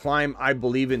going to climb, I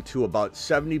believe, into about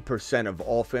 70% of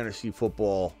all fantasy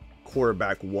football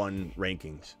quarterback 1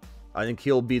 rankings. I think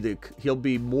he'll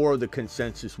be more of the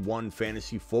consensus 1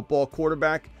 fantasy football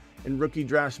quarterback in rookie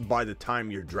drafts by the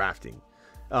time you're drafting.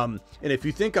 And if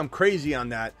you think I'm crazy on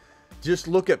that, just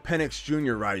look at Penix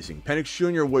Jr. rising. Penix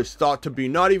Jr. was thought to be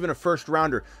not even a first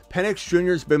rounder. Penix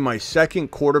Jr. has been my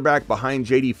second quarterback behind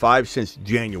JD5 since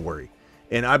January.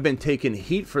 And I've been taking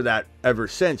heat for that ever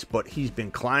since, but he's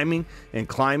been climbing and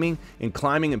climbing and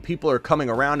climbing, and people are coming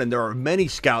around, and there are many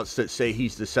scouts that say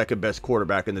he's the second best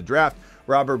quarterback in the draft.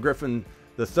 Robert Griffin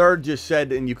III just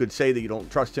said, and you could say that you don't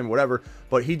trust him, whatever,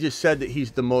 but he just said that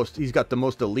he's got the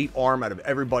most elite arm out of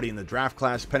everybody in the draft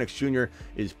class. Penix Jr.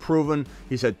 is proven.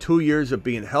 He's had 2 years of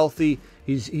being healthy.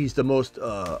 He's the most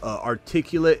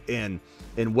articulate and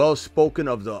well-spoken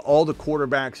of all the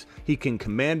quarterbacks. He can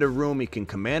command a room. He can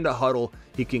command a huddle.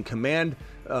 He can command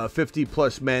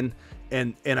 50-plus men.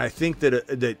 And I think that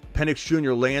Penix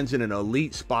Jr. lands in an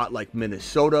elite spot like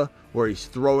Minnesota, where he's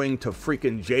throwing to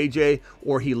freaking JJ,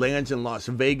 or he lands in Las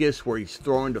Vegas, where he's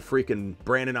throwing to freaking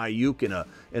Brandon Aiyuk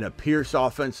in a Pierce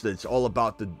offense that's all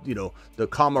about the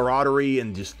camaraderie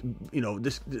and just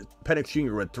this Penix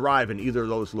Jr. would thrive in either of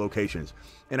those locations.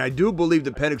 And I do believe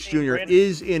that Penix Jr.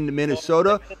 is in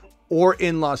Minnesota or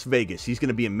in Las Vegas. He's going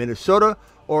to be in Minnesota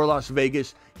or Las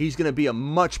Vegas. He's going to be a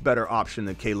much better option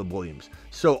than Caleb Williams.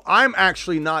 So I'm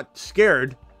actually not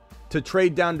scared to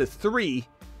trade down to 3.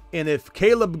 And if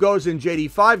Caleb goes and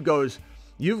JD5 goes,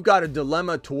 you've got a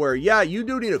dilemma to where, yeah, you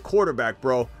do need a quarterback,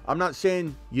 bro. I'm not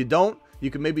saying you don't. You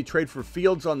can maybe trade for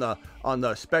Fields on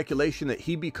the speculation that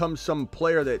he becomes some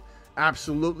player that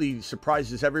absolutely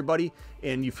surprises everybody,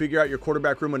 and you figure out your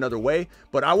quarterback room another way.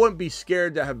 But I wouldn't be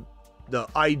scared to have the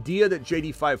idea that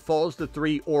JD5 falls to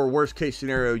 3, or worst case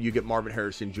scenario, you get Marvin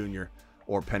Harrison Jr.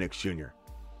 or Penix Jr.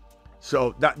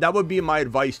 So that would be my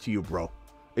advice to you, bro.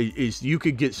 Is you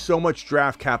could get so much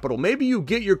draft capital. Maybe you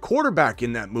get your quarterback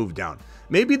in that move down.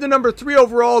 Maybe the number 3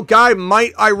 overall guy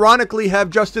might ironically have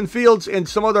Justin Fields and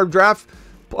some other draft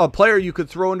player you could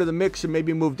throw into the mix and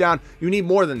maybe move down. You need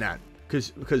more than that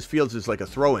because Fields is like a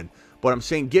throw-in. But I'm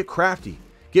saying get crafty.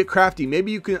 Get crafty.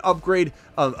 Maybe you can upgrade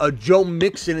a Joe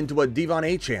Mixon into a Devon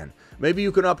Achane. Maybe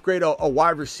you can upgrade a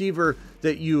wide receiver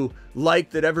that you like,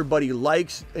 that everybody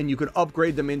likes, and you can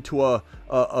upgrade them into a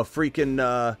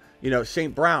freaking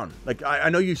St. Brown. Like I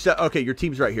know you said, okay, your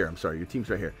team's right here. I'm sorry, your team's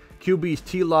right here. QBs: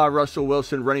 T-Law, Russell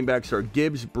Wilson. Running backs are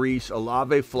Gibbs, Brees,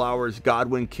 Olave, Flowers,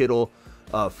 Godwin, Kittle.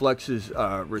 Flexes,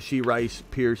 Rashee Rice,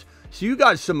 Pierce. So you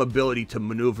got some ability to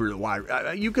maneuver the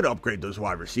wide. You could upgrade those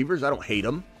wide receivers. I don't hate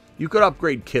them. You could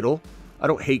upgrade Kittle. I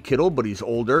don't hate Kittle, but he's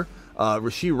older.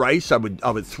 Rashee Rice, I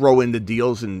would throw into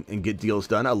deals and get deals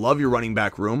done. I love your running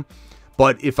back room.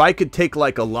 But if I could take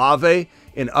like Olave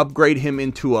and upgrade him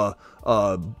into a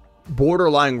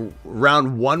borderline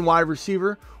round 1 wide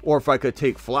receiver, or if I could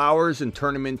take Flowers and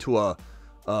turn him into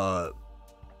I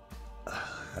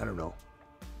don't know,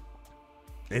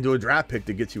 into a draft pick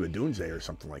that gets you a Dunze or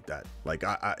something like that. Like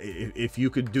if you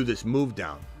could do this move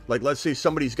down, like let's say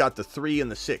somebody's got the 3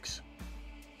 and the 6.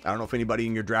 I don't know if anybody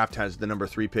in your draft has the number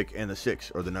 3 pick and the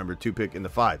 6, or the number 2 pick and the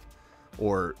 5,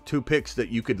 or 2 picks that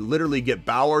you could literally get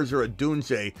Bowers or a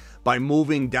Dunze by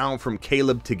moving down from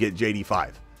Caleb to get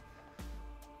JD5.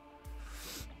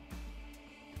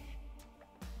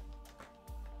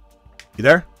 You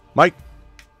there, Mike?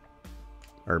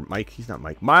 Or Mike? He's not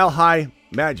Mike. Mile High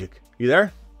Magic. You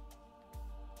there?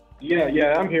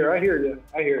 Yeah, I'm here. I hear you.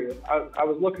 I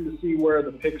was looking to see where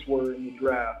the picks were in the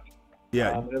draft.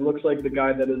 Yeah. It looks like the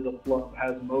guy that is a flub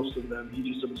has most of them.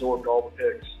 He just absorbed all the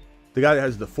picks. The guy that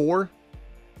has the 4?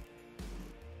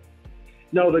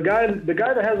 No, the guy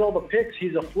that has all the picks,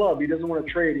 he's a flub. He doesn't want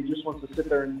to trade. He just wants to sit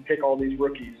there and pick all these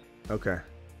rookies. Okay.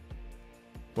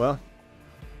 Well,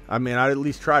 I mean, I'd at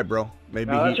least try, bro.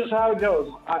 Maybe that's just how it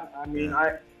goes.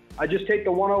 I just take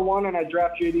the 101 and I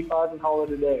draft JD5 and call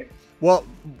it a day. Well,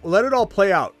 let it all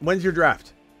play out. When's your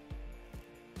draft?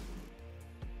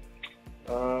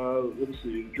 Let's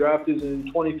see. The draft is in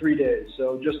 23 days,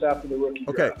 so just after the rookie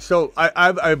draft. Okay, so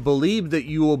I believe that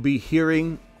you will be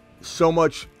hearing so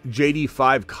much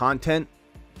JD5 content,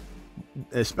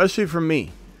 especially from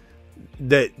me,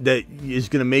 that is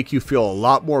going to make you feel a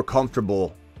lot more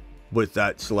comfortable with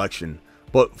that selection.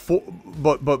 But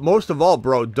most of all,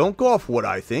 bro, don't go off what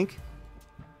I think.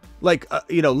 Like,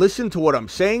 listen to what I'm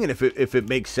saying, and if it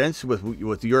makes sense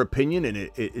with your opinion and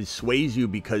it sways you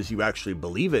because you actually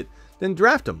believe it, then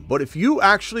draft him. But if you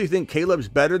actually think Caleb's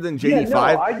better than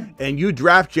JD5 and you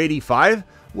draft JD5,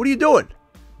 what are you doing?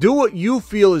 Do what you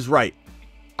feel is right.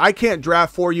 I can't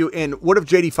draft for you. And what if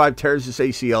JD5 tears his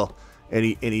ACL and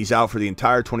he's out for the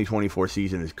entire 2024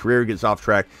 season? His career gets off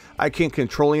track. I can't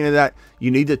control any of that. You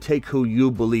need to take who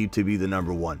you believe to be the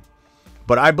number one.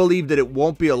 But I believe that it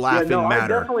won't be a laughing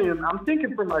matter. I definitely am. I'm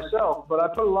thinking for myself, but I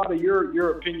put a lot of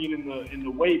your opinion in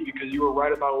the weight because you were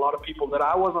right about a lot of people that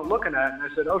I wasn't looking at, and I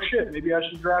said, oh shit, maybe I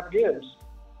should draft Gibbs.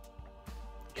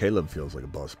 Caleb feels like a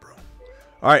bust, bro.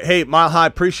 All right, hey, Mile High,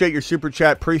 appreciate your super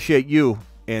chat. Appreciate you.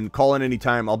 And call in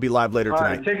anytime. I'll be live later tonight. All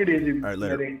right, take it easy. All right,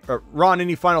 later. Ron,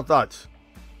 any final thoughts?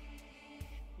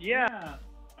 Yeah.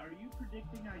 Are you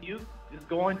predicting Aiyuk is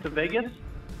going to Vegas?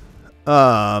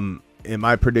 Am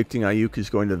I predicting Aiyuk is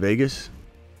going to Vegas?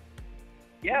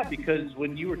 Yeah, because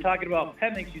when you were talking about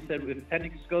Penix, you said if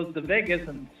Penix goes to Vegas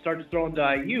and starts throwing to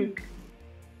Aiyuk.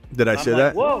 Did I say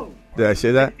that? Whoa. Did I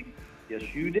say that? Yes,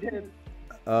 you did.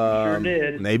 Sure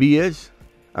did. Maybe he is.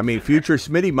 I mean, future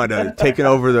Smitty might have taken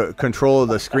over the control of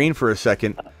the screen for a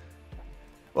second.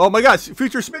 Oh my gosh,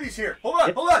 future Smitty's here. Hold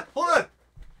on.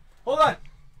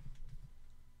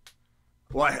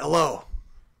 Why, hello.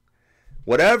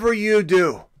 Whatever you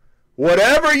do,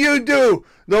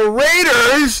 the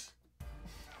Raiders.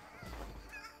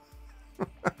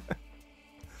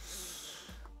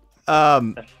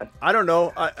 I don't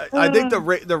know. I think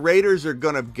the Raiders are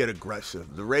going to get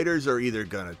aggressive. The Raiders are either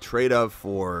going to trade up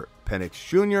for Penix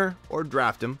Jr. or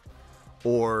draft him,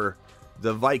 or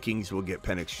the Vikings will get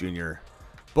Penix Jr.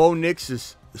 Bo Nix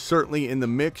is certainly in the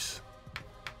mix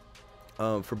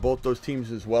for both those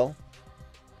teams as well.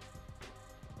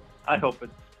 I hope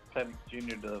it's Penix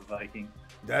Jr. to the Vikings.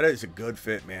 That is a good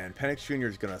fit, man. Penix Jr.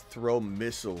 is going to throw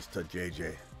missiles to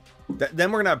JJ.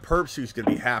 Then we're going to have Perps who's going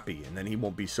to be happy, and then he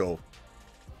won't be so,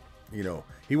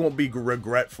 he won't be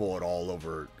regretful at all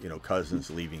over, Cousins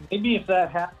leaving. Maybe if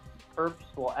that happens,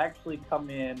 Perps will actually come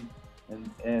in and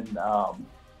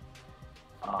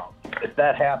if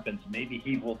that happens, maybe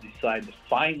he will decide to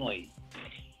finally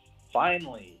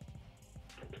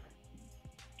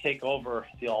take over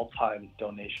the all-time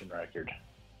donation record.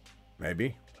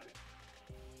 Maybe.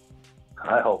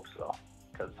 I hope so,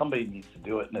 because somebody needs to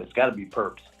do it, and it's got to be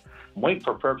Perps. I'm waiting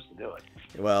for Perps to do it.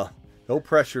 Well, no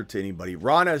pressure to anybody.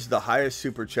 Ron has the highest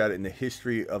super chat in the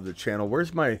history of the channel.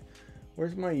 Where's my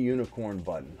unicorn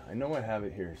button? I know I have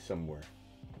it here somewhere.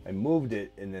 I moved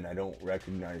it, and then I don't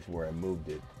recognize where I moved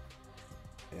it.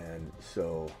 And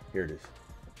so, here it is.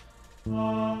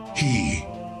 He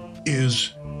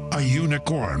is a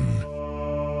unicorn.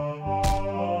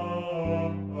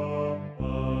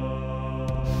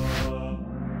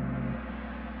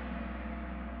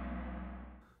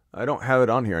 I don't have it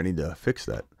on here. I need to fix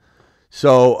that.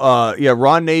 So, yeah,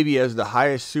 Ron Navy has the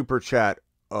highest super chat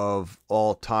of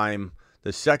all time.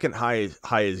 The second high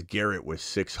is Garrett with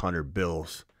 600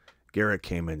 bills. Garrett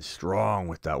came in strong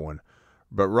with that one.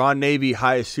 But Ron Navy,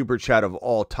 highest super chat of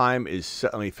all time is,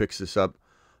 let me fix this up.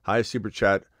 Highest super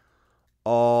chat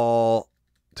all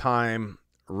time,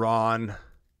 Ron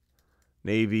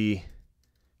Navy,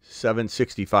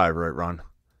 765, right, Ron?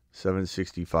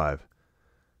 765.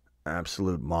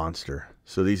 Absolute monster.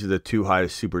 So these are the two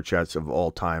highest super chats of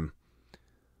all time.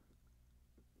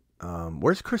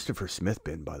 Where's Christopher Smith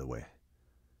been, by the way?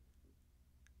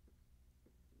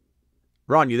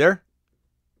 Ron, you there?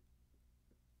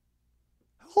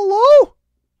 Hello?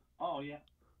 Oh, yeah.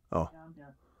 Oh. Yeah, I'm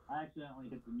here. I accidentally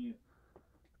hit the mute.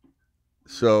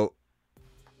 So,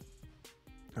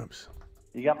 oops.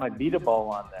 You got my beat a ball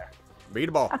on there. Beat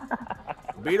a ball.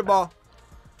 Beat a ball.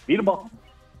 Beat a ball.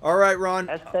 All right, Ron.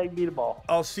 Hashtag beat a ball.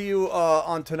 I'll see you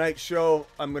on tonight's show.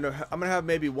 I'm gonna have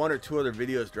maybe one or two other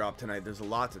videos drop tonight. There's a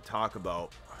lot to talk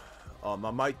about. I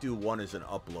might do one as an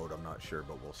upload. I'm not sure,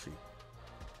 but we'll see.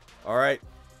 All right.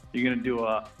 You're gonna do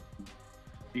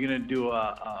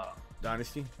a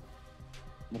Dynasty?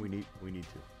 We need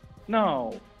to.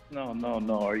 No.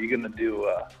 Are you gonna do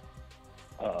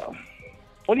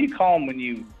what do you call them when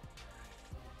you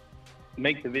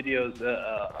make the videos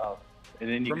and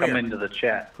then you come into the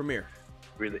chat? Premiere.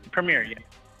 Really? Premiere, yeah.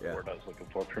 Yeah. Word I was looking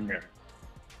for. Premiere.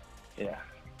 Yeah.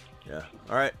 Yeah.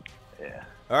 All right. Yeah.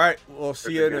 All right. We'll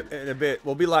see you in a bit.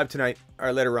 We'll be live tonight. All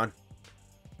right. Later, Ron.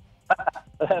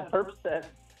 Perp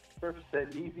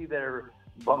said, easy there,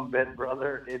 bunk bed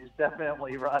brother. It's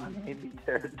definitely Ron Navy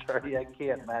territory. I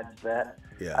can't match that.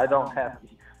 Yeah. I don't have.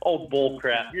 Oh, bull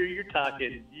crap! You're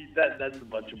talking. That's a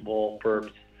bunch of bull,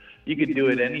 Perps. You can do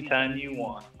it anytime you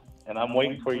want, and I'm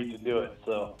waiting for you to do it.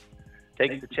 So,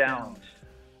 take the challenge.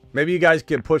 Maybe you guys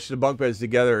can push the bunk beds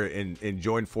together and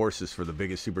join forces for the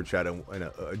biggest super chat and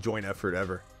a joint effort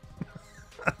ever.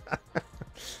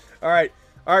 All right,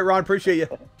 Ron. Appreciate you.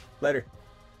 Later.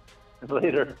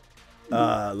 Later.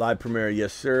 Live premiere,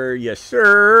 yes sir, yes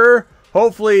sir.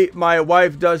 Hopefully my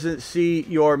wife doesn't see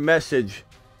your message.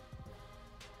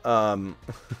 Aiyuk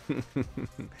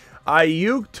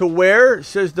to where,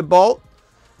 says the Bolt.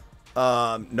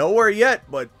 Nowhere yet,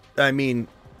 but I mean,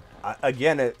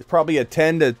 again, it's probably a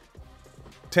 10 to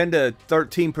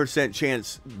 13%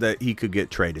 chance that he could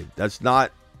get traded. That's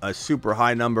not a super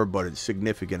high number, but it's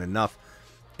significant enough,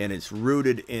 and it's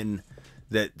rooted in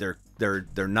that they're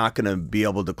not going to be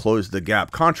able to close the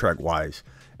gap contract-wise.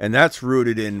 And that's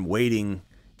rooted in waiting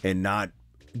and not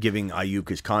giving Aiyuk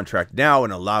his contract now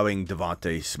and allowing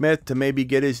Devontae Smith to maybe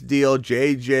get his deal.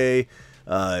 JJ,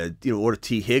 or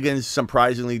T. Higgins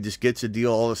surprisingly just gets a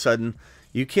deal all of a sudden.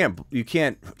 You can't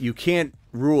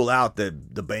rule out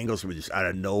that the Bengals would just out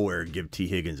of nowhere give T.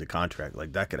 Higgins a contract.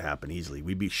 Like, that could happen easily.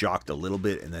 We'd be shocked a little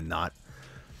bit and then not.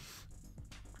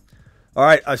 All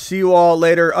right, I'll see you all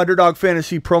later. Underdog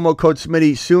Fantasy promo code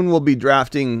Smitty. Soon we'll be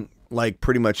drafting like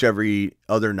pretty much every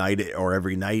other night or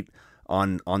every night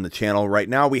on the channel. Right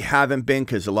now we haven't been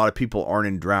because a lot of people aren't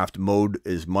in draft mode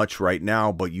as much right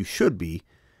now, but you should be.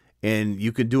 And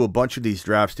you can do a bunch of these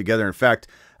drafts together. In fact,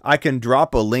 I can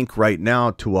drop a link right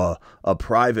now to a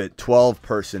private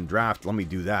 12-person draft. Let me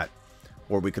do that.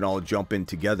 Or we can all jump in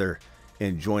together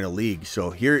and join a league.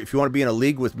 So here, if you want to be in a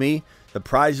league with me, the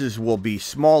prizes will be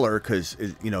smaller because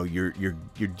you're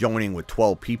joining with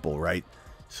 12 people, right?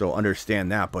 So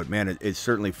understand that. But man, it's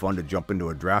certainly fun to jump into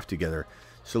a draft together.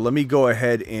 So let me go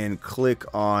ahead and click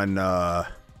on.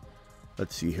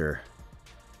 Let's see here.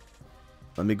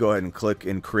 Let me go ahead and click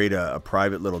and create a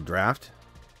private little draft.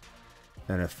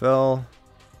 NFL.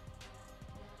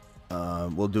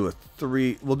 We'll do a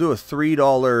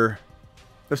 $3.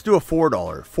 Let's do a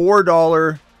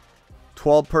 $4.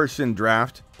 12-person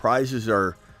draft. Prizes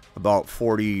are about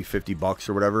 $40-50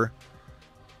 or whatever.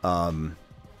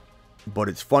 But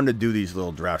it's fun to do these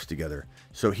little drafts together.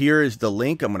 So here is the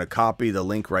link. I'm going to copy the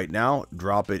link right now,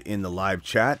 drop it in the live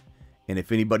chat. And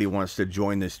if anybody wants to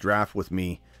join this draft with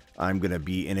me, I'm going to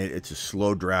be in it. It's a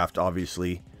slow draft,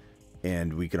 obviously.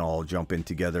 And we can all jump in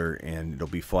together, and it'll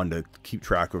be fun to keep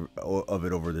track of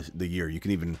it over the year. You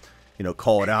can even,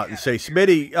 call it out and say,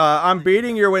 Smitty, I'm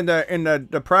beating you in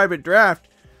the private draft.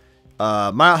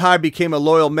 Mile High became a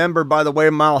loyal member, by the way.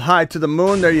 Mile High to the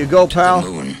moon. There you go,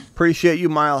 pal. Appreciate you,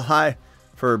 Mile High,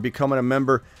 for becoming a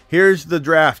member. Here's the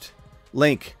draft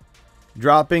link.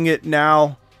 Dropping it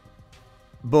now.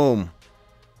 Boom.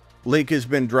 Link has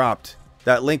been dropped.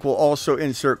 That link will also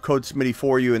insert code Smitty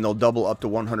for you, and they'll double up to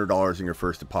 $100 in your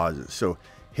first deposit. So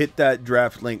hit that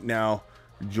draft link now.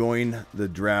 Join the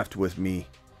draft with me.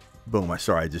 Boom. I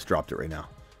just dropped it right now.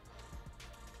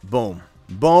 Boom.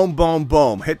 Boom, boom,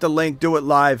 boom. Hit the link. Do it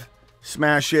live.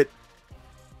 Smash it.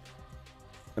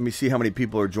 Let me see how many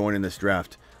people are joining this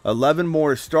draft. 11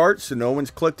 more to start, so no one's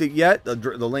clicked it yet. The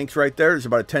link's right there. There's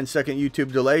about a 10-second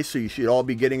YouTube delay, so you should all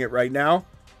be getting it right now.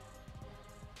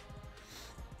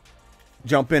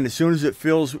 Jump in. As soon as it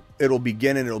fills, it'll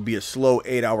begin, and it'll be a slow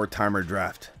 8-hour timer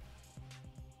draft.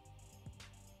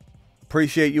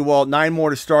 Appreciate you all. 9 more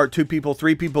to start. 2 people,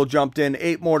 3 people jumped in.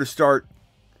 8 more to start.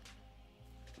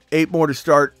 8 more to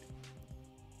start.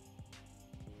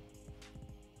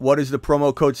 What is the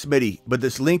promo code Smitty? But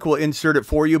this link will insert it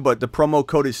for you, but the promo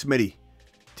code is Smitty.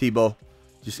 Tebow.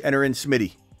 Just enter in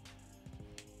Smitty.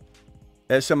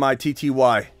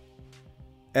 SMITTY.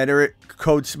 Enter it.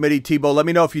 Code Smitty. Tebow. Let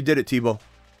me know if you did it, Tebow.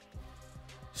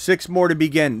 6 more to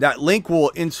begin. That link will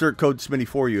insert code Smitty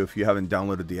for you if you haven't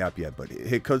downloaded the app yet. But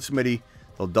hit code Smitty.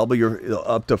 They'll double your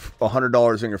up to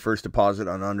 $100 in your first deposit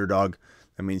on Underdog.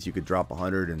 That means you could drop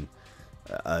 100 and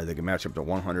they can match up to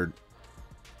 100.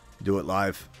 Do it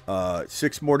live.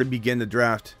 6 more to begin the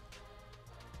draft.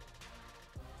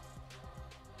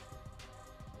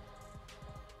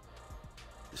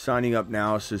 Signing up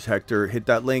now, says Hector. Hit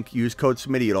that link. Use code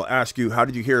Smitty. It'll ask you, how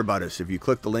did you hear about us? If you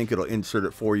click the link, it'll insert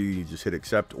it for you. You just hit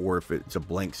accept. Or if it's a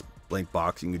blank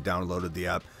box and you downloaded the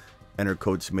app, enter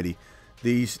code Smitty.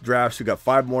 These drafts, we got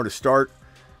 5 more to start.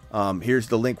 Here's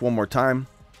the link one more time.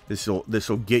 This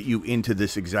will get you into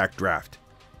this exact draft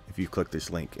if you click this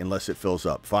link, unless it fills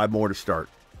up. 5 more to start.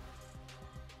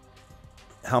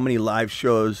 How many live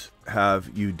shows have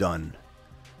you done,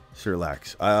 Sir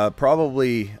Lax?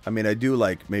 Probably, I mean, I do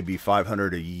like maybe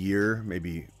 500 a year.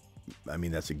 Maybe, I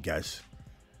mean, that's a guess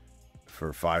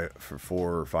for 4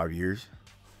 or 5 years.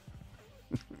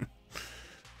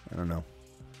 I don't know.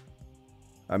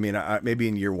 I mean, maybe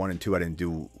in year 1 and 2, I didn't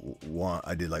do one.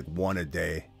 I did like 1 a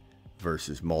day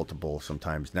versus multiple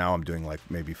sometimes. Now I'm doing like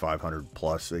maybe 500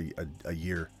 plus a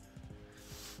year.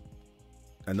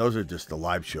 And those are just the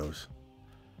live shows.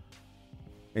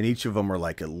 And each of them are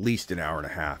like at least an hour and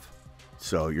a half.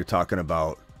 So you're talking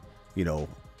about, you know,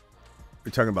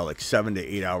 you're talking about like 7 to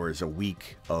 8 hours a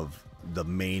week of the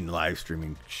main live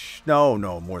streaming. No,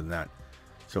 more than that.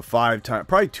 So 5 times,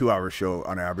 probably 2 hour show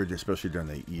on average, especially during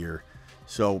the year.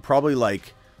 So probably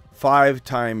like 5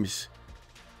 times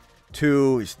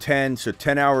 2 is 10. So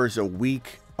 10 hours a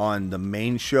week on the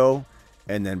main show.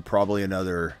 And then probably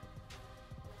another,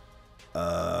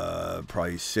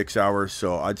 probably 6 hours.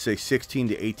 So I'd say 16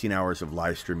 to 18 hours of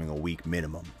live streaming a week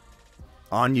minimum.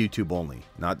 On YouTube only.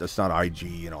 That's not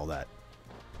IG and all that.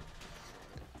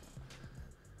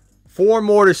 4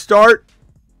 more to start.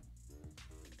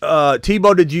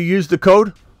 Tebow, did you use the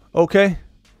code? Okay.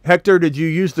 Hector, did you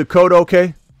use the code?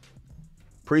 Okay.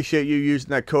 Appreciate you using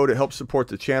that code. It helps support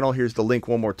the channel. Here's the link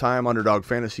one more time. Underdog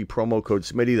Fantasy promo code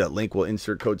Smitty. That link will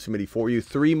insert code Smitty for you.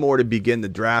 3 more to begin the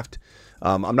draft.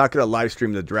 I'm not going to live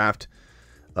stream the draft.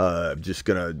 I'm just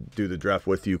going to do the draft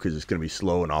with you because it's going to be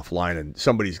slow and offline. And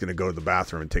somebody's going to go to the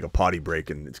bathroom and take a potty break.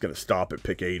 And it's going to stop at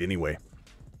pick 8 anyway.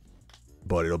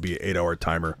 But it'll be an 8-hour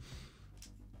timer.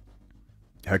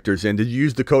 Hector's in. Did you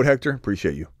use the code, Hector?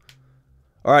 Appreciate you.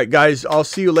 All right, guys, I'll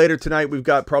see you later tonight. We've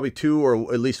got probably 2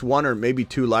 or at least 1 or maybe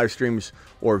 2 live streams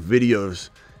or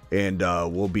videos, and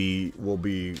we'll be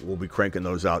cranking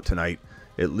those out tonight.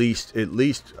 At least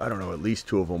I don't know, at least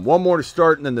 2 of them. 1 more to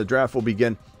start, and then the draft will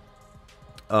begin.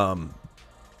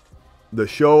 The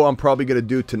show I'm probably going to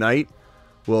do tonight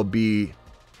will be.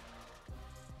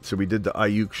 So we did the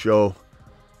Aiyuk show.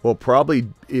 Well,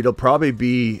 it'll probably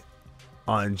be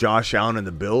on Josh Allen and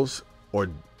the Bills, or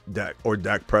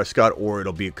Dak Prescott, or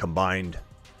it'll be a combined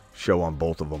show on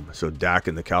both of them. So Dak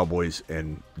and the Cowboys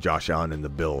and Josh Allen and the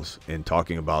Bills, and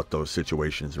talking about those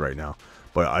situations right now.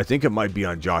 But I think it might be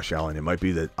on Josh Allen. It might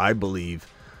be that I believe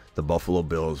the Buffalo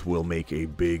Bills will make a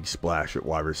big splash at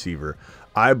wide receiver.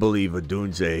 I believe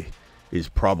Odunze is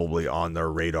probably on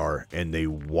their radar, and they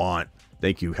want,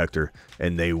 thank you, Hector,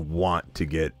 and they want to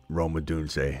get Rome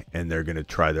Odunze, and they're going to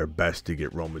try their best to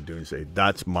get Rome Odunze.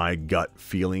 That's my gut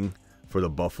feeling for the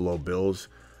Buffalo Bills.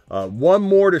 1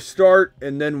 more to start,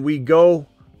 and then we go.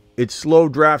 It's slow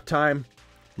draft time.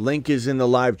 Link is in the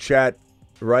live chat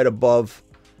right above.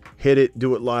 Hit it,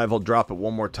 do it live. I'll drop it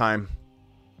one more time.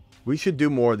 We should do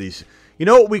more of these. You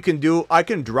know what we can do? I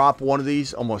can drop one of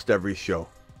these almost every show.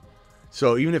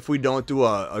 So even if we don't do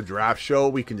a draft show,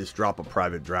 we can just drop a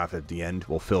private draft at the end.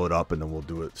 We'll fill it up, and then we'll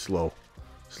do it slow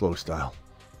style.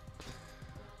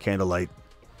 Candlelight.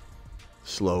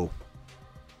 Slow.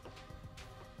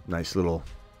 Nice little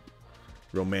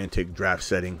romantic draft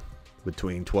setting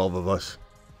between 12 of us.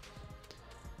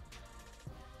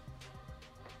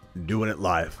 Doing it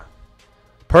live.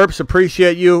 Perps,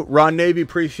 appreciate you. Ron Navy,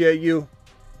 appreciate you.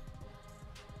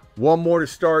 1 more to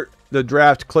start the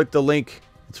draft. Click the link.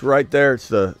 It's right there. It's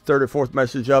the 3rd or 4th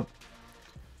message up.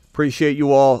 Appreciate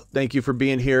you all. Thank you for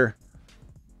being here.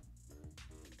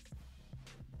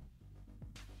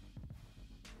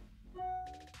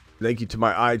 Thank you to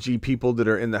my IG people that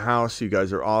are in the house. You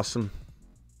guys are awesome.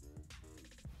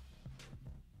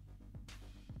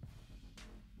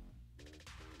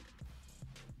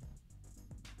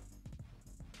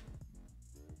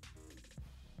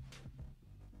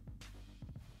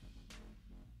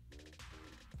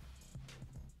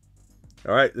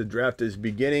 All right, the draft is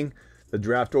beginning. The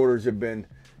draft orders have been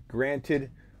granted.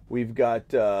 We've got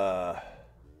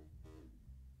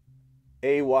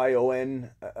AYON,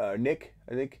 Nick,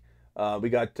 I think. We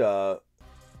got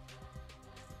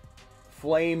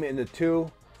Flame in the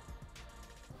 2.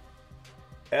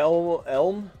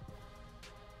 Elm.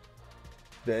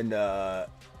 Then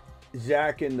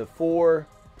Zach in the 4.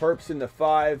 Perps in the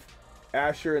 5.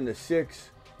 Asher in the 6.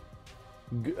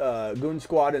 Goon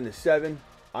Squad in the 7.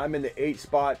 I'm in the 8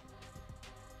 spot.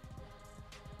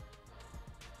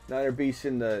 Niner Beast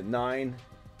in the 9.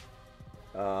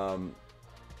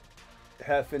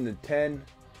 Hef in the 10.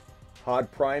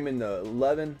 Hod Prime in the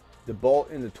 11. The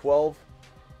Bolt in the 12.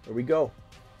 There we go.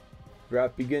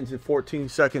 Draft begins in 14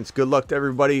 seconds. Good luck to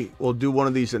everybody. We'll do one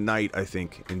of these a night, I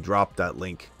think, and drop that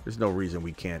link. There's no reason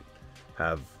we can't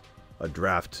have a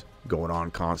draft going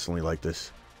on constantly like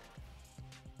this.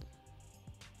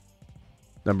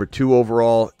 Number 2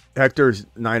 overall, Hector's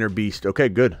Niner Beast. Okay,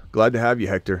 good. Glad to have you,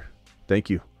 Hector. Thank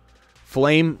you.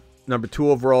 Flame, number 2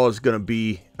 overall, is going to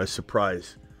be a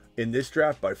surprise. In this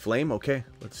draft by Flame? Okay,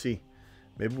 let's see.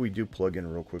 Maybe we do plug in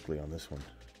real quickly on this one.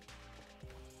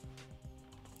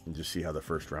 And just see how the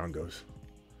first round goes.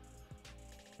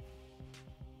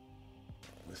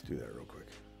 Let's do that real quick.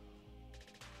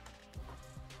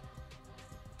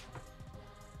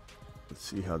 Let's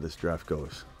see how this draft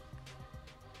goes.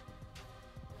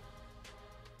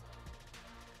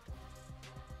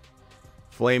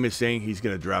 Flame is saying he's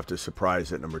going to draft a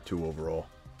surprise at number 2 overall.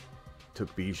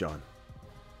 Took Bijan.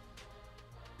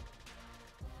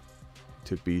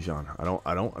 Took Bijan.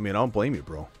 I don't blame you,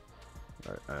 bro.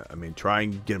 I mean, try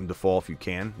and get him to fall if you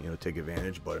can. You know, take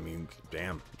advantage. But I mean,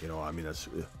 damn. You know, I mean, that's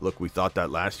look. We thought that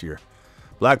last year.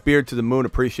 Blackbeard to the moon.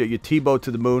 Appreciate you. Tebow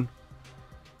to the moon.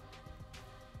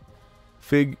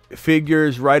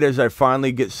 Figures right as I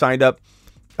finally get signed up.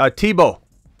 Tebow,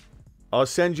 I'll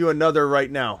send you another right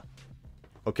now.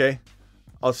 Okay,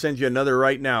 I'll send you another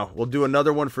right now. We'll do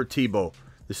another one for Tebow.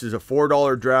 This is a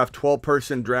 $4 draft,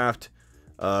 12-person draft.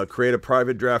 Create a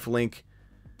private draft link.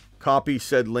 Copy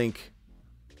said link.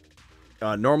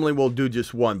 Normally we'll do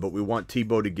just one, but we want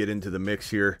Tebow to get into the mix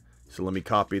here. So let me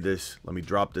copy this. Let me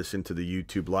drop this into the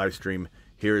YouTube live stream.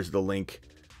 Here is the link.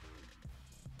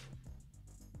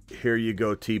 Here you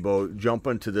go, Tebow. Jump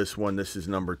into this one. This is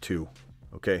number 2.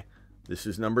 Okay, this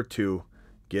is number 2.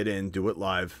 Get in. Do it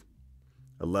live.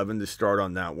 11 to start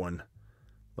on that one.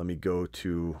 Let me go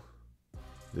to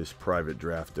this private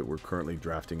draft that we're currently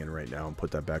drafting in right now and put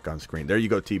that back on screen. There you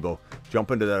go, Tebow. Jump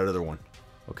into that other one.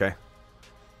 Okay.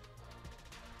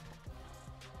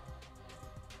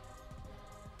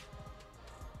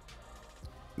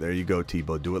 There you go,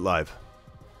 Tebow. Do it live.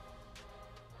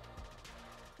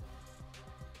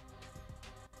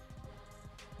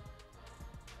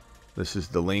 This is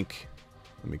the link.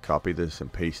 Let me copy this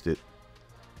and paste it.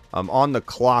 I'm on the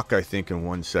clock, I think, in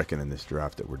 1 second in this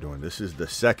draft that we're doing. This is the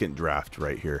second draft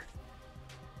right here.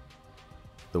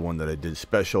 The one that I did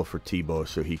special for Tebow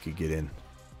so he could get in.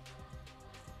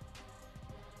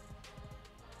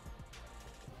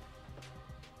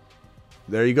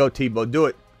 There you go, Tebow. Do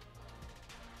it.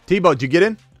 Tebow, did you get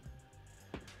in?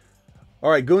 All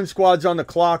right, Goon Squad's on the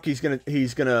clock. Who's he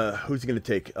gonna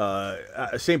take?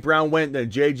 St. Brown went,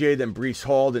 then JJ, then Breece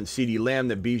Hall, then CeeDee Lamb,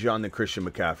 then Bijan, then Christian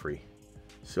McCaffrey.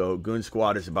 So Goon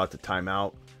Squad is about to time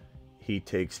out. He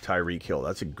takes Tyreek Hill.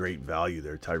 That's a great value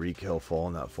there. Tyreek Hill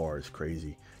falling that far is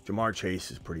crazy. Jamar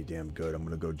Chase is pretty damn good. I'm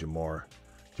gonna go Jamar.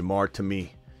 Jamar to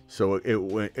me. So it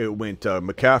went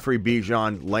McCaffrey,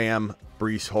 Bijan, Lamb,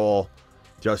 Breece Hall,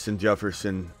 Justin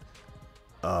Jefferson,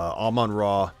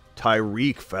 Amon-Ra,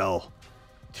 Tyreek fell.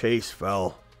 Chase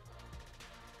fell.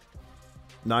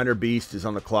 Niner Beast is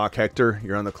on the clock. Hector,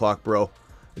 you're on the clock, bro.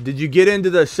 Did you get into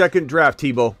the second draft,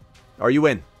 Tebow? Are you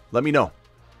in? Let me know.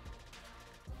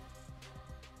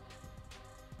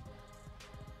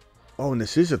 Oh, and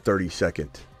this is a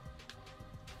 30-second.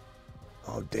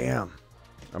 Oh, damn.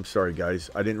 I'm sorry, guys.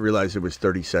 I didn't realize it was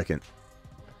 30-second.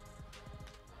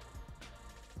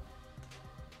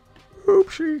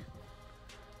 Oopsie.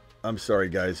 I'm sorry,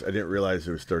 guys. I didn't realize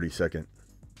it was 30-second.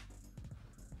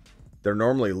 They're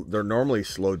normally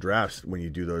slow drafts when you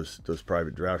do those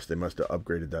private drafts. They must have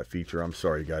upgraded that feature. I'm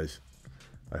sorry, guys.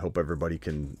 I hope everybody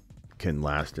can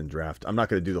last and draft. I'm not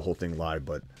going to do the whole thing live,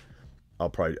 but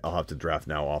I'll have to draft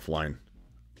now offline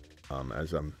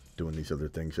as I'm doing these other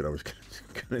things that I was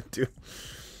going to do.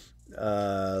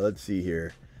 Let's see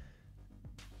here.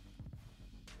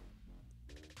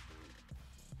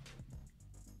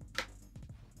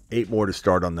 Eight more to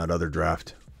start on that other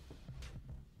draft.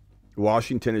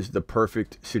 Washington is the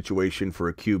perfect situation for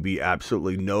a QB.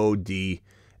 Absolutely no D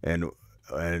and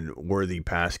worthy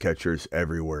pass catchers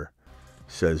everywhere,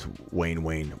 says Wayne.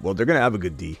 Well, they're going to have a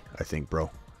good D, I think, bro.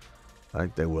 I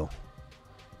think they will.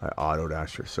 I autoed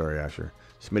Asher. Sorry, Asher.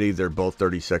 Smitty, they're both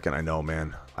 30-second. I know,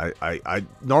 man. I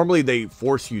normally they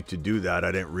force you to do that.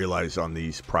 I didn't realize on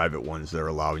these private ones they're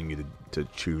allowing me to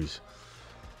choose.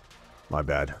 My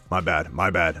bad.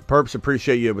 Perps,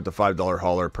 appreciate you with the $5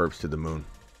 hauler. Perps to the moon.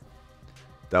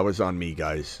 That was on me,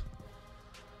 guys.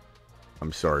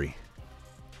 I'm sorry.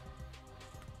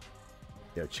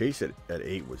 Yeah, Chase at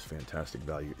 8 was fantastic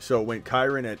value. So it went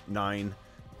Kyron at 9,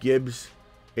 Gibbs,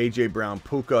 A.J. Brown,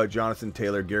 Puka, Jonathan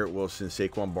Taylor, Garrett Wilson,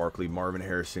 Saquon Barkley, Marvin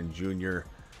Harrison Jr.,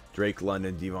 Drake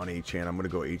London, Devon Achane. I'm going to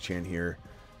go Achane here.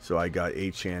 So I got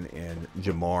Achane and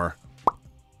Jamar.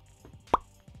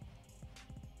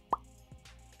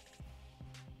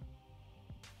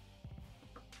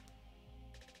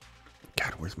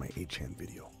 God, where's my Achane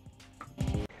video?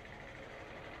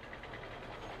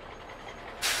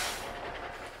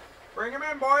 Bring him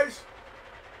in, boys.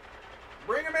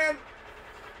 Bring him in.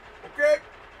 Okay.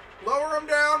 Lower him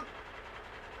down.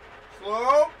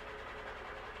 Slow.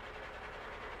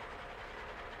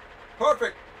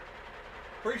 Perfect.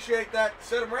 Appreciate that.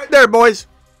 Set him right there, boys.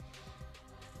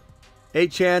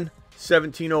 Achane,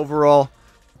 17 overall.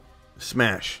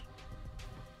 Smash.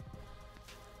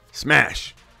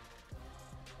 Smash.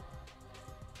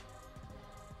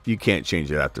 You can't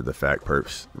change it after the fact,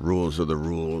 perps. Rules are the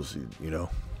rules, you know.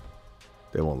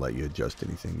 They won't let you adjust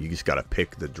anything. You just got to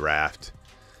pick the draft.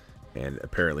 And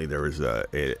apparently there was a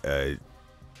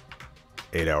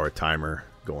 8-hour timer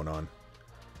going on.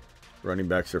 Running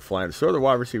backs are flying. So are the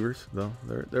wide receivers, though.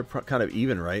 They're kind of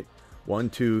even, right? 1,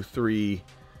 2, 3,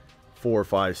 4,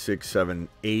 5, 6, 7,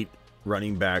 8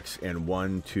 running backs, and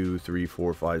 1, 2, 3,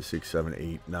 4, 5, 6, 7,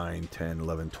 8, 9, 10,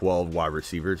 11, 12 wide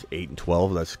receivers. 8 and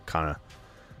 12. That's kind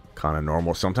of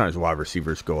normal. Sometimes wide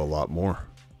receivers go a lot more.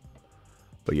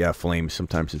 But yeah, Flames,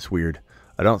 sometimes it's weird.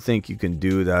 I don't think you can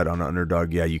do that on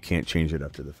Underdog. Yeah, you can't change it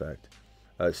after the fact.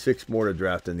 6 more to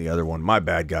draft than the other one. My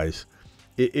bad, guys.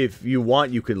 If you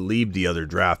want, you can leave the other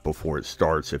draft before it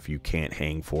starts if you can't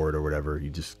hang for it or whatever.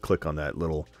 You just click on that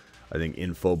little, I think,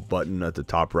 info button at the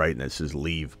top right, and it says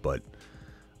leave. But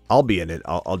I'll be in it.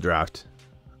 I'll draft.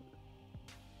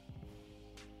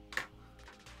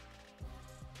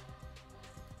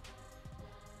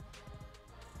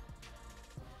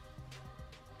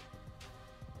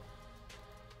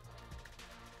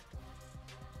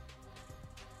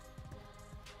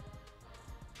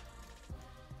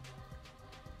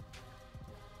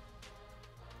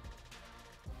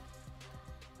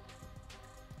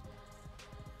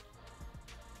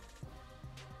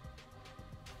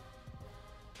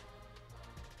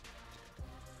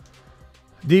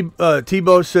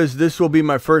 Tebow says, this will be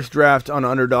my first draft on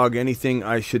Underdog. Anything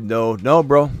I should know? No,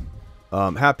 bro.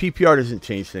 Half PPR doesn't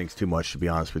change things too much, to be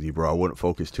honest with you, bro. I wouldn't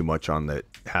focus too much on that.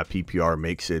 Half PPR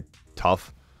makes it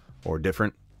tough or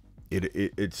different.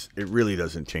 It really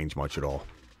doesn't change much at all.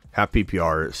 Half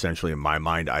PPR, essentially, in my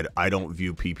mind, I don't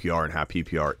view PPR and half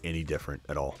PPR any different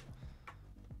at all.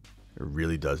 It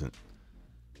really doesn't.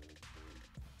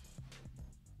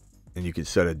 And you can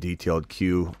set a detailed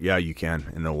queue. Yeah, you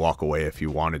can. And then walk away if you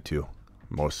wanted to.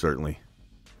 Most certainly.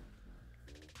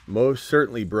 Most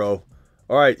certainly, bro.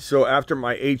 All right, so after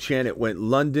my Achane, it went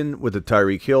London with the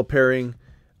Tyreek Hill pairing.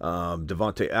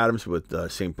 Devontae Adams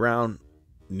with St. Brown.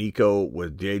 Nico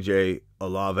with JJ.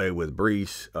 Olave with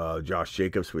Brees. Josh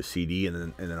Jacobs with CD.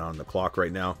 And then on the clock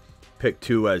right now. Pick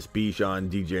 2 as Bijan,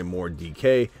 DJ Moore,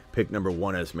 DK. Pick number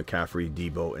 1 as McCaffrey,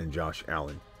 Debo, and Josh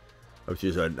Allen. Which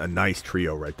is a nice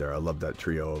trio right there. I love that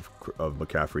trio of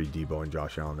McCaffrey, Debo, and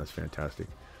Josh Allen. That's fantastic.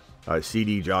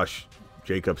 CD, Josh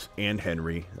Jacobs, and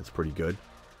Henry. That's pretty good.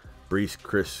 Brees,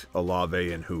 Chris,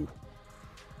 Olave, and who?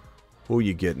 Who are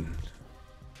you getting?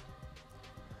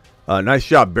 Nice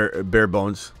job, Bare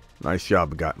Bones. Nice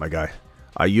job, my guy.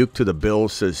 Aiyuk to the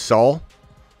Bills, says Saul.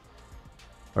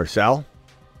 Or Sal.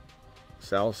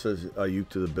 Sal says Aiyuk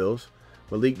to the Bills.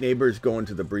 Malik Neighbors going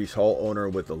to the Brees Hall owner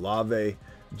with Olave.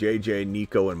 JJ,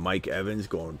 Nico, and Mike Evans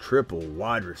going triple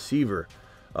wide receiver.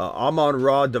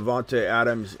 Amon-Ra, Devontae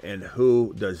Adams, and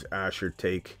who does Asher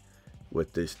take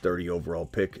with this 30 overall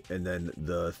pick? And then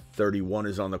the 31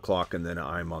 is on the clock, and then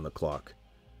I'm on the clock.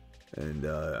 And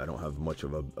I don't have much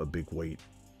of a big wait.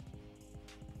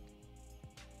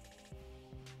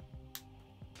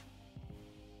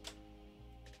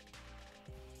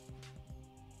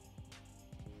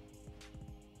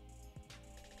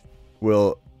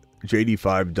 Will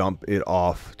JD5 dump it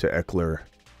off to Eckler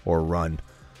or run?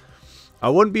 I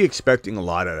wouldn't be expecting a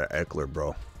lot out of Eckler,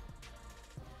 bro.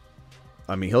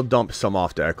 I mean, he'll dump some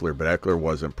off to Eckler, but Eckler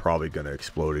wasn't probably going to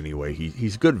explode anyway.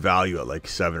 He's good value at like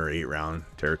 7 or 8 round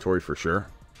territory for sure.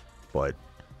 But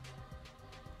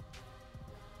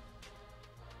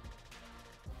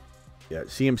yeah,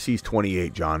 CMC's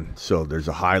 28, John. So there's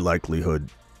a high likelihood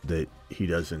that he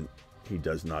does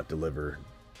not deliver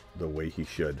the way he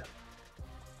should.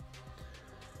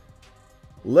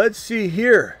 Let's see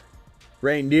here,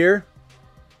 Reindeer.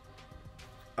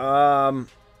 I'm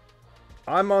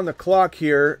on the clock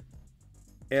here,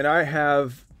 and I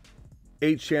have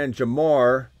Achane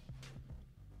Jamar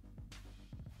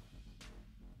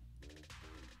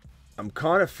I'm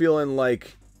kind of feeling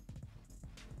like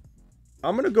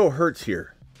I'm going to go Hurts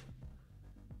here.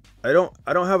 I don't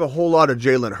have a whole lot of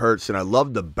Jalen Hurts, and I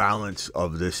love the balance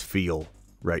of this feel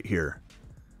right here.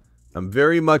 I'm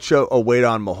very much a wait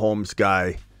on Mahomes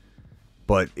guy,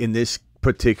 but in this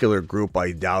particular group,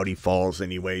 I doubt he falls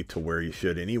anyway to where he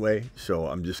should anyway. So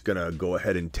I'm just going to go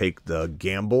ahead and take the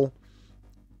gamble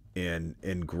and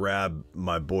grab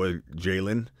my boy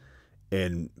Jalen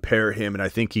and pair him. And I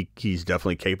think he's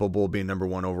definitely capable of being number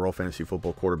 1 overall fantasy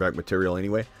football quarterback material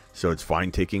anyway. So it's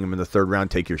fine taking him in the 3rd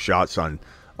round. Take your shots on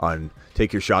Jalen,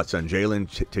 take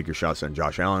your shots on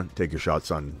Josh Allen, take your shots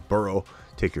on Burrow,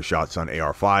 take your shots on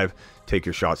AR5, take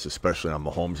your shots especially on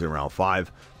Mahomes in round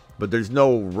 5. But there's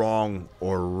no wrong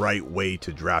or right way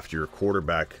to draft your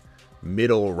quarterback,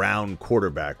 middle round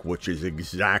quarterback, which is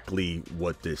exactly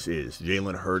what this is.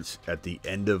 Jalen Hurts at the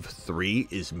end of 3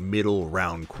 is middle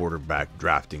round quarterback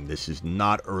drafting. This is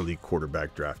not early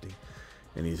quarterback drafting.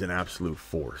 And he's an absolute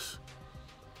force.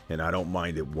 And I don't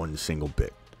mind it one single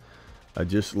bit. I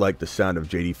just like the sound of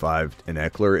JD5 and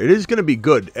Eckler. It is going to be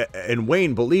good. And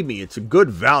Wayne, believe me, it's a good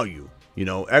value. You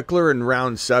know, Eckler in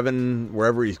round 7,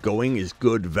 wherever he's going, is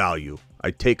good value.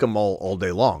 I take him all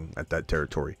day long at that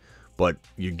territory. But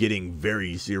you're getting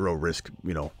very zero risk,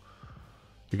 you know.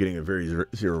 You're getting a very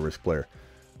zero risk player.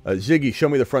 Ziggy, show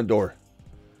me the front door.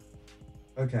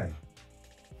 Okay.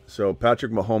 So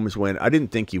Patrick Mahomes went. I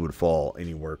didn't think he would fall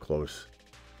anywhere close.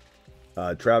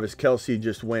 Travis Kelce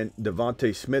just went.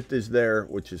 Devontae Smith is there,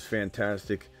 which is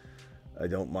fantastic. I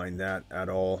don't mind that at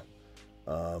all.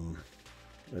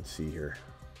 Let's see here.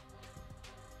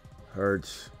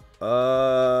 Hurts.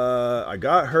 I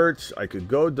got Hurts. I could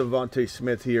go Devontae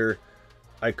Smith here.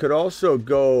 I could also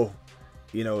go,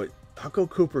 you know, I'll go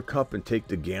Cooper Kupp and take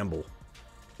the gamble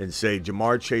and say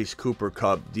Jamar Chase, Cooper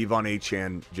Kupp, Devon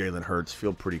Achane, Jalen Hurts.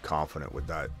 Feel pretty confident with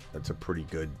that. That's a pretty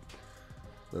good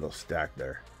little stack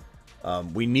there.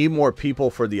 We need more people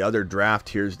for the other draft.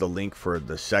 Here's the link for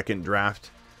the second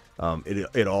draft.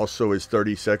 It also is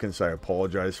 30 seconds. I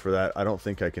apologize for that. I don't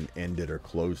think I can end it or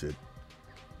close it.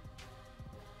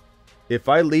 If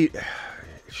I leave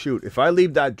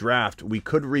that draft, we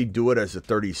could redo it as a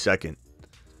 30-second.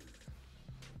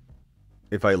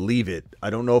 If I leave it,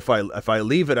 I don't know if I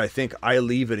leave it. I think I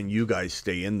leave it and you guys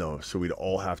stay in though, so we'd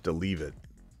all have to leave it.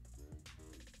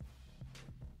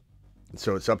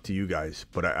 So it's up to you guys,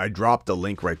 but I dropped the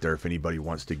link right there if anybody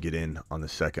wants to get in on the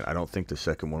second. I don't think the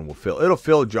second one will fill. It'll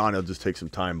fill, John. It'll just take some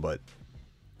time, but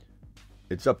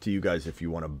it's up to you guys if you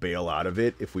want to bail out of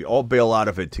it. If we all bail out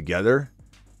of it together,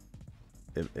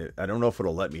 I don't know if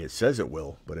it'll let me. It says it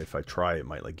will, but if I try, it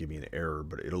might like give me an error,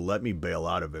 but it'll let me bail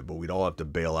out of it, but we'd all have to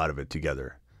bail out of it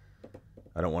together.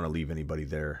 I don't want to leave anybody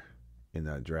there in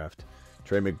that draft.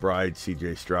 Trey McBride,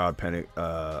 CJ Stroud,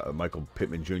 Michael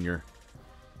Pittman Jr.,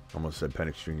 almost said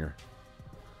Penix Jr.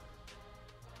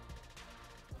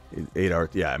 8 hour.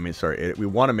 Yeah, I mean, sorry. We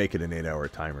want to make it an 8-hour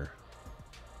timer.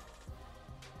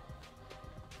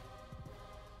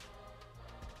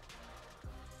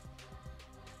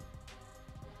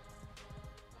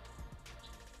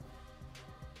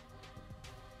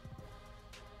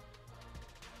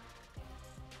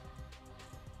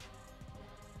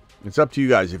 It's up to you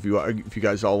guys if you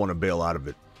guys all want to bail out of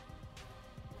it.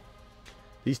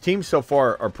 These teams so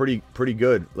far are pretty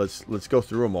good. Let's go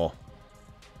through them all.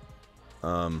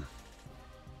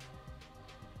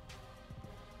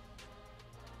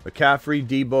 McCaffrey,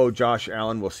 Debo, Josh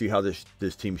Allen. We'll see how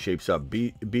this team shapes up.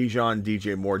 Bijan,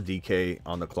 DJ Moore, DK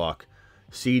on the clock.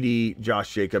 CD,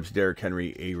 Josh Jacobs, Derrick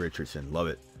Henry, A. Richardson. Love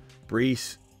it.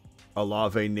 Brees,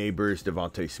 Olave, Neighbors,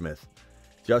 Devontae Smith.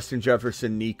 Justin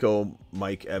Jefferson, Nico,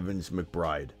 Mike Evans,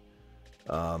 McBride.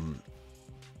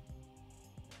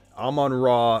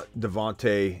 Amon-Ra,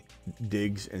 Devontae,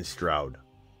 Diggs, and Stroud.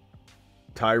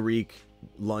 Tyreek,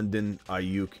 London,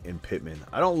 Aiyuk, and Pittman.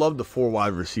 I don't love the 4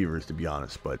 wide receivers, to be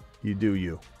honest, but you do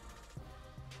you.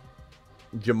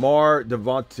 Jamar,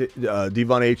 Devon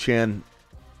Achane,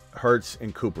 Hurts,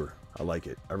 and Cooper. I like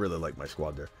it. I really like my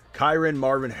squad there. Kyren,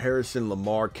 Marvin Harrison,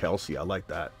 Lamar, Kelsey. I like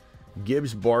that.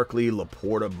 Gibbs, Barkley,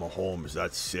 Laporta, Mahomes.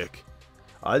 That's sick.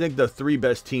 I think the 3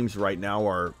 best teams right now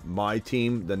are my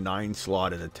team, the 9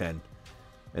 slot, and the 10.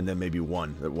 And then maybe the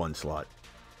 1 slot.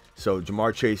 So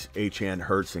Jamar Chase, Achane,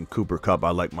 Hurts, and Cooper Kupp.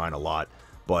 I like mine a lot.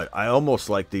 But I almost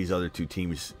like these other 2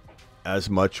 teams as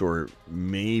much or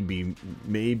maybe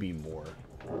more.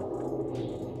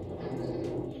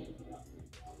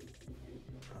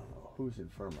 Who's in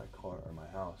front of my car or my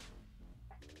house?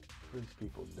 What are these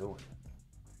people doing?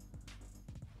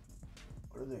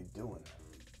 What are they doing?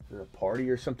 Is there a party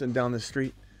or something down the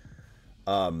street?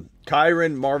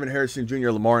 Kyren, Marvin Harrison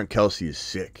Jr., Lamar, and Kelsey is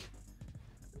sick.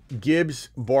 Gibbs,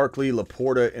 Barkley,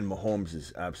 Laporta, and Mahomes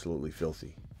is absolutely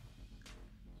filthy.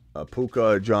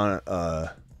 Puka, John, what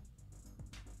are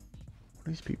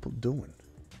these people doing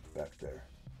back there?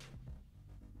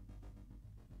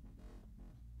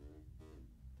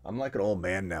 I'm like an old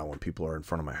man now when people are in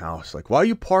front of my house. Like, why are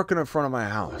you parking in front of my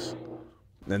house?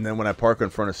 And then when I park in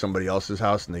front of somebody else's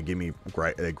house and they give me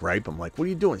a gripe, I'm like, what are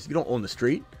you doing? You don't own the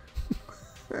street?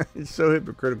 It's so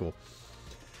hypocritical.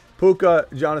 Puka,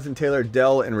 Jonathan Taylor,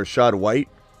 Dell, and Rashad White.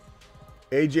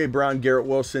 A.J. Brown, Garrett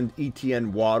Wilson,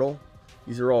 ETN, Waddle.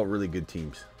 These are all really good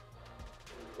teams.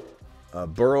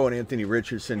 Burrow and Anthony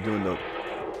Richardson doing the...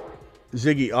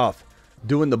 Ziggy off.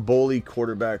 Doing the bully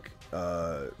quarterback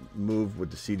move with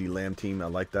the CD Lamb team. I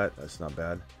like that. That's not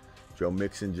bad. Joe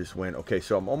Mixon just went. Okay,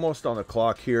 so I'm almost on the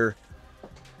clock here.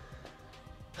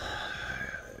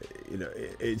 You know,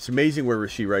 it's amazing where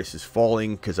Rashee Rice is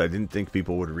falling because I didn't think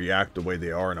people would react the way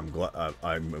they are, and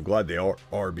I'm glad they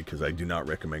are because I do not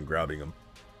recommend grabbing them.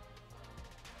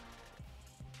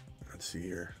 Let's see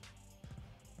here.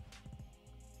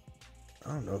 I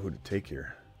don't know who to take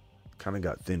here. Kind of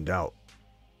got thinned out.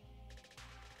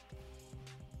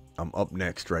 I'm up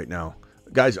next right now.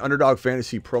 Guys, Underdog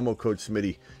Fantasy promo code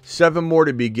Smitty. 7 more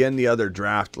to begin the other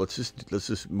draft. Let's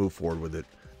just move forward with it.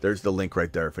 There's the link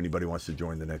right there if anybody wants to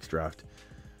join the next draft.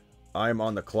 I'm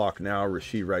on the clock now.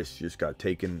 Rashee Rice just got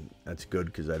taken. That's good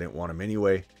because I didn't want him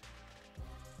anyway.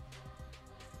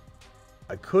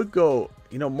 I could go,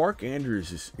 you know, Mark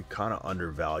Andrews is kind of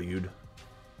undervalued.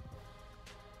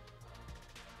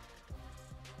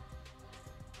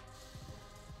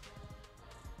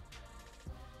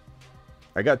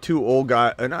 I got 2 old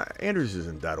guys, and Andrews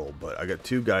isn't that old, but I got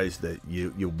 2 guys that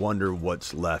you wonder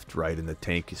what's left right in the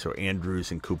tank. So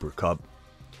Andrews and Cooper Kupp,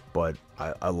 but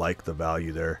I like the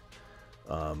value there.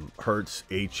 Hurts,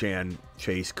 Achane,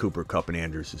 Chase, Cooper Kupp, and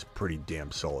Andrews is pretty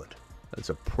damn solid. That's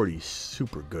a pretty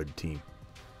super good team.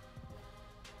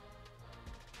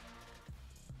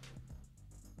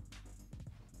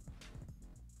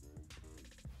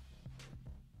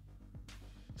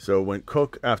 So went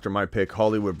Cook after my pick,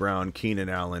 Hollywood Brown, Keenan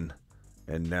Allen,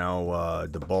 and now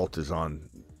DeBalt is on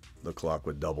the clock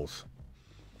with doubles.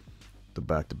 The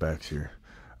back-to-backs here.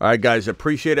 All right, guys,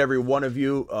 appreciate every one of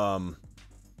you.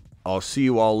 I'll see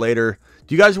you all later.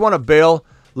 Do you guys want to bail?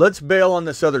 Let's bail on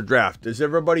this other draft. Does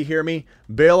everybody hear me?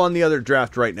 Bail on the other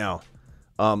draft right now.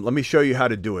 Let me show you how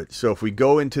to do it. So if we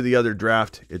go into the other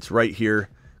draft, it's right here.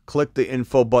 Click the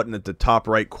info button at the top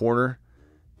right corner.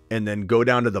 And then go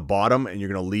down to the bottom, and you're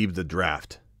going to leave the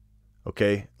draft.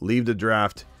 Okay? Leave the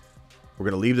draft. We're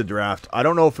going to leave the draft. I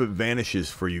don't know if it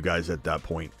vanishes for you guys at that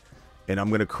point. And I'm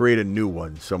going to create a new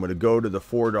one. So I'm going to go to the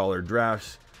 $4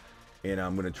 drafts, and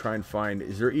I'm going to try and find...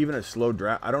 Is there even a slow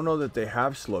draft? I don't know that they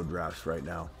have slow drafts right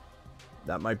now.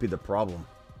 That might be the problem.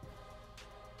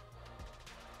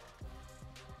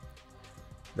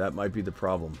 That might be the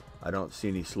problem. I don't see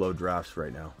any slow drafts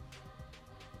right now.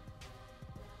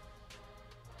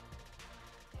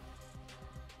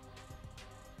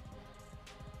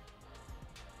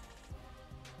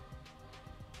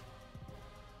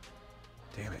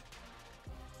 Damn it.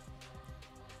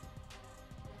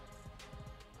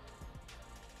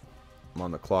 I'm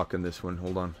on the clock in this one.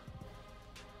 Hold on.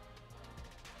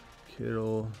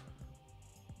 Kittle.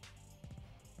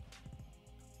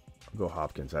 I'll go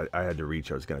Hopkins. I had to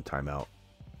reach. I was going to time out.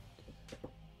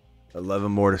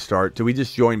 11 more to start. Do we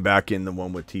just join back in the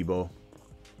one with Tebow?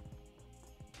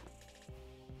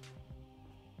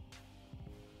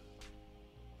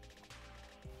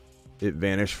 It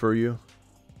vanished for you?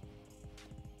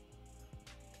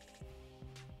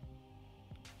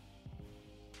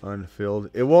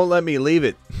 Unfilled. It won't let me leave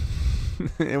it.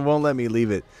 It won't let me leave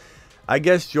it. I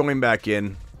guess join back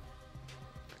in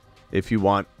if you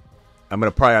want. I'm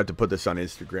going to probably have to put this on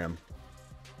Instagram.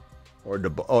 Or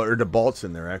DeBalt's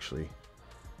in there, actually.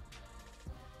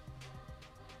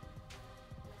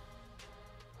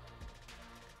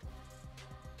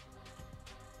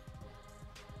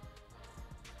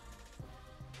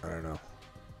 I don't know.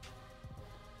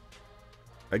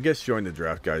 I guess join the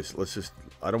draft, guys. Let's just...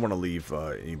 I don't want to leave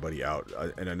anybody out.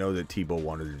 And I know that Tebow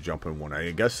wanted to jump in one.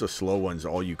 I guess the slow ones,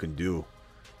 all you can do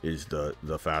is the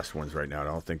fast ones right now. I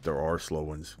don't think there are slow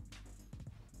ones.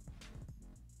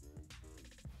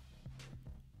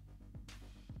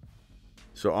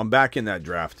 So I'm back in that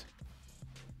draft.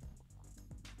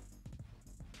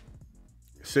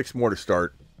 6 more to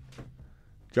start.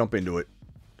 Jump into it.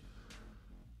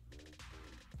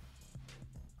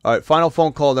 All right, final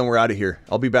phone call, then we're out of here.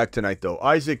 I'll be back tonight, though.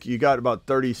 Isaac, you got about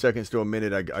 30 seconds to a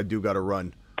minute. I do got to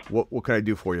run. What can I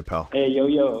do for you, pal? Hey,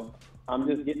 yo. I'm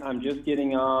just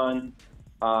getting on.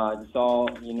 Saw,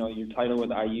 your title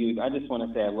with Aiyuk. I just want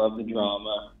to say I love the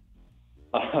drama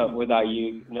with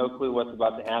Aiyuk. No clue what's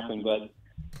about to happen, but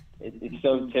it's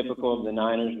so typical of the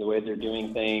Niners, the way they're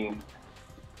doing things.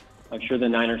 I'm sure the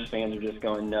Niners fans are just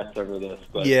going nuts over this.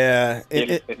 But yeah,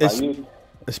 if Aiyuk,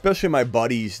 especially my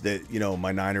buddies that,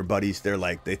 my Niner buddies,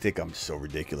 they think I'm so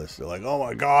ridiculous. They're like, oh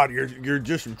my God, you're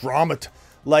just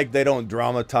like they don't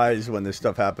dramatize when this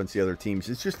stuff happens to the other teams.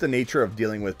 It's just the nature of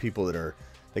dealing with people that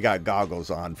they got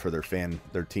goggles on for their fan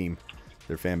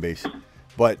base.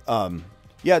 But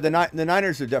yeah, the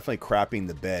Niners are definitely crapping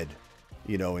the bed,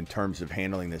 in terms of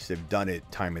handling this. They've done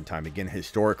it time and time again.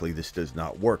 Historically, this does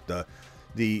not work. The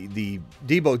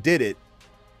Debo did it,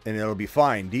 and it'll be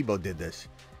fine. Debo did this.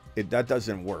 That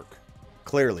doesn't work.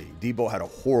 Clearly, Debo had a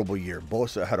horrible year.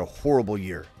 Bosa had a horrible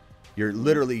year. You're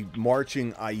literally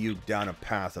marching Aiyuk down a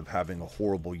path of having a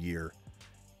horrible year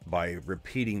by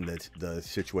repeating the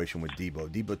situation with Debo.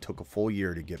 Debo took a full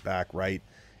year to get back right,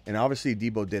 and obviously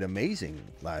Debo did amazing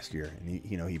last year,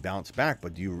 and he bounced back.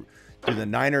 But do the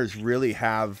Niners really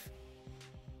have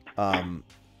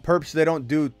perps? They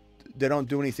don't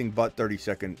do anything but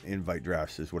 30-second invite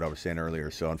drafts, is what I was saying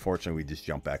earlier. So unfortunately, we just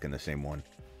jump back in the same one.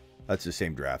 That's the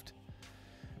same draft.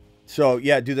 So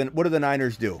yeah, what do the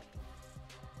Niners do?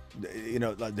 They're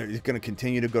going to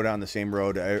continue to go down the same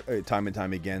road time and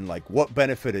time again. Like, what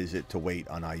benefit is it to wait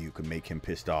on Aiyuk and make him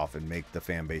pissed off and make the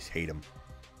fan base hate him?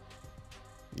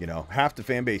 Half the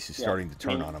fan base is starting to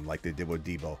turn on him like they did with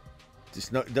Debo.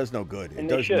 It does no good. It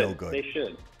does no good. They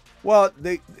should. Well,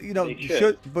 they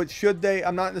should, but should they?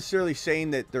 I'm not necessarily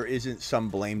saying that there isn't some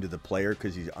blame to the player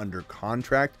because he's under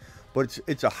contract, but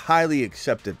it's a highly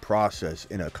accepted process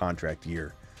in a contract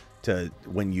year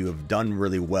when you have done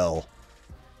really well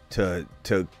to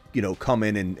come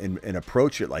in and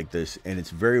approach it like this, and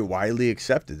it's very widely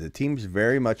accepted. The team's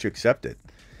very much accepted.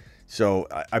 So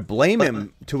I blame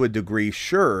him to a degree,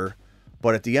 sure,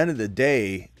 but at the end of the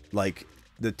day, like,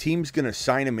 the team's going to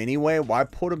sign him anyway. Why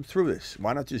put him through this?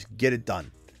 Why not just get it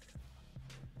done?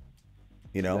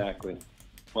 Exactly.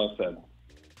 Well said.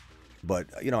 But,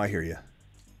 I hear you.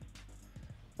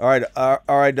 All right. All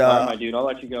right, my dude. I'll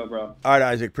let you go, bro. All right,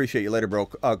 Isaac. Appreciate you later, bro.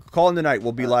 Call in tonight.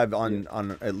 We'll be live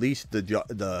on at least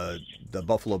the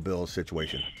Buffalo Bills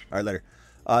situation. All right, later.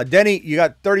 Denny, you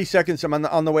got 30 seconds. I'm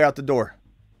on the way out the door.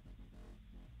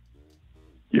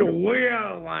 You're way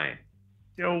out of line.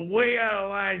 You're way out of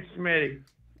line, Smitty.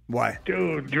 Why?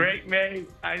 Dude, Drake May,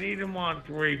 I need him on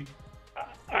 3.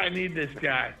 I need this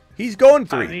guy. He's going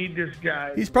 3. I need this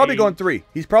guy. He's probably going 3.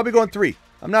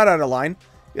 I'm not out of line.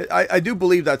 I do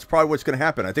believe that's probably what's going to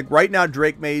happen. I think right now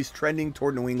Drake May's trending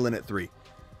toward New England at 3.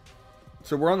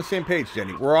 So we're on the same page,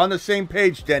 Denny. We're on the same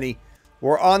page.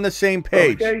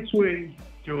 Okay, sweetie.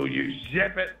 Dude, you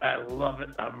zip it. I love it.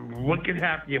 I'm wicked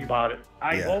happy about it.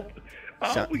 I hope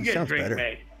we get Drake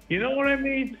May. You know what I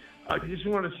mean? I just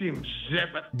want to see him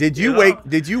zip it. Did you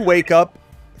wake up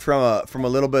from a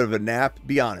little bit of a nap?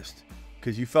 Be honest,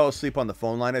 because you fell asleep on the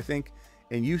phone line, I think,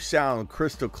 and you sound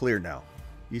crystal clear now.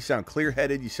 You sound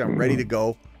clear-headed. You sound ready to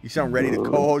go. You sound ready to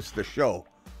co-host the show.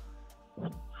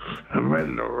 I'm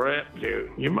ready to rip,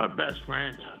 dude. You're my best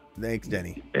friend. Thanks,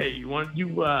 Denny. Hey, you want to do,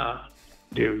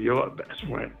 dude, you're my best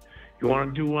friend. You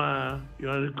want to do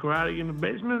karate in the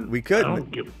basement? We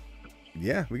could.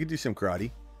 Yeah, we could do some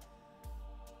karate.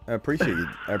 I appreciate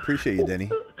you, Denny.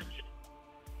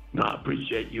 No, I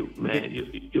appreciate you, man.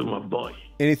 You're my boy.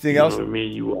 Anything else? You know what I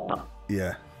mean? You are.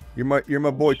 Yeah. You're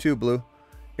my boy too, Blue.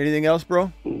 Anything else,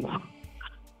 bro? Oh,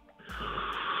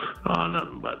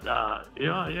 nothing but, I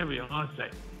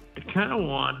kind of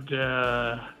want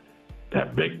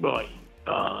that big boy.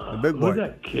 The big boy. Who's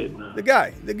that kid, man? The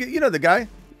guy. You know the guy.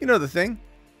 You know the thing.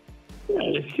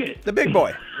 Yeah, this kid. The big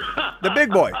boy. The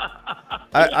big boy.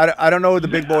 I don't know who the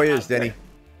big boy is, Denny.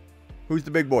 Who's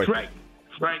the big boy? Drake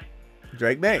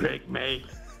May. Drake May.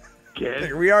 Kid.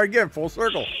 Here we are again, full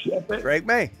circle. Drake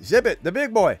May. Zip it. The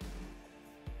big boy.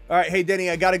 All right, hey Denny,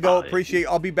 I gotta go. Appreciate.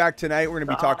 I'll be back tonight. We're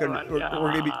gonna be talking. We're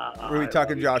gonna be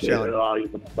talking Josh Allen. All right.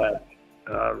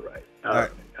 I'll be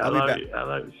back. I love you.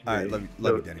 All right, love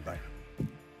you, Denny. Bye.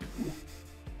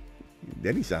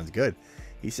 Denny sounds good.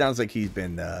 He sounds like he's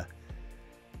been.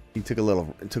 He took a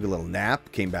little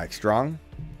nap, came back strong.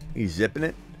 He's zipping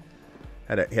it.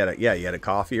 He had a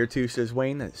coffee or two, says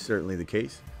Wayne. That's certainly the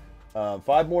case.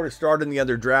 5 more to start in the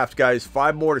other draft, guys.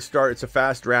 5 more to start. It's a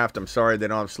fast draft. I'm sorry they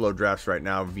don't have slow drafts right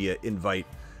now via invite.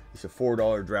 It's a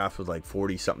 $4 draft with like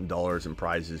 $40-something in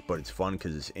prizes, but it's fun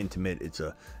because it's intimate. It's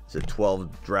a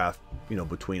 12 draft,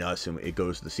 between us, and it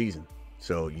goes to the season.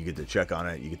 So you get to check on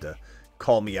it. You get to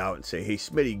call me out and say, "Hey,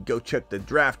 Smitty, go check the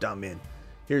draft I'm in.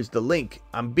 Here's the link.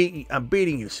 I'm beating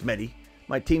you, Smitty.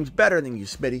 My team's better than you,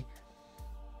 Smitty.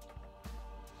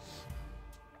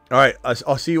 All right,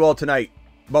 I'll see you all tonight.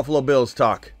 Buffalo Bills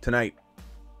talk tonight.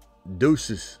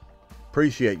 Deuces.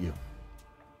 Appreciate you.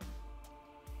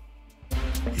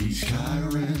 He's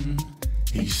Kyron.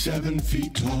 He's 7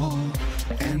 feet tall,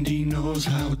 and he knows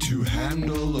how to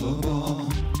handle a ball.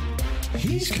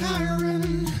 He's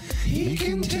Kyron. He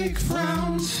can take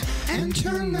frowns and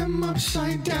turn them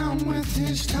upside down with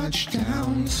his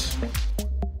touchdowns.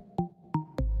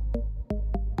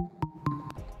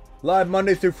 Live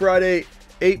Monday through Friday,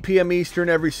 8 p.m. Eastern,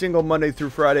 every single Monday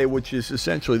through Friday, which is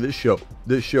essentially this show.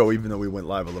 This show, even though we went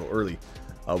live a little early,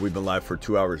 we've been live for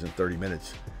 2 hours and 30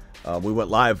 minutes. We went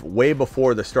live way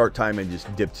before the start time and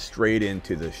just dipped straight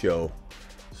into the show.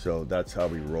 So that's how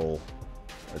we roll.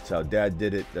 That's how Dad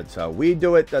did it. That's how we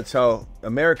do it. That's how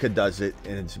America does it.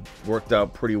 And it's worked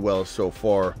out pretty well so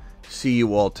far. See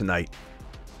you all tonight.